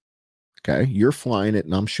helicopter. Okay. You're flying it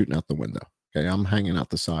and I'm shooting out the window. Okay. I'm hanging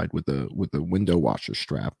out the side with the window washer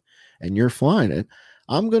strap, and you're flying it.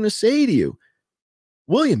 I'm going to say to you,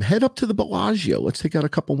 William, head up to the Bellagio. Let's take out a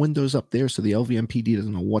couple windows up there so the LVMPD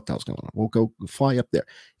doesn't know what the hell's going on. We'll go fly up there.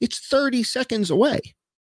 It's 30 seconds away.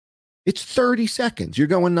 It's 30 seconds. You're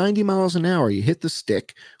going 90 miles an hour. You hit the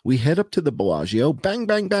stick. We head up to the Bellagio. Bang,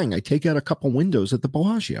 bang, bang. I take out a couple windows at the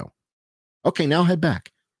Bellagio. Okay, now head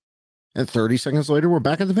back. And 30 seconds later, we're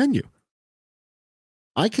back at the venue.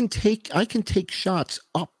 I can take shots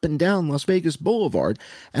up and down Las Vegas Boulevard,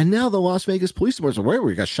 and now the Las Vegas Police Department, where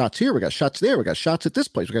we got shots here, we got shots there, we got shots at this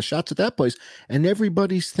place, we got shots at that place, and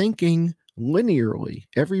everybody's thinking linearly,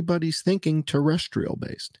 everybody's thinking terrestrial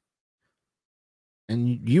based,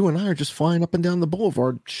 and you and I are just flying up and down the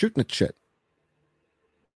boulevard shooting at shit.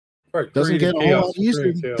 Right, doesn't get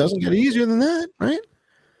easier. Doesn't get easier than that, right?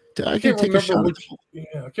 I can't take a shot.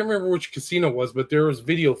 I can't remember which casino it was, but there was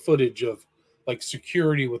video footage of like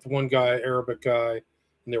security with one guy, Arabic guy,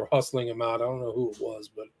 and they were hustling him out. I don't know who it was,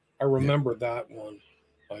 but I remember that one.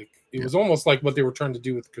 Like it was almost like what they were trying to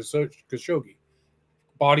do with Khashoggi.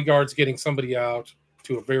 Bodyguards getting somebody out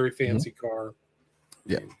to a very fancy car.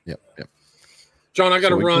 Yep. John, I got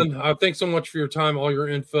to run. Thanks so much for your time, all your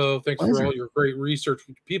info. Thanks for all your great research.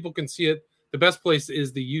 People can see it. The best place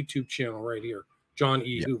is the YouTube channel right here. John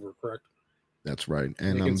E. Hoover, correct? That's right.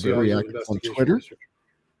 And I'm very active on Twitter.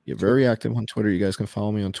 Yeah, very active on Twitter. You guys can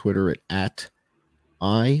follow me on Twitter at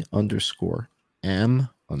I_am_John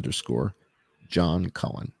Cullen,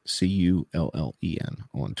 Cullen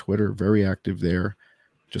on Twitter. Very active there.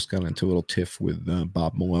 Just got into a little tiff with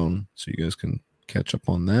Bob Malone, so you guys can catch up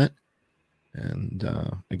on that. And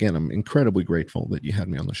again, I'm incredibly grateful that you had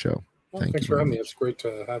me on the show. Thanks for having me. It's great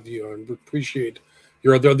to have you. I appreciate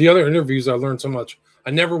the other interviews. I learned so much. I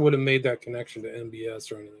never would have made that connection to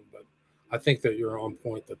MBS or anything, but I think that you're on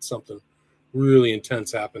point, that something really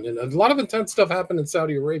intense happened. And a lot of intense stuff happened in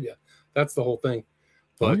Saudi Arabia. That's the whole thing.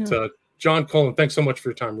 But John Cullen, thanks so much for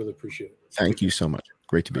your time. Really appreciate it. Thank you so much.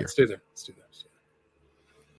 Great to be here. Stay there. Let's do that.